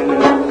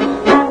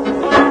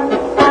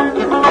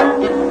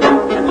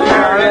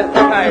 Scarlett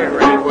the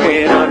pirate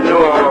queen of New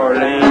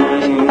Orleans.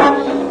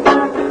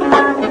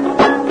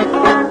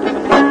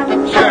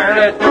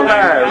 Scarlett the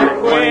pirate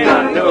queen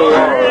of New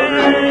Orleans.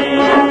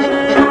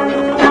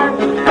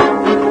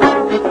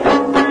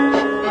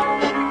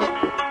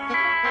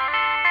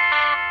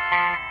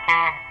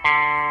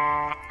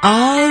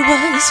 I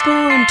was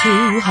born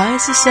to high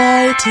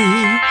society,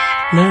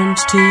 learned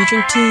to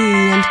drink tea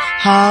and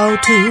how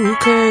to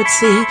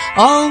curtsy,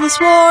 always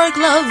wore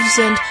gloves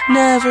and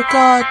never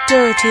got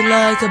dirty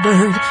like a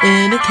bird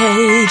in a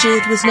cage.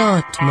 It was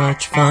not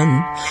much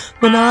fun.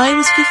 When I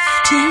was 15,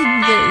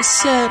 they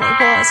said I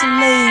was a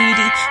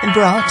lady and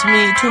brought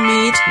me to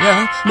meet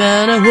the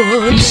man I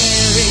would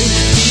marry.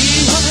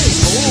 He was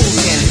old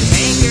and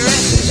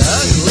dangerous and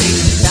ugly.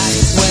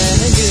 That's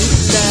when I knew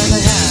that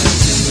I had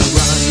to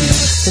run.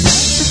 The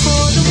night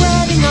before the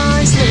wedding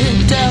I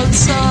slipped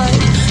outside,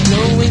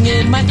 knowing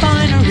in my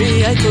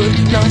finery I could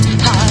not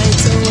hide.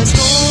 So I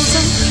stole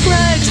some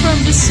rags from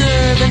the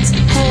servants'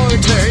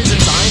 quarters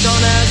and signed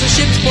on as a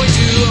ship's boy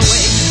to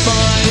await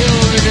my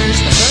orders.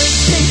 The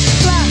first thing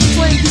laughed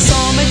when he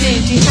saw my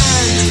dainty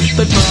hands,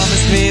 but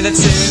promised me that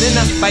soon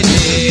enough I'd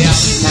be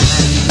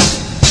outmanned.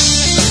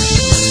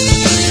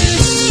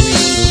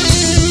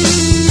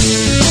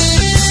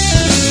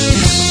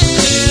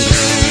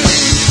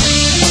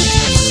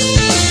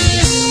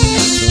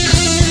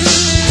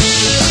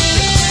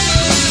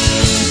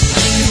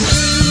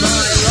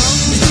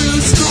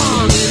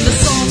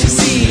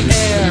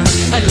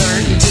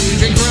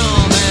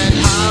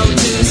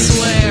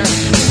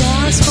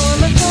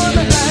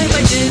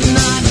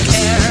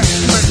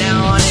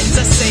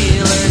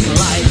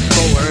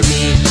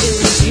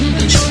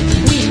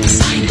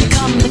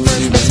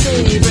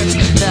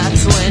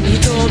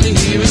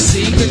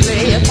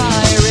 Secretly a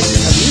pirate,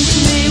 a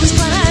mutiny was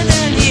planned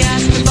and he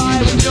asked if I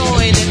would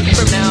join it.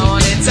 From now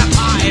on it's a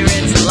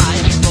pirate's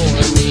life for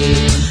me.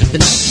 The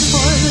night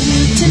before the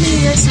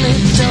mutiny I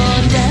slipped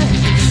on deck,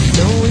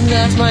 knowing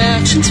that my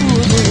actions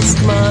would risk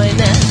my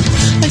neck.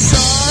 I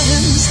saw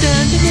him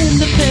standing in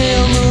the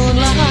pale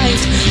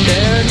moonlight,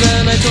 there and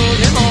then I told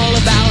him all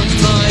about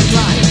my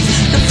plight.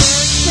 The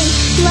first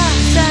mate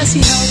laughed as he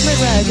held my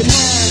ragged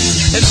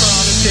hand and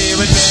promised he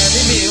would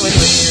marry me when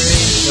we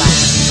reached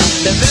land.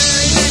 The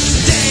very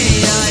next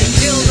day I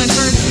killed my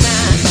first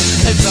man.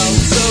 I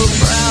felt so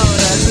proud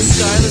as the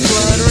scarlet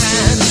blood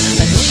ran.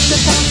 I looked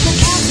upon the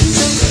captain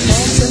so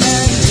handsome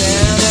and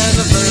tan, and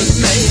the first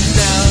mate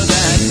now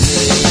that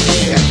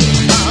here.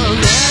 I'll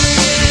never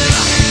give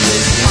up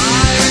this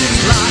pirate's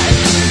life,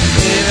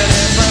 even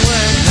if I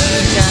weren't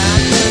the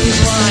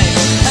captain's wife.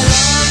 I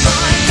love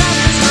my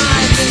captain's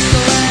knife,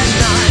 pistol and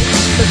knife,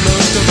 but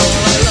most of all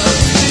I love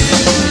to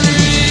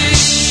read.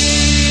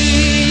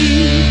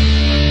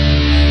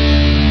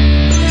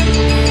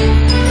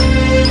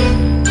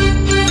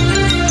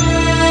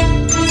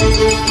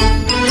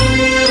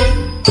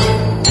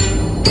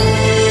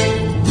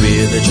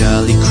 We're the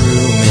jolly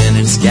crewmen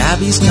in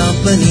Scabby's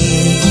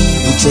company.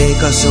 We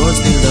take our swords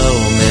below,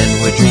 men,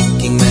 we're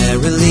drinking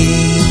merrily.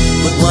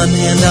 Put one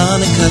hand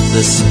on a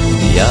cutlass,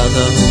 the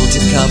other holds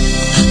a cup.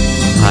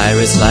 A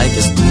pirate's life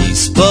is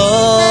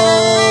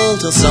peaceful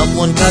till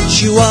someone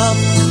cuts you up.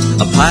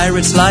 A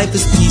pirate's life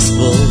is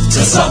peaceful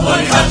till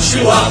someone cuts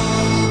you up.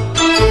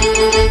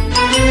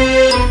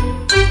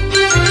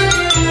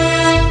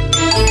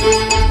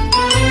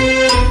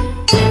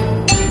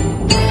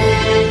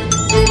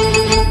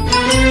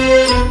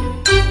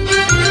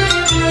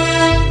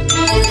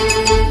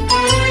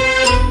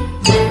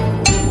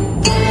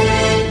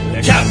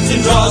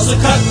 Draws a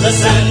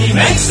cutlass and he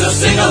makes us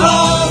sing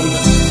along.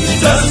 He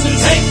doesn't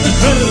take the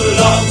crew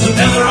long to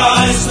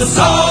memorize the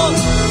song.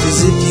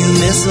 'Cause if you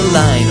miss a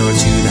line or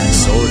two, that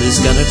sword is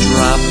gonna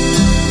drop.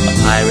 A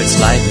pirate's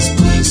life is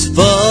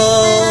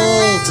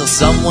peaceful till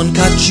someone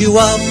cuts you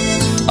up.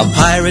 A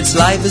pirate's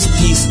life is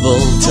peaceful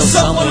till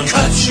someone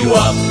cuts you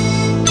up.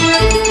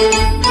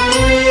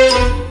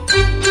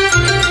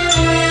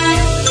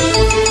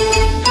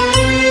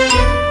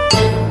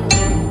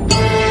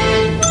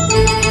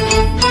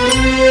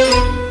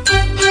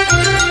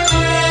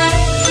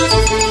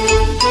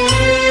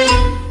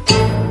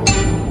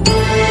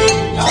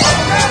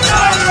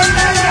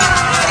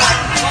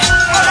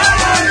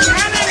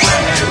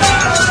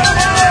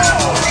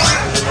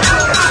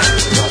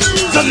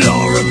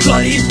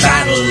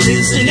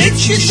 An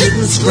itch you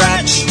shouldn't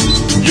scratch.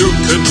 You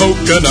can poke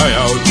an eye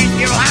out.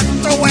 You have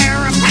to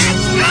wear a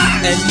patch.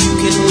 And you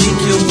can leak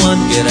your one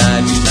good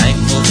eye. Be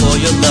thankful for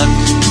your luck.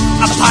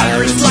 A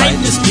pirate's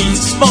life is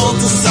peaceful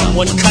till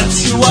someone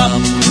cuts you up.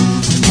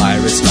 A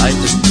pirate's life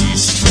is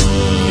peaceful.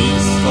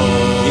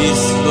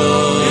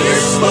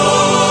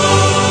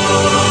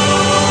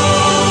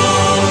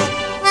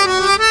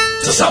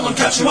 Till someone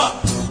cuts you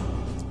up.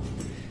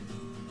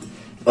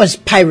 Was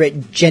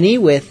Pirate Jenny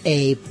with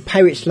A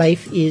Pirate's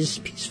Life is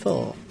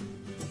Peaceful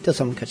till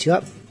someone cuts you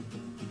up.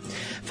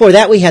 For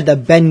that, we had the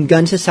Ben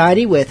Gunn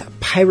Society with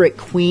Pirate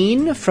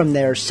Queen from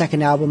their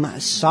second album,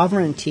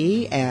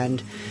 Sovereignty,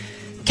 and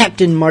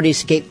Captain Marty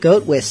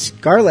Scapegoat with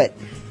Scarlet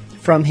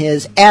from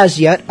his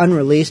as-yet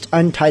unreleased,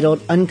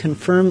 untitled,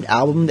 unconfirmed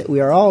album that we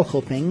are all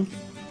hoping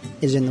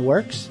is in the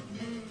works.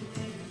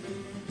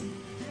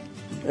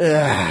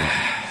 There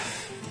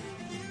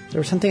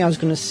was something I was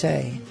going to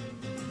say,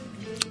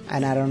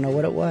 and I don't know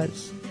what it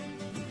was.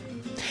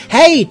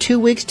 Hey, 2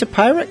 weeks to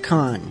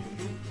PirateCon.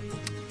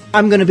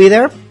 I'm going to be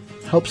there.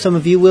 Hope some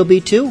of you will be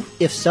too.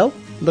 If so,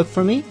 look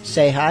for me.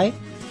 Say hi.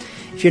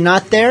 If you're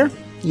not there,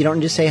 you don't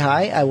need to say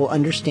hi. I will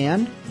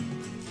understand.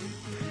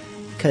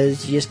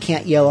 Because you just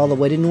can't yell all the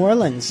way to New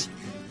Orleans.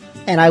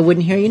 And I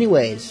wouldn't hear you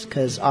anyways,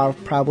 because I'll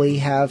probably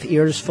have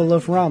ears full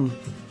of rum.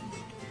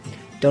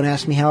 Don't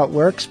ask me how it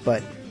works,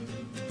 but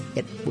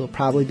it will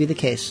probably be the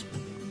case.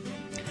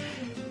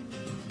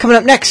 Coming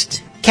up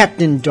next,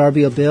 Captain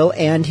Darby O'Bill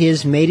and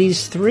his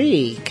Mateys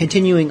 3.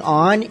 Continuing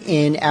on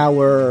in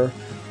our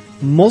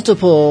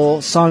multiple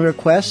song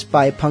requests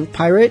by Punk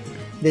Pirate.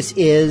 This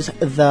is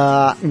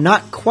the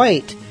Not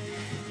Quite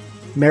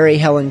Mary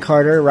Helen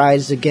Carter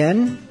Rise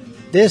Again.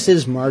 This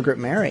is Margaret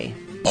Mary.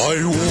 I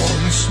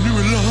once knew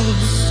a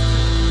lass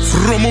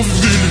from a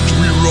village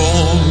we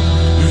roamed.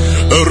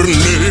 Her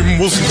name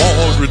was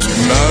Margaret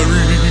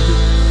Mary.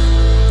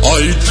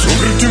 I took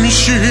her to me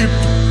ship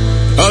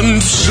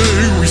and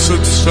say we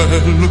set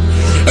sail,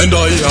 and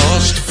I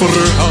asked for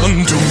her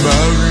hand to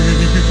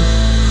marry.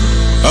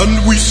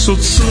 And we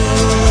set sail,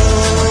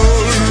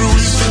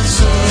 we set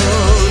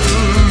sail,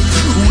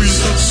 we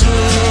set sail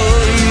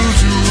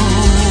to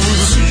the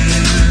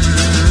sea.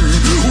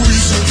 We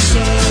set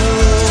sail,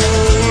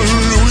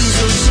 we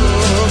set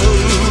sail,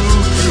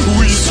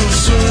 we set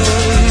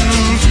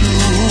sail to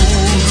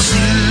the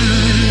sea.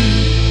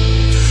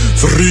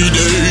 3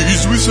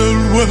 days we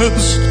sailed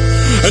west,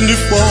 and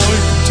if I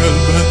could tell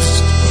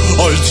best,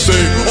 I'd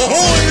say,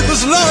 ahoy,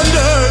 this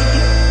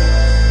landed.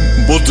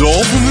 But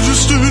off in the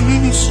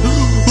distance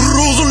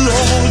rose a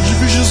large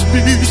vicious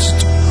beast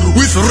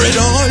with red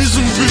eyes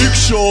and big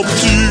sharp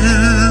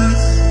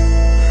teeth.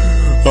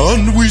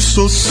 And we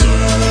set sail,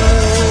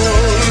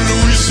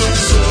 we set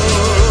sail,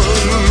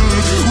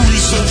 we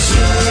set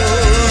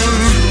sail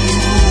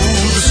to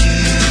the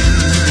sea.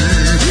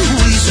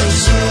 We set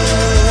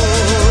sail,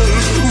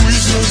 we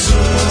set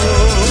sail,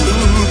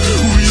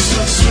 we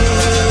set sail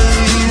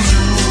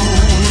to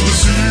the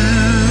sea.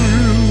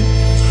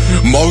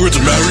 Margaret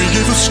Mary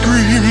gave a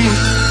scream,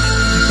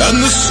 and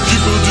the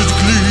skipper did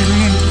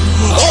gleam.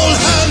 All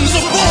hands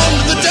upon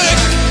the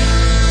deck,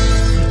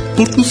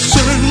 but the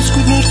sails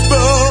could not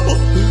bear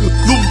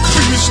the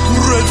beast's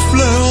red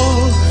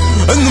flare,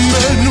 and the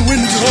men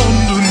went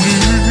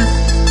underneath.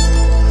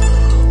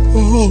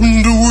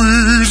 And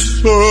we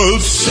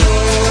set sail,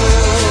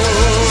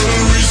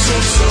 we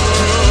set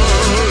sail,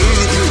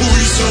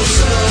 we set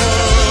sail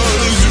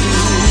to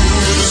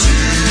the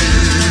sea.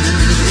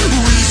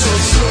 We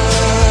set sail,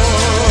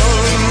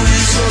 we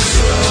set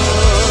sail,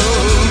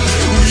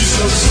 we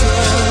set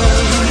sail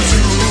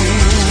to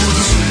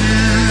the sea.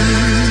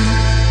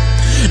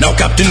 Now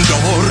Captain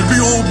Darby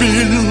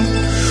O'Bill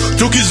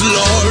took his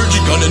large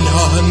gun in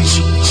hand,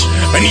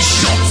 and he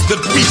shot the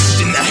beast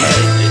in the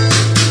head.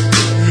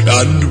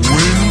 And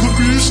when the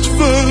beast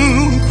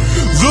fell,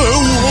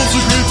 there was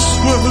a great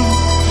swell,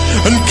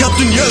 and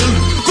Captain yelled,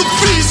 the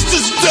beast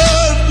is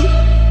dead.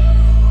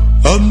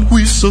 And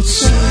we set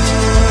sail,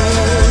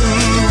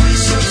 we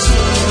set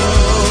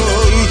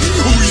sail,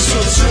 we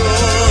set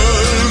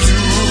sail to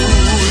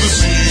the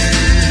sea.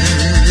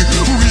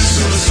 We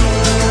set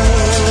sail,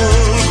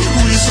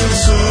 we set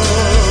sail,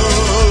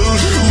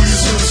 we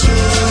set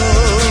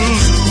sail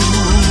to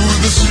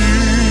the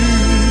sea.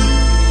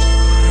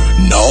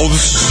 Now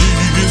the sea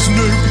is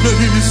no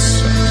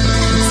place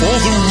for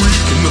the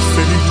weak in the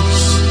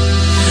face,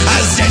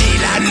 as any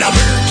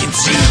landlubber can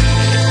see.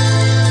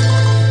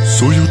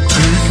 So you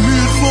take me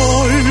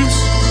advice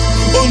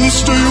and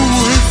stay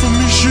away from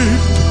me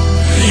ship,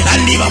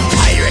 and live a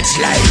pirate's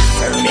life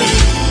for me.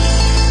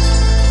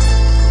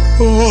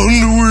 And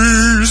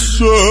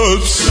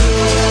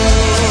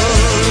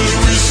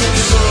we set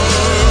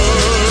sail,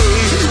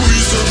 we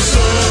set sail, we set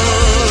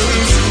sail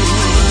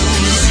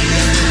through the sea.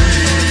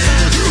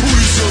 We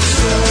set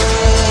sail,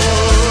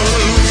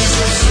 we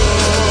set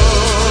sail,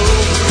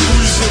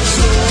 we set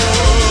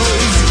sail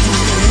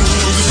through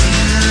the sea.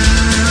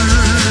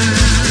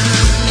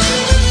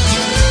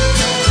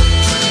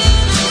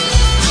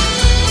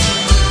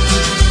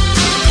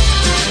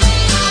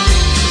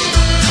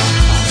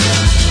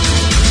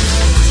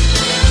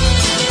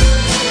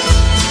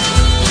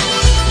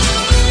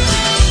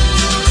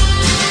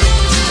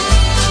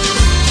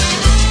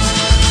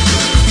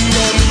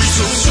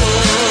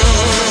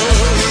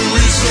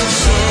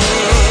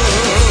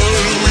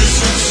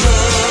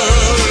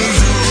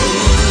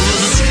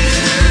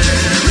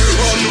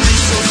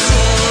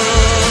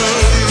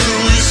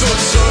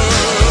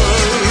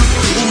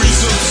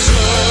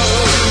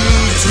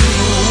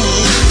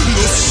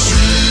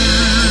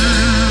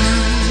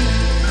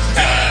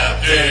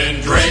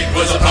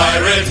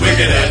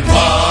 Wicked and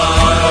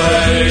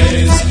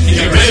wise. He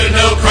committed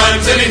no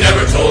crimes and he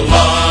never told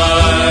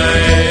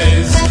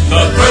lies.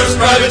 The first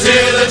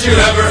privateer that you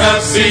ever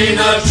have seen,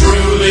 a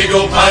true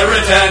legal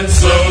pirate, and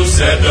so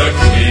said the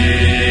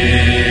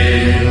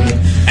king.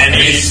 And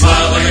he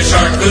smiled like a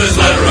shark with his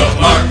letter of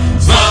marque.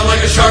 Smiled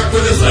like a shark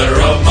with his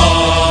letter of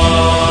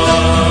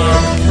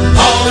marque.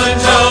 Haul and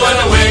tow and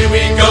away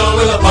we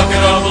go with a bucket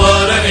of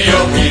blood and a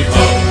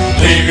yo-hee-ho.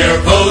 Leave your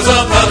foes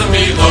up, paddle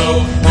me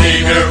low.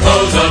 Leave your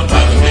foes up,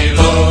 paddle me low.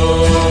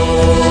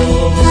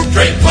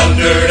 Drake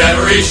plundered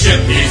every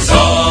ship he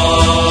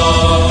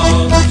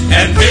saw,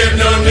 and feared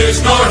no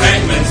noose nor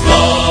hangman's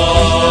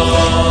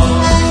law.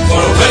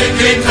 For when it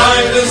came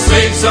time to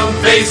save some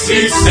face,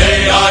 he'd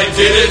say, I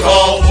did it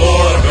all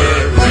for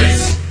her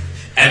grace.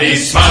 And he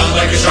smiled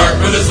like a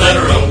shark with his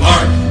letter of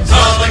marque.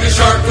 Smiled like a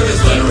shark with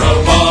his letter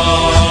of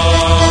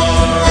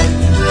marque.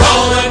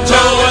 Haul and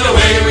tow and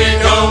away we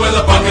go with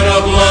a bucket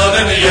of blood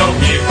and a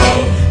yo-hee-ho.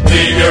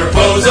 Leave your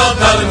foes up,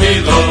 paddle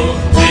me low.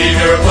 Leave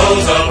your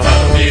foes up,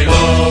 paddle me low.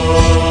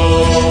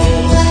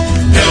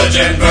 Pillage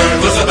and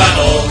burn was a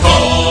battle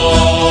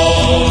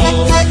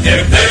call.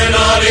 If they're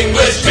not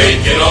English,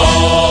 take it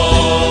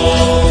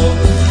all.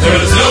 There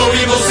was no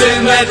evil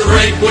sin that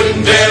Drake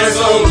wouldn't dare,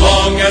 so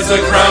long as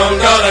the crown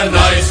got a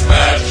nice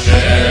fat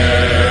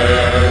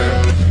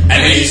share.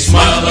 And he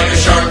smiled like a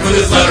shark with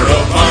his letter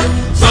of marque.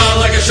 Smiled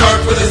like a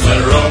shark with his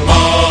letter of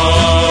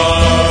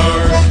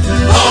marque.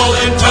 Haul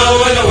and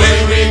tow and away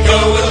we go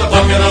with a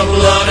bucket of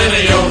blood and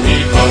a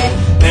yo-hee-ho.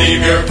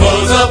 Leave your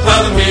foes up,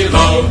 paddle me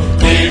low.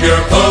 Leave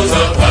your foes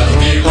up, paddle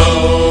me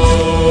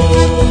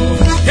low.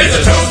 Here's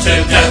a toast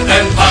to death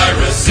and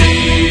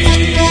piracy,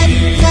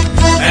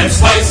 and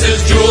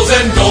spices, jewels,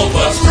 and gold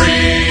bucks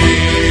free.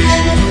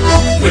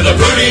 With the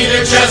booty in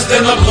your chest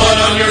and the blood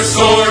on your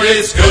sword,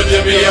 it's good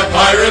to be a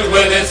pirate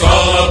when it's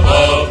all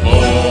above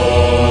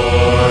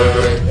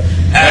board.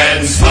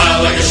 And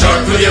smile like a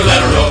shark with your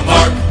letter of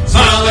marque.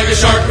 Smile like a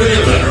shark with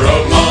your letter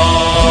of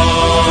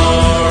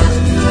marque.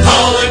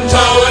 Haul and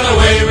tow and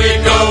away we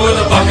go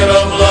with a bucket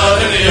of blood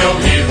and a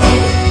yo-hee-ho.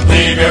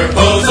 Leave your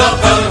foes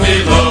up, paddle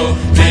me low.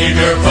 Leave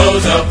your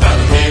foes up,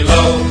 paddle me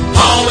low.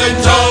 Haul and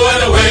tow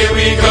and away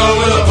we go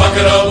with a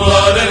bucket of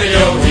blood and a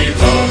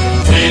yo-hee-ho.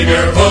 Leave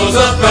your foes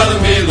up,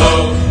 paddle me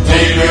low.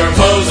 Leave your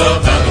foes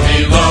up, paddle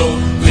me low.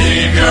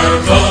 Leave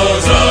your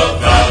foes up.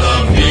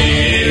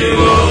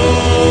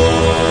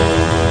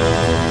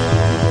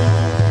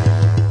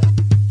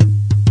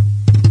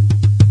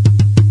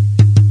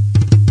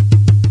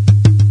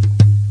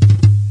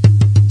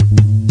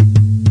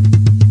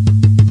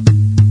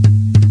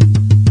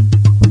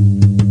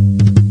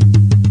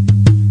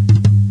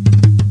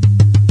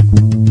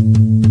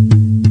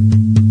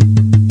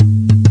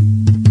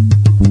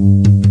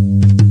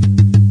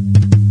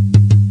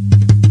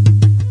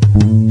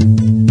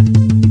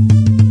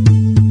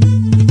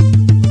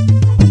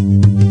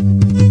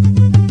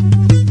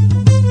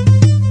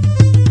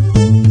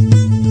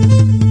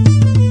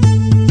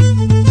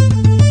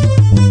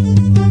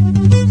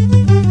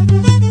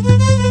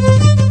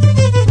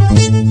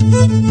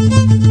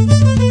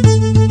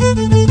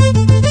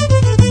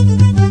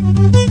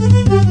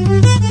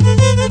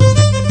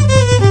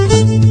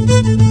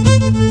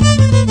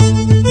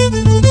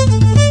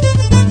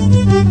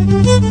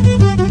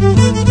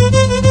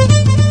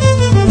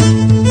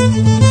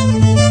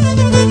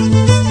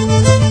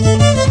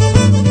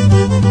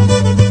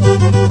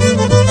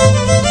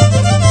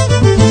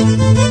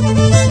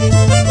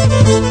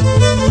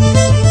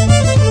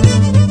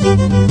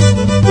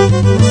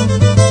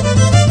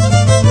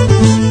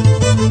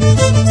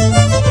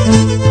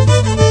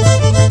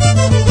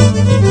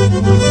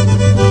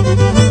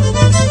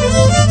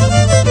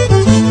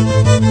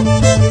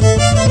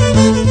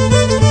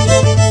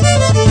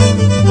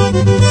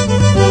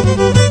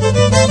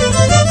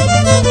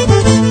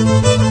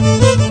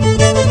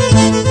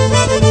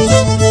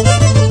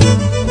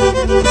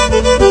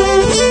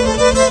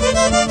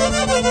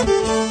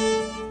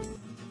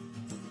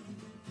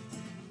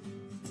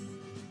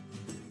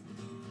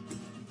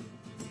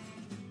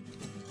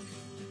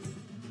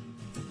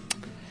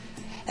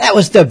 That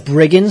was the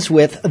Brigands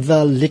with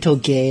The Little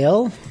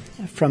Gale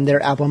from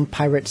their album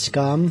Pirate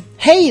Scum.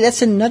 Hey,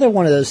 that's another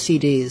one of those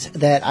CDs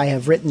that I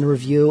have written a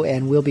review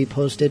and will be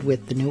posted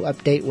with the new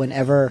update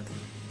whenever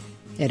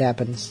it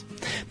happens.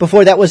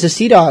 Before that was the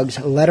Sea Dogs,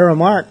 Letter of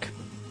Marque,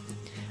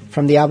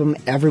 from the album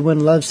Everyone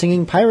Loves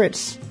Singing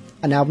Pirates,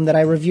 an album that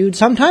I reviewed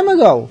some time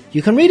ago.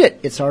 You can read it.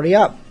 It's already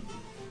up.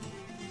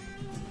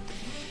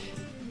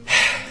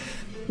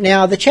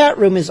 Now, the chat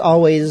room is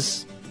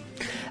always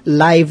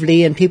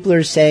lively and people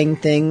are saying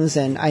things,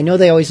 and I know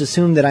they always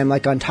assume that I'm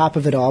like on top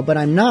of it all, but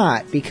I'm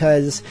not,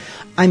 because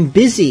I'm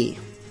busy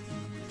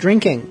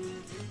drinking.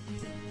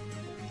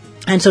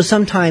 And so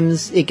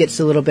sometimes it gets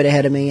a little bit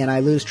ahead of me and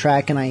I lose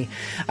track and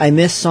I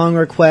miss song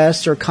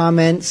requests or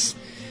comments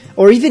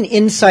or even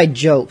inside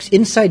jokes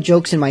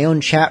in my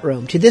own chat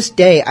room. To this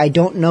day, I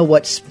don't know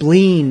what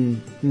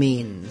spleen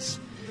means.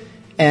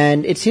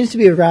 And it seems to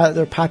be a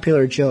rather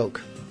popular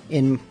joke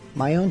in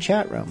my own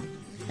chat room.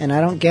 And I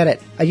don't get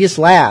it. I just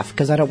laugh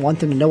because I don't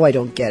want them to know I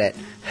don't get it.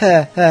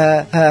 Ha,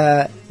 ha,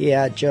 ha.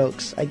 Yeah,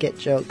 jokes. I get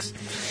jokes.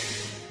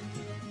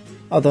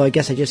 Although I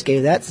guess I just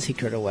gave that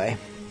secret away.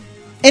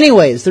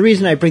 Anyways, the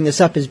reason I bring this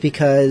up is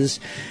because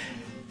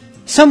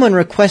someone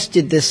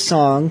requested this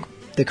song,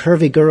 The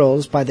Curvy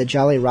Girls by the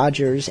Jolly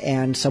Rogers,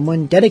 and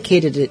someone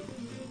dedicated it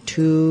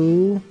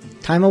to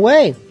Time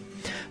Away,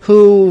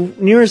 who,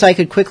 near as I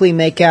could quickly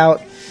make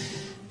out,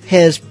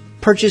 has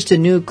purchased a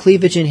new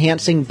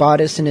cleavage-enhancing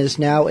bodice and is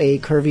now a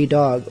curvy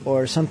dog,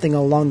 or something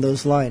along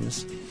those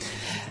lines.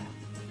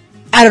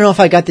 I don't know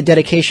if I got the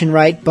dedication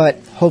right, but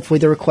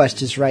hopefully the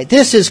request is right.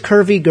 This is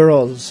Curvy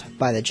Girls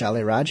by the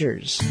Jolly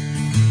Rogers.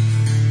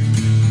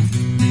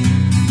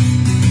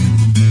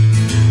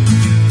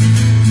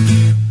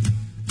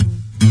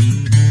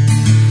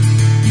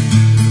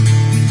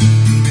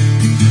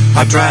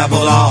 I've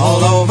traveled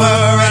all over,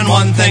 and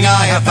one thing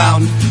I have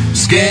found: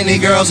 skinny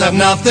girls have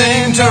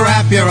nothing to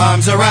wrap your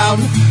arms around.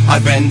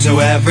 I've been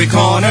to every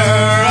corner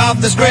of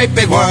this great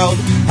big world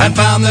and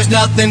found there's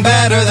nothing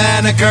better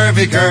than a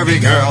curvy, curvy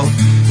girl.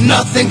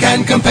 Nothing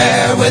can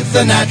compare with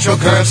the natural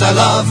curves I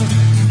love.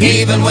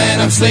 Even when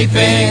I'm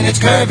sleeping, it's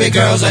curvy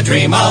girls I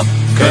dream of.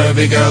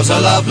 Curvy girls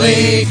are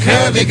lovely,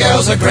 curvy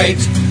girls are great.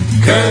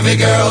 Curvy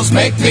girls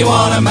make me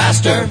want to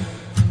master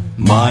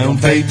my own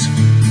fate.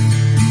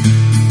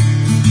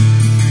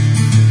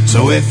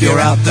 So if you're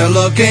out there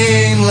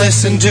looking,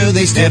 listen to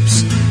these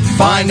tips.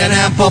 Find an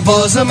ample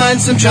bosom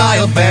and some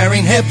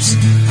childbearing hips.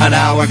 An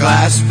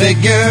hourglass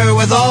figure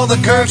with all the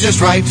curves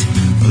just right.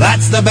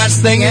 That's the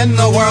best thing in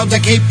the world to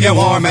keep you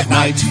warm at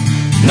night.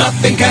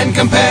 Nothing can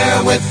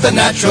compare with the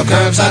natural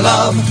curves I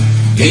love.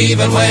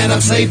 Even when I'm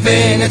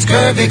sleeping, it's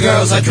curvy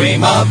girls I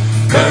dream of.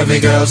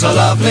 Curvy girls are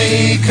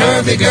lovely,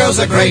 curvy girls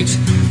are great.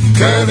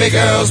 Curvy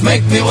girls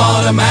make me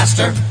want to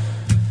master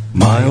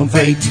my own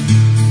fate.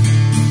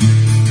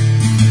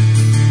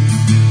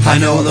 I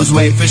know those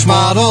wayfish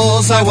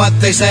models are what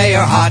they say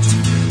are hot,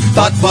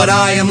 but what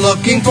I am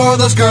looking for,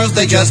 those girls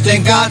they just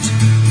ain't got.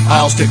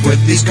 I'll stick with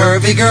these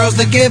curvy girls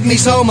that give me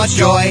so much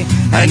joy,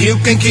 and you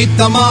can keep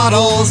the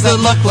models that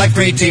look like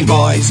preteen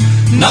boys.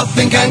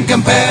 Nothing can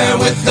compare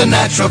with the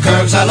natural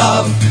curves I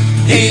love.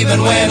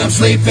 Even when I'm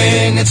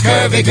sleeping, it's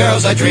curvy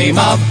girls I dream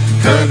of.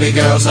 Curvy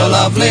girls are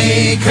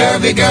lovely,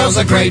 curvy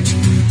girls are great.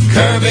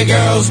 Curvy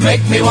girls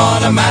make me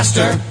want to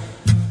master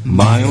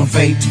my own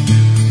fate.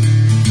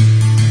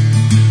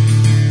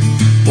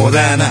 More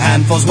than a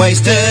handful's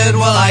wasted,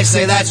 well I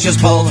say that's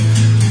just bull.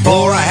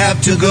 For I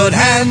have two good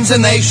hands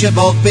and they should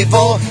both be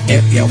full.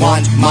 If you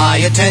want my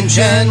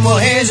attention,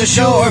 well here's a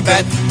sure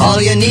bet.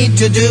 All you need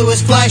to do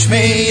is flash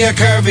me your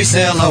curvy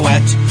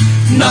silhouette.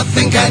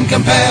 Nothing can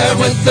compare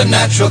with the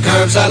natural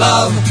curves I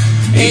love.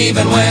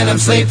 Even when I'm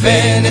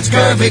sleeping, it's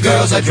curvy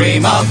girls I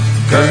dream of.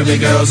 Curvy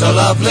girls are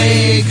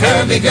lovely,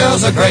 curvy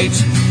girls are great.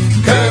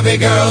 Curvy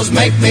girls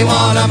make me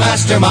want to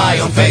master my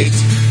own fate.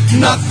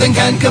 Nothing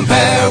can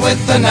compare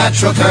with the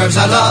natural curves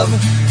I love.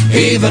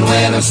 Even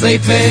when I'm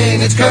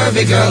sleeping, it's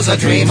curvy girls I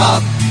dream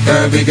of.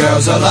 Curvy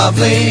girls are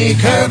lovely,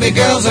 curvy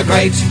girls are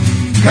great.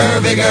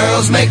 Curvy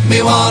girls make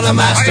me want to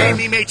master. Hi,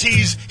 me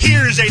mateys,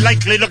 here's a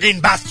likely-looking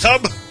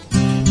bathtub.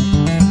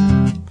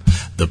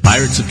 The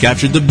pirates have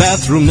captured the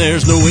bathroom,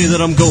 there's no way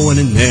that I'm going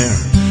in there.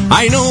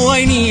 I know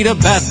I need a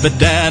bath, but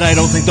Dad, I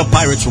don't think the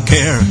pirates will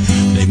care.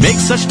 They make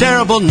such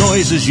terrible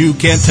noises, you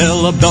can't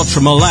tell a belch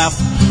from a laugh.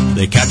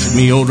 They captured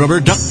me old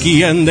rubber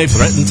ducky, and they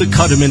threatened to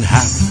cut him in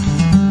half.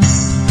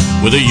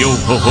 With a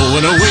yo-ho-ho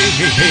and a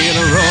way-hey-hey and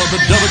a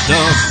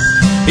rub-a-dub-a-dub.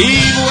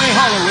 Heave-away,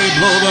 haul-away,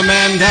 blow the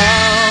man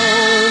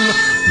down.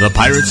 The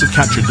pirates have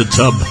captured the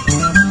tub.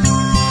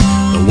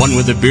 The one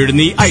with the beard and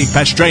the eye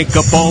patch drank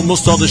up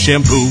almost all the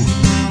shampoo.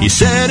 He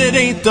said it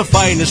ain't the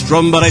finest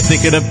rum, but I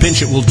think at a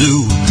pinch it will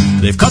do.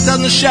 They've cut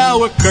down the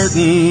shower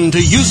curtain to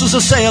use as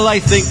a sail, I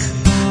think.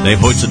 They've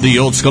hoisted the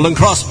old skull and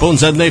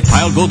crossbones, and they've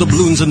piled gold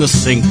doubloons in the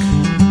sink.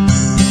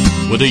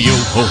 With a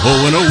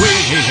yo-ho-ho and a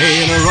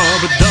way-hey-hey and a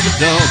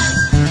rub-a-dub-a-dub.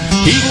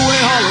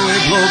 Heave-away, haul-away,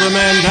 blow the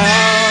man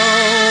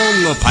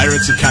down. The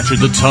pirates have captured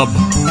the tub.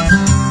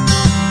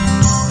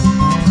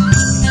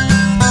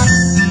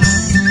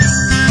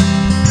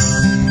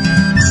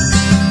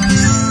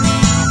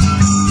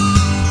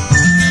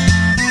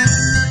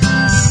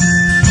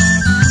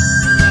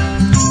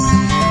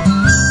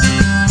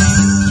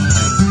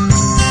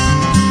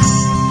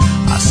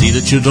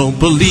 you don't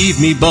believe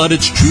me, but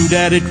it's true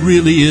that it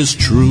really is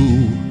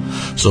true.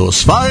 So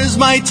as far as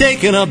my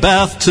taking a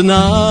bath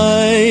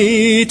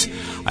tonight,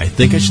 I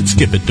think I should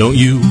skip it, don't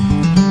you?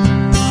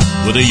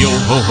 With a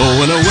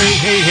yo-ho-ho and a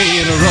way-hey-hey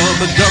and a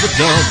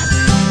rub-a-dub-a-dub,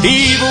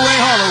 heave away,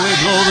 haul away,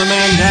 blow the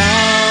man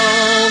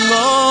down.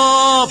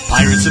 The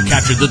pirates have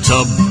captured the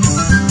tub.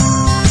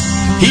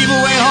 Heave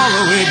away, haul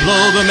away,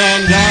 blow the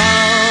man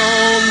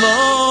down.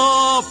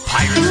 The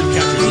pirates have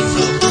captured the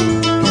tub.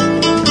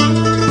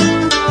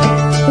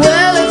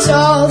 Well, it's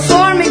all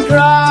for me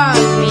grog,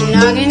 me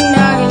noggin,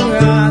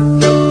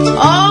 grog.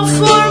 All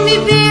for me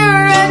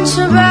beer and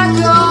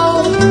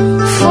tobacco,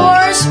 for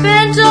I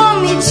spent all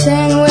me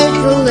tin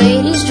with the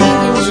ladies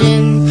drinking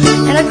gin.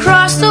 And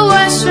across the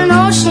western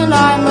ocean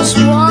I must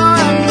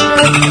wander,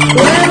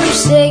 where I'm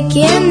sick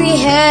in the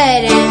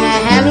head and I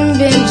haven't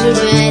been to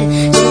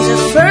bed since I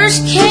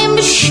first came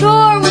to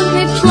shore with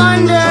me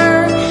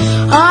plunder.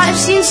 I've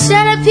seen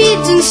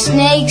centipedes and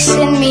snakes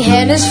and me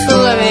head is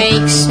full of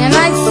aches, and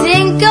I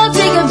think I'll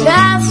take a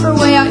bath for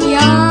way out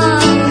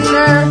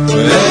yonder.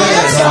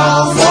 It's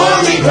all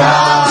for me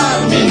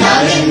grog, me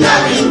noggin,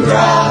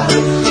 grog.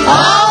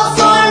 All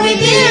for me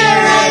beer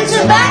and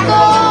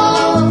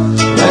tobacco,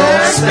 where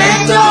I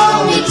spent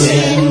all me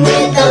tin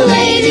with the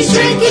ladies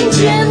drinking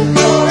gin.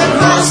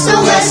 Across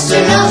the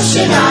western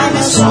ocean I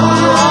must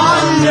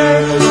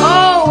wander.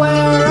 Oh,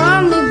 where are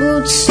me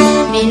boots,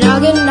 me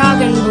noggin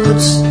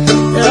boots?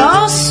 They're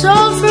all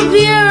sold for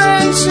beer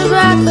and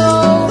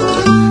tobacco.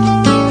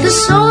 The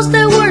soles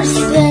they were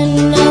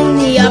thin and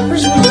the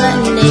uppers were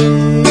letting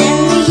in, and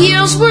the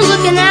heels were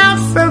looking out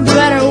for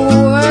better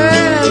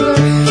weather.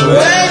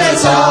 Well,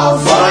 it's all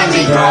for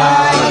me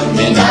grog,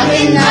 me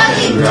noggin,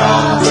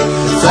 grog.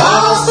 It's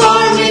all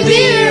for me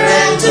beer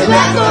and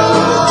tobacco,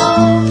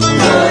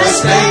 where I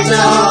spent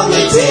all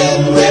me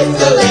tin with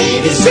the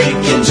ladies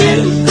drinking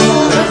gin.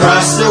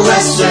 Across the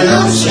western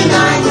ocean I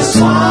must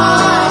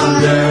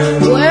wander.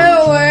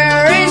 Well,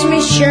 where is me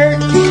shirt,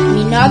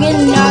 me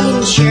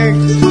noggin shirt?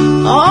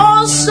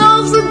 All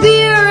sold for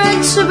beer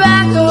and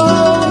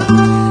tobacco.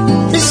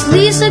 The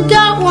sleeves had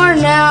got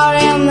worn out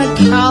and the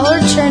collar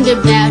turned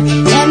about,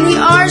 and the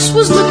arse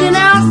was looking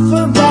out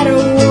for better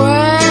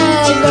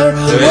weather.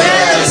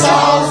 Well, it's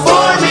all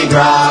for me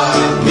grog,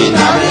 me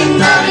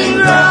noggin,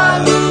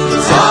 grog.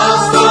 It's all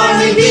for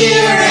me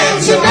beer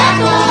and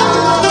tobacco,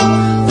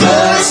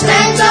 where I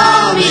spent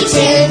all me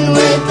tin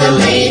with the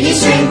ladies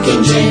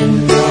drinking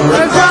gin.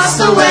 Across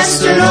the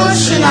western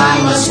ocean I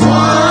must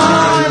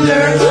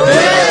wander.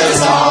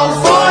 It's all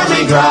for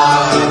me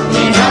grog,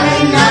 me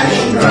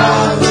noggin,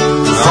 grog.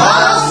 It's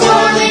all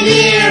for me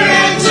beer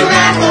and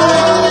tobacco,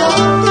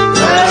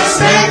 where I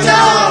spent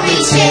all me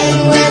tin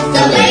with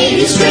the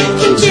ladies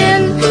drinking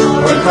gin.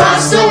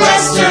 Across the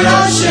western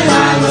ocean I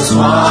must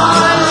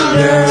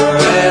wander.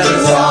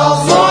 It's all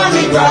for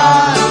me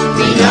grog,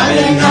 me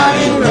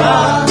noggin,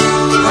 grog.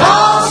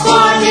 All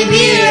for me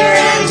beer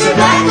and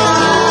tobacco,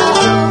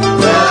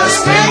 where I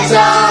spent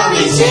all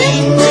me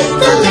tin with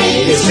the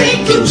ladies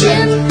drinking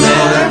gin.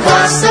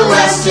 Across the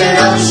western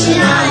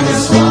ocean I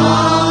must wander.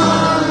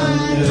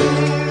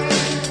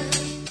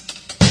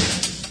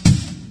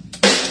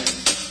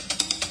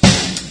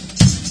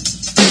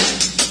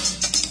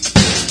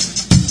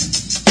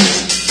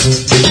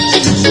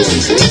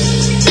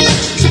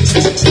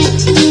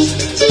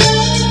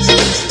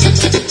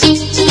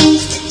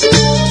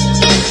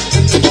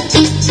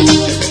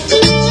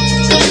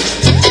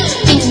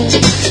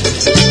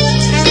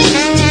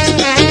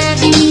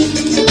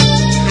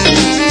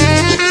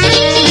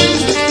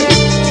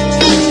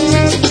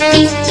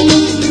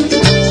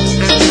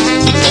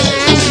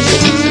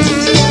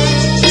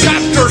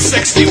 Chapter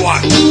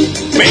 61.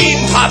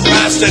 Main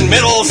topmast and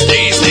middle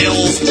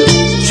staysails,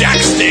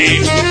 jackstay,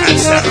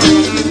 etc.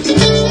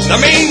 The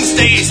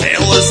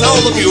mainstaysail is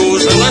seldom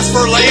used unless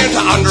for laying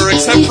to under,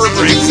 except for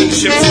brigs and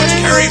ships which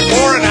carry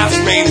fore and aft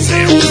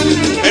mainsails,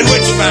 in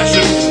which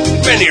fashion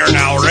many are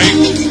now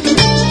rigged.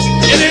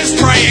 It is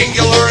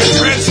triangular and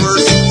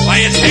transverse by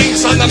its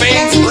hanks on the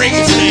mainspring.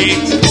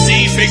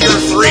 See figure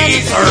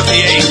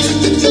 338.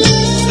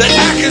 The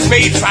tack is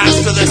made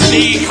fast to the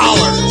sea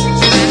collar.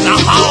 The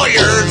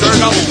halyards are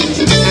double.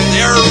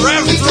 They are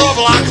revved through a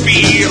block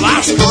B,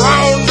 lashed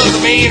around to the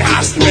main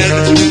mast-mid,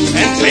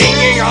 and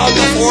banging on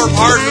the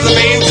forepart of the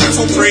main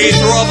trestle tree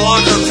through a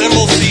block of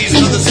thimble C's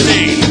to the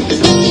stay.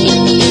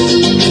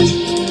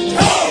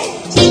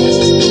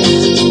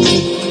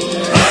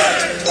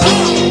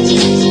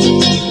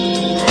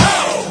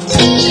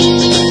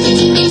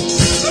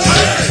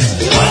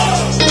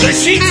 The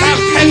sheets have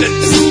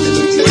pendants,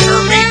 which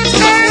are made to the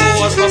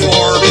hull as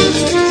before.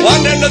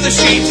 One end of the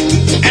sheet,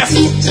 F,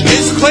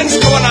 is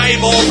clinched to an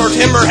eye bolt or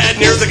timber head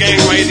near the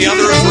gangway. The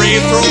other is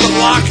raised through the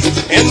block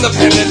in the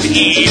pendant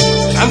E,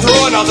 and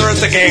through another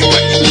at the gangway.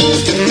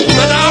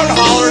 The down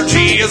hauler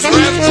G is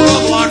revved through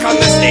a block on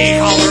the stay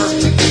collar,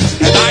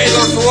 and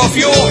either through a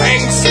few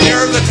hanks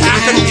near the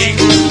tack and peak,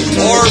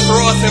 or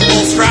through a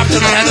thimble strapped to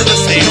the head of the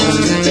sail,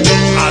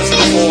 as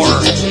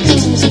before.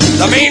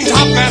 The main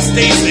topmast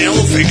staysail,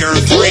 figure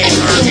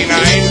 339,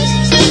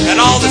 and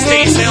all the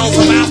staysails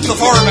abaft the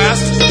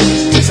foremast,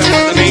 except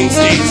for the main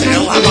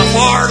staysail, have a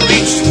fore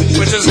leech,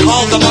 which is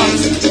called the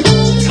bunt,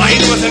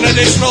 lined with an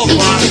additional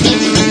cloth,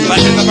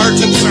 but in the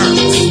merchant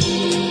service.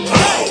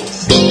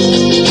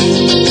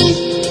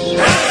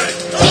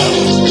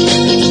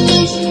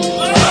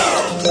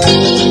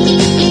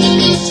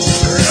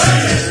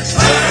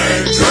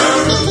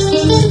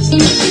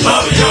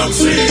 Of a young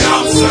sea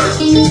officer,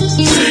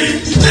 sea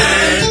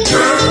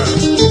anchor.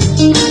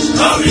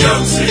 Of a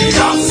young sea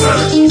officer,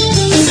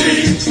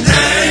 sea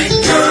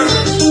anchor.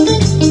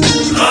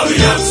 Of a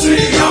young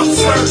sea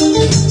officer,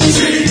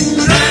 sea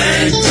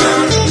anchor.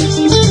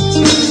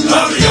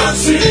 Of a young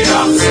sea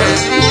officer.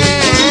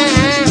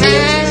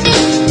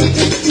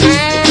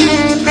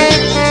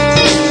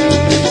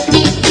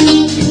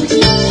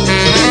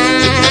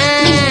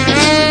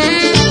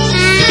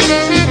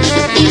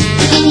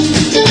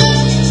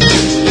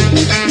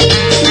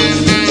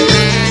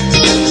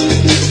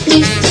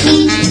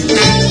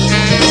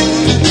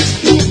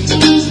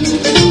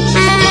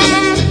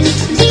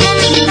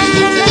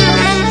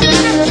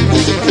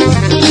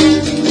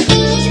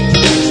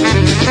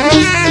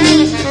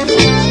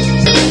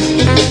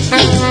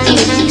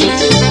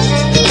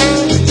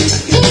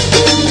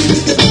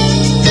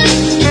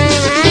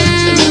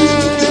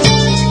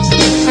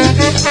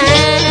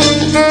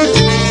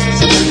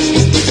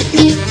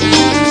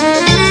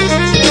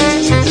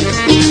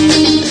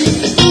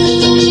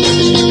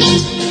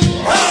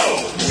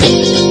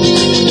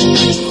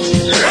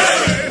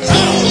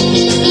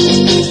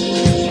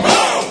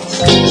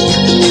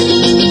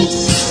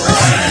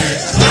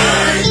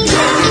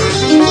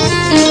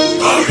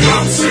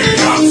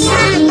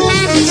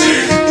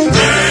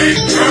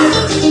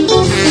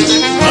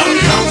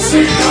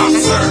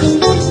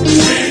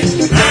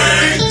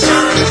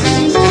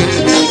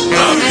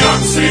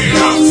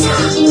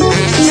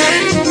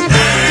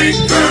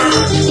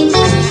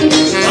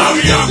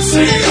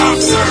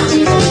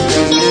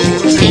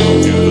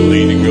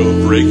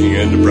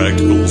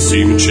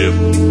 Seamanship.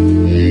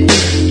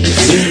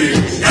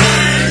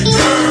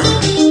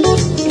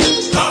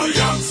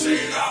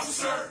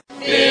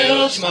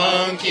 Bilge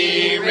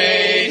Monkey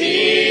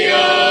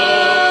Radio.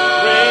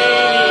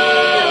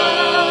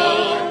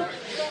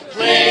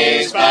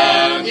 Plays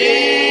Bounding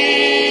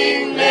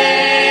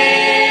Man.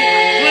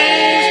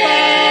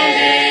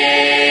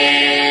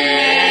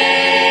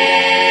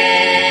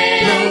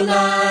 Blow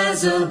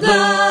Liza,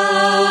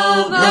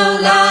 blow, blow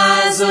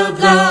Liza,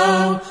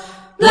 blow,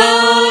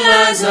 blow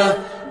Liza,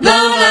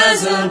 blow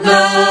Liza,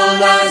 blow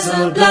Liza,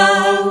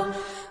 blow,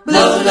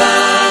 blow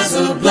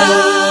Liza, blow,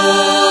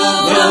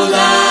 blow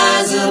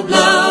Liza,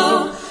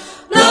 blow,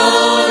 blow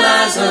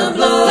Liza,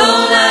 blow,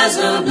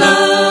 Liza,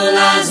 blow,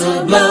 Liza,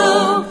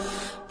 blow,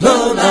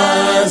 blow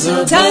Liza.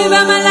 Tell you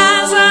about my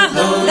Liza,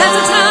 that's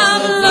a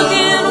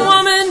tough-looking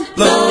woman.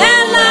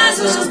 That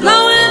Liza, she's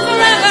blowing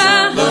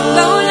forever.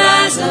 Blow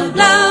Liza,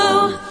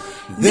 blow.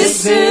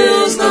 This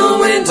is the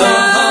winter,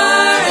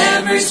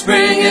 every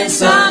spring and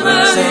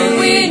summer.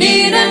 We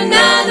need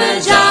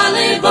another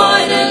jolly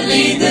boy to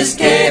lead this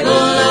cable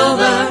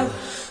over.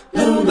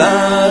 Blow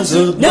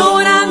Liza, know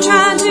what I'm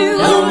trying to.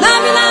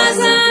 Love you,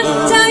 Liza,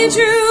 tell you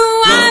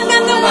true. I've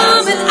got the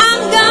woman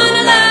I'm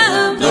gonna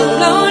love.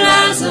 Blow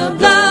Liza,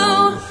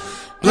 blow,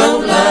 blow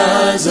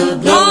Liza,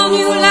 blow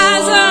you,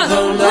 Liza.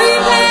 3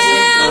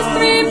 pairs,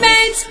 3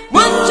 mates,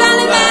 1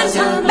 jolly man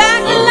come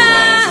back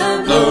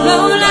alive.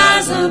 Blow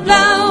Liza,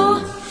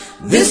 blow.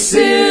 This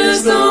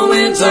is the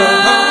winter,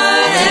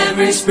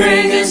 every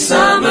spring and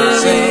summer.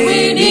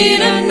 We need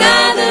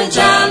another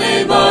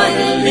jolly boy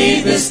to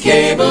lead this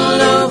cable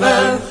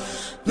over.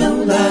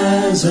 Blow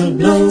Liza,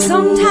 blow.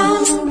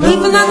 Sometimes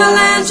people on the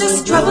land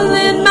just trouble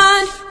in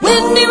mind.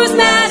 When he was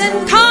mad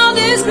and called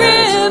his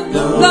grip.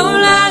 Blow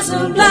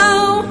Liza,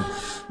 blow,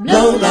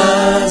 blow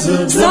Liza,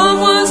 blow.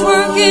 Someone's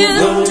working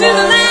to the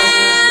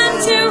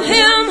land to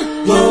him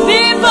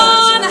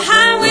before the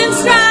high winds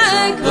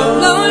strike.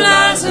 Blow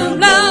Liza,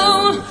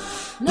 blow,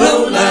 blow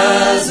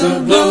Liza,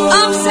 blow.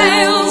 Up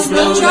sails,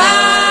 blow.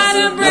 Try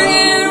to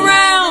bring it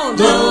round.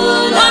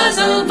 Blow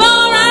Liza,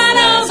 blow right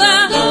over.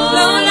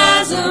 Blow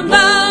Liza,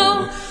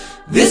 blow.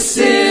 This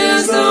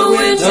is the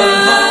winter,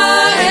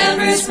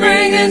 every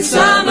spring and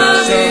summer.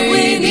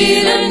 We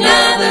need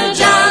another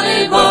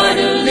jolly boy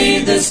to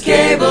lead this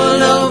cable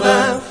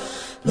over.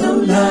 Blow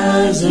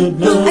Liza,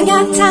 blow. I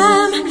got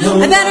time,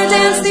 I better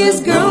dance these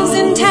girls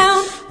in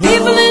town.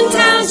 People in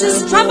town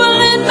just trouble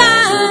in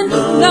mind.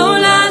 Blow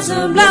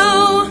Liza,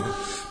 blow,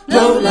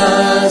 blow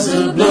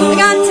Liza, blow. I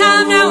got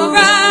time now, I'll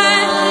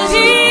ride.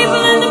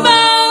 People in the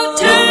boat,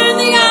 turn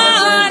the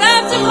yard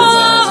up to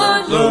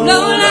port.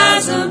 Blow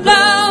Liza,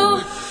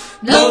 blow,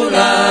 blow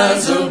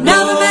Liza, blow.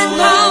 Now the men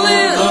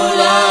calling,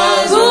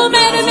 who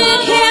made him in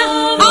here?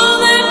 All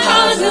them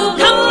callers will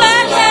come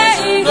back,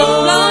 hey. Blow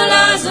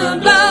Liza,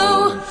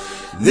 blow.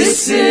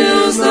 This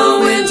is the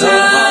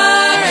winter,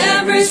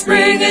 every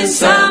spring and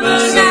summer.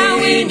 Now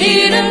we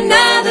need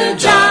another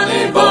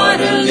jolly boy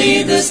to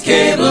lead this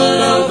cable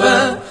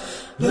over.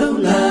 Blow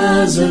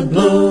Liza,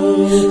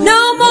 blow. No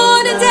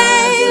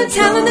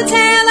the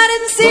tail, I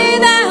didn't see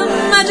them.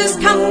 I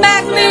just come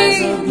back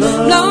me.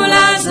 Blow,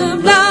 Liza,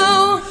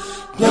 blow.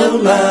 Blow,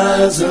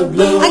 Liza,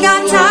 blow. I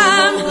got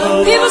time.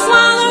 People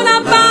swallowed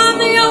up on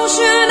the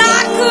ocean.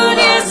 I could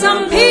hear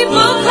some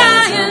people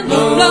crying.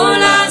 Blow,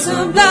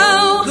 Liza,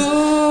 blow.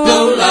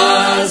 Blow,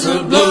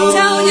 Liza, blow.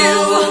 Tell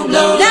you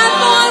that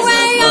boy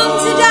way young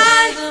to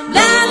die.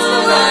 That's the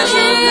word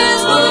he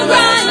is for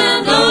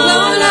crying.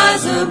 Blow,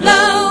 Liza,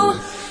 blow.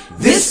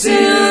 This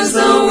is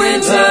the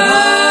winter.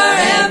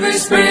 Every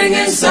spring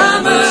and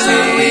summer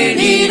we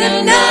need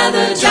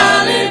another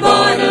jolly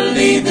boy to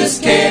lead this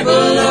cable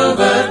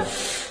over.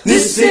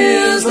 This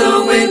is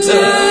the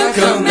winter,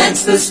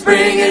 commence the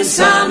spring and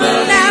summer.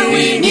 Now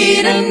we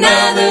need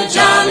another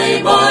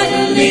jolly boy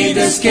to lead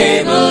this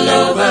cable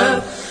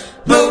over.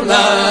 Blow,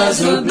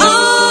 Liza, blow.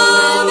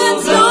 Oh,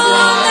 let's blow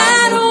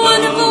that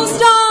wonderful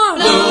storm.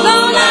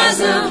 Blow,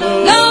 Liza,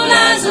 blow,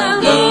 Liza,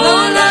 blow,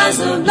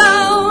 Liza,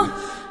 blow.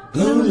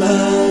 Blow,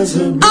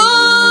 Liza, blow.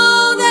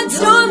 Oh, that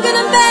storm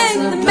gonna bang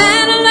the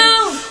man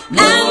alone,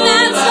 and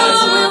that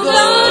storm will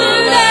blow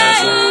today.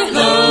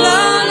 Blow,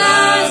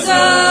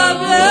 Liza,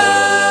 blow.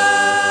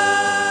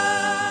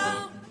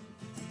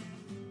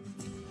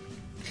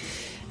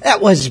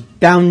 That was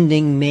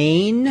Bounding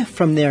Main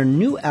from their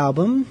new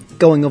album,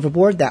 Going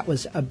Overboard. That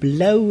was a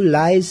Blow,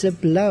 Liza,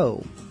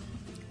 Blow,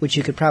 which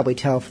you could probably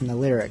tell from the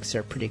lyrics.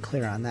 They're pretty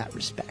clear on that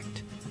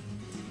respect.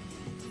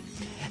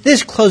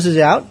 This closes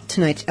out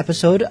tonight's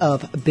episode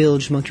of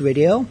Bilge Monkey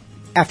Radio.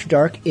 After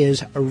Dark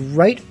is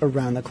right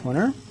around the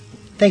corner.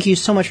 Thank you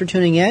so much for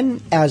tuning in.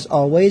 As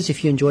always,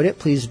 if you enjoyed it,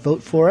 please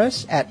vote for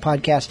us at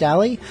Podcast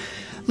Alley.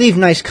 Leave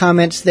nice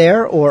comments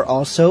there or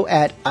also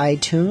at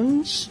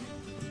iTunes.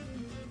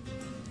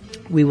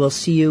 We will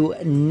see you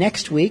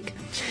next week.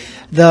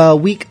 The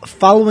week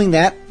following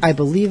that, I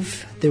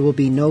believe there will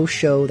be no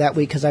show that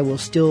week because I will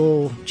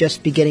still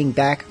just be getting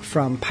back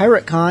from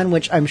PirateCon,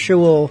 which I'm sure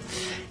will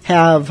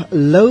have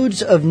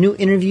loads of new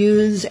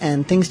interviews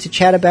and things to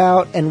chat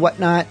about and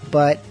whatnot,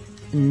 but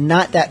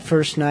not that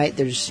first night.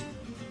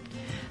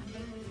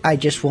 I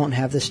just won't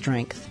have the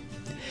strength.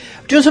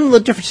 We're doing something a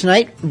little different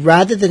tonight.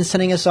 Rather than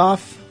sending us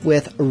off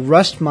with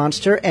Rust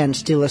Monster and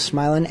Steal a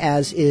Smilin'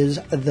 as is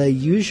the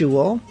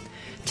usual,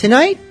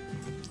 tonight,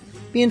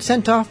 being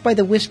sent off by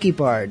the Whiskey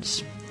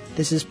Bards.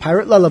 This is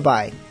Pirate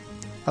Lullaby.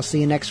 I'll see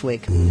you next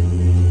week.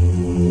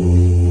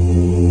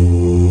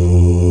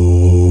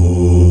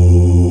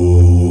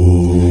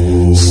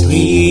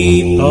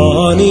 Sleep,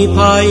 bonny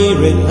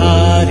pirate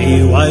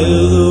laddie,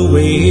 while the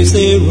waves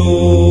they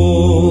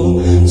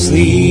roll.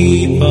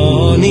 Sleep,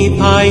 bonny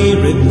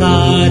pirate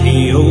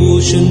laddie,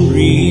 ocean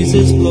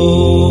breezes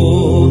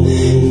blow.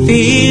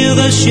 Feel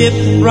the ship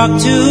rock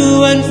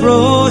to and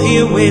fro,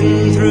 hear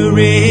wind through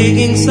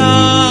rigging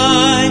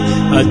sigh.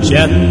 A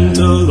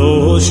gentle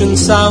ocean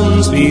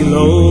sounds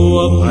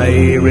below, a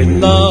pirate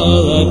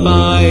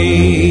lullaby.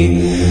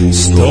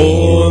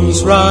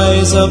 Storms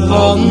rise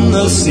upon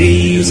the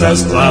seas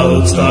as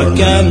clouds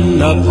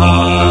darken up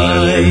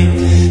high.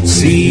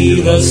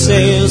 See the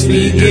sails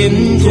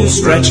begin to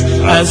stretch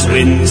as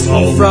winds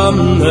fall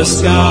from the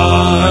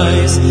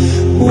skies.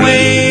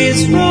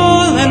 Waves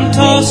roll and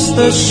toss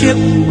the ship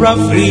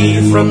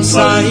roughly from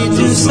side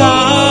to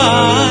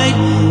side.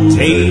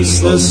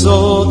 Taste the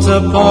salt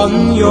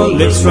upon your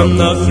lips from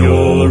the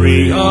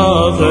fury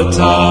of the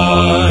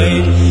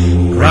tide.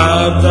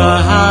 Grab the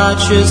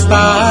hatches,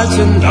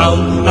 batten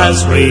down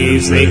as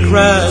waves they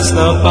crest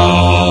the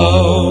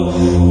bow.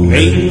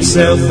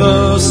 Mainsail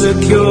furl,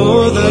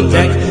 secure the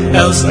deck,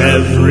 else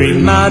every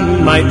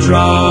man might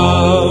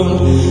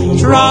drown.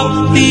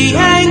 Drop the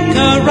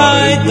anchor,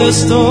 ride the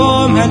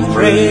storm, and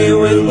pray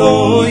with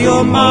all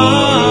your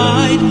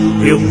might.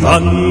 Feel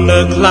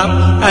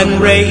thunderclap and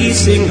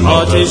racing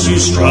heart as you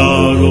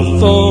struggle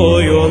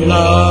for your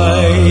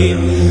life.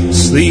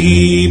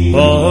 Sleep,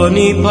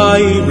 bonny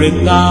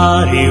pirate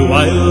laddie,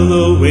 while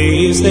the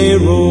waves they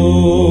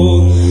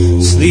roll.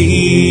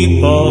 Sleep,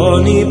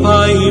 bonny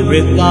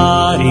pirate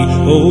laddie,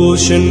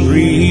 ocean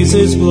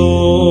breezes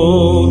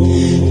blow.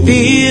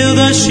 Feel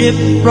the ship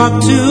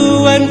rock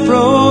to and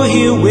fro,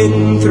 hear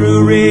wind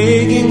through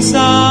rigging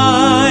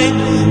side.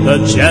 The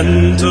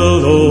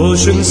gentle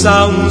ocean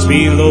sounds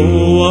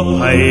below, a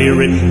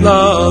pirate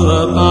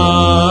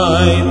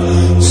lullaby.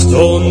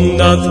 Stone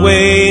doth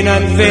wane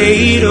and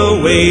fade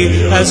away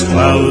as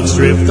clouds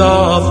drift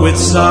off with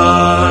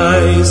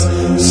sighs.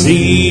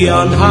 See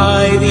on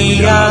high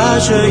the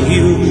azure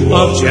hue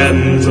of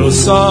gentle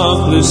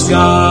soft blue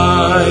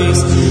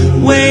skies.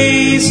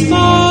 Waves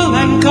fall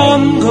and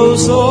calm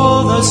goes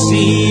o'er the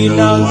sea,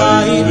 now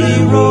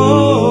lightly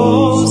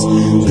rolls.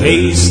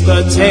 Taste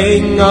the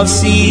tang of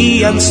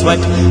sea and sweat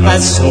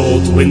as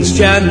salt winds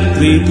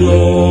gently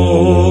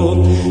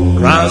blow.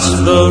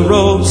 Grasp the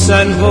ropes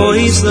and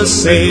hoist the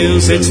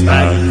sails, it's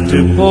back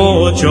to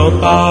port you're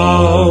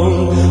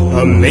bound.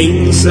 The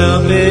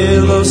mainsail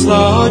billows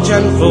large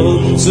and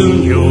full,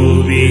 soon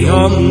you'll be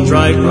on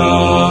dry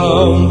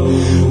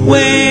ground.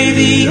 Wave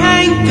the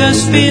anchor,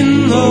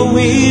 spin the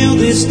wheel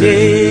this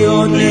day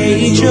on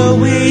nature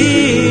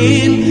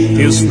wind.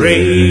 Feel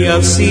spray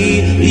of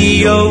sea,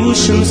 the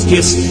ocean's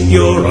kiss,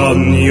 you're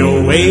on your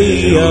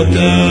way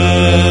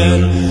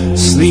again.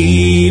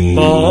 Sleep,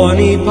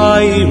 bonny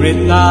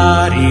pirate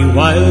laddie,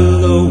 while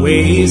the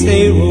waves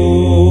they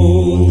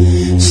roll.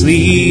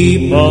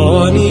 Sleep,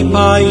 bonny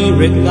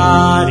pirate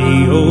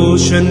laddie,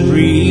 ocean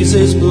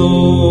breezes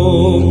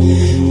blow.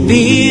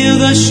 Feel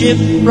the ship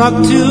rock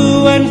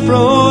to and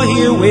fro,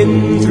 hear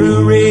wind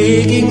through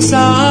rigging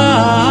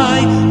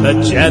sigh. The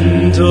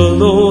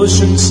gentle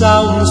ocean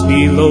sounds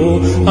below,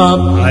 a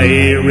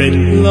pirate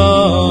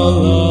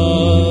lullaby.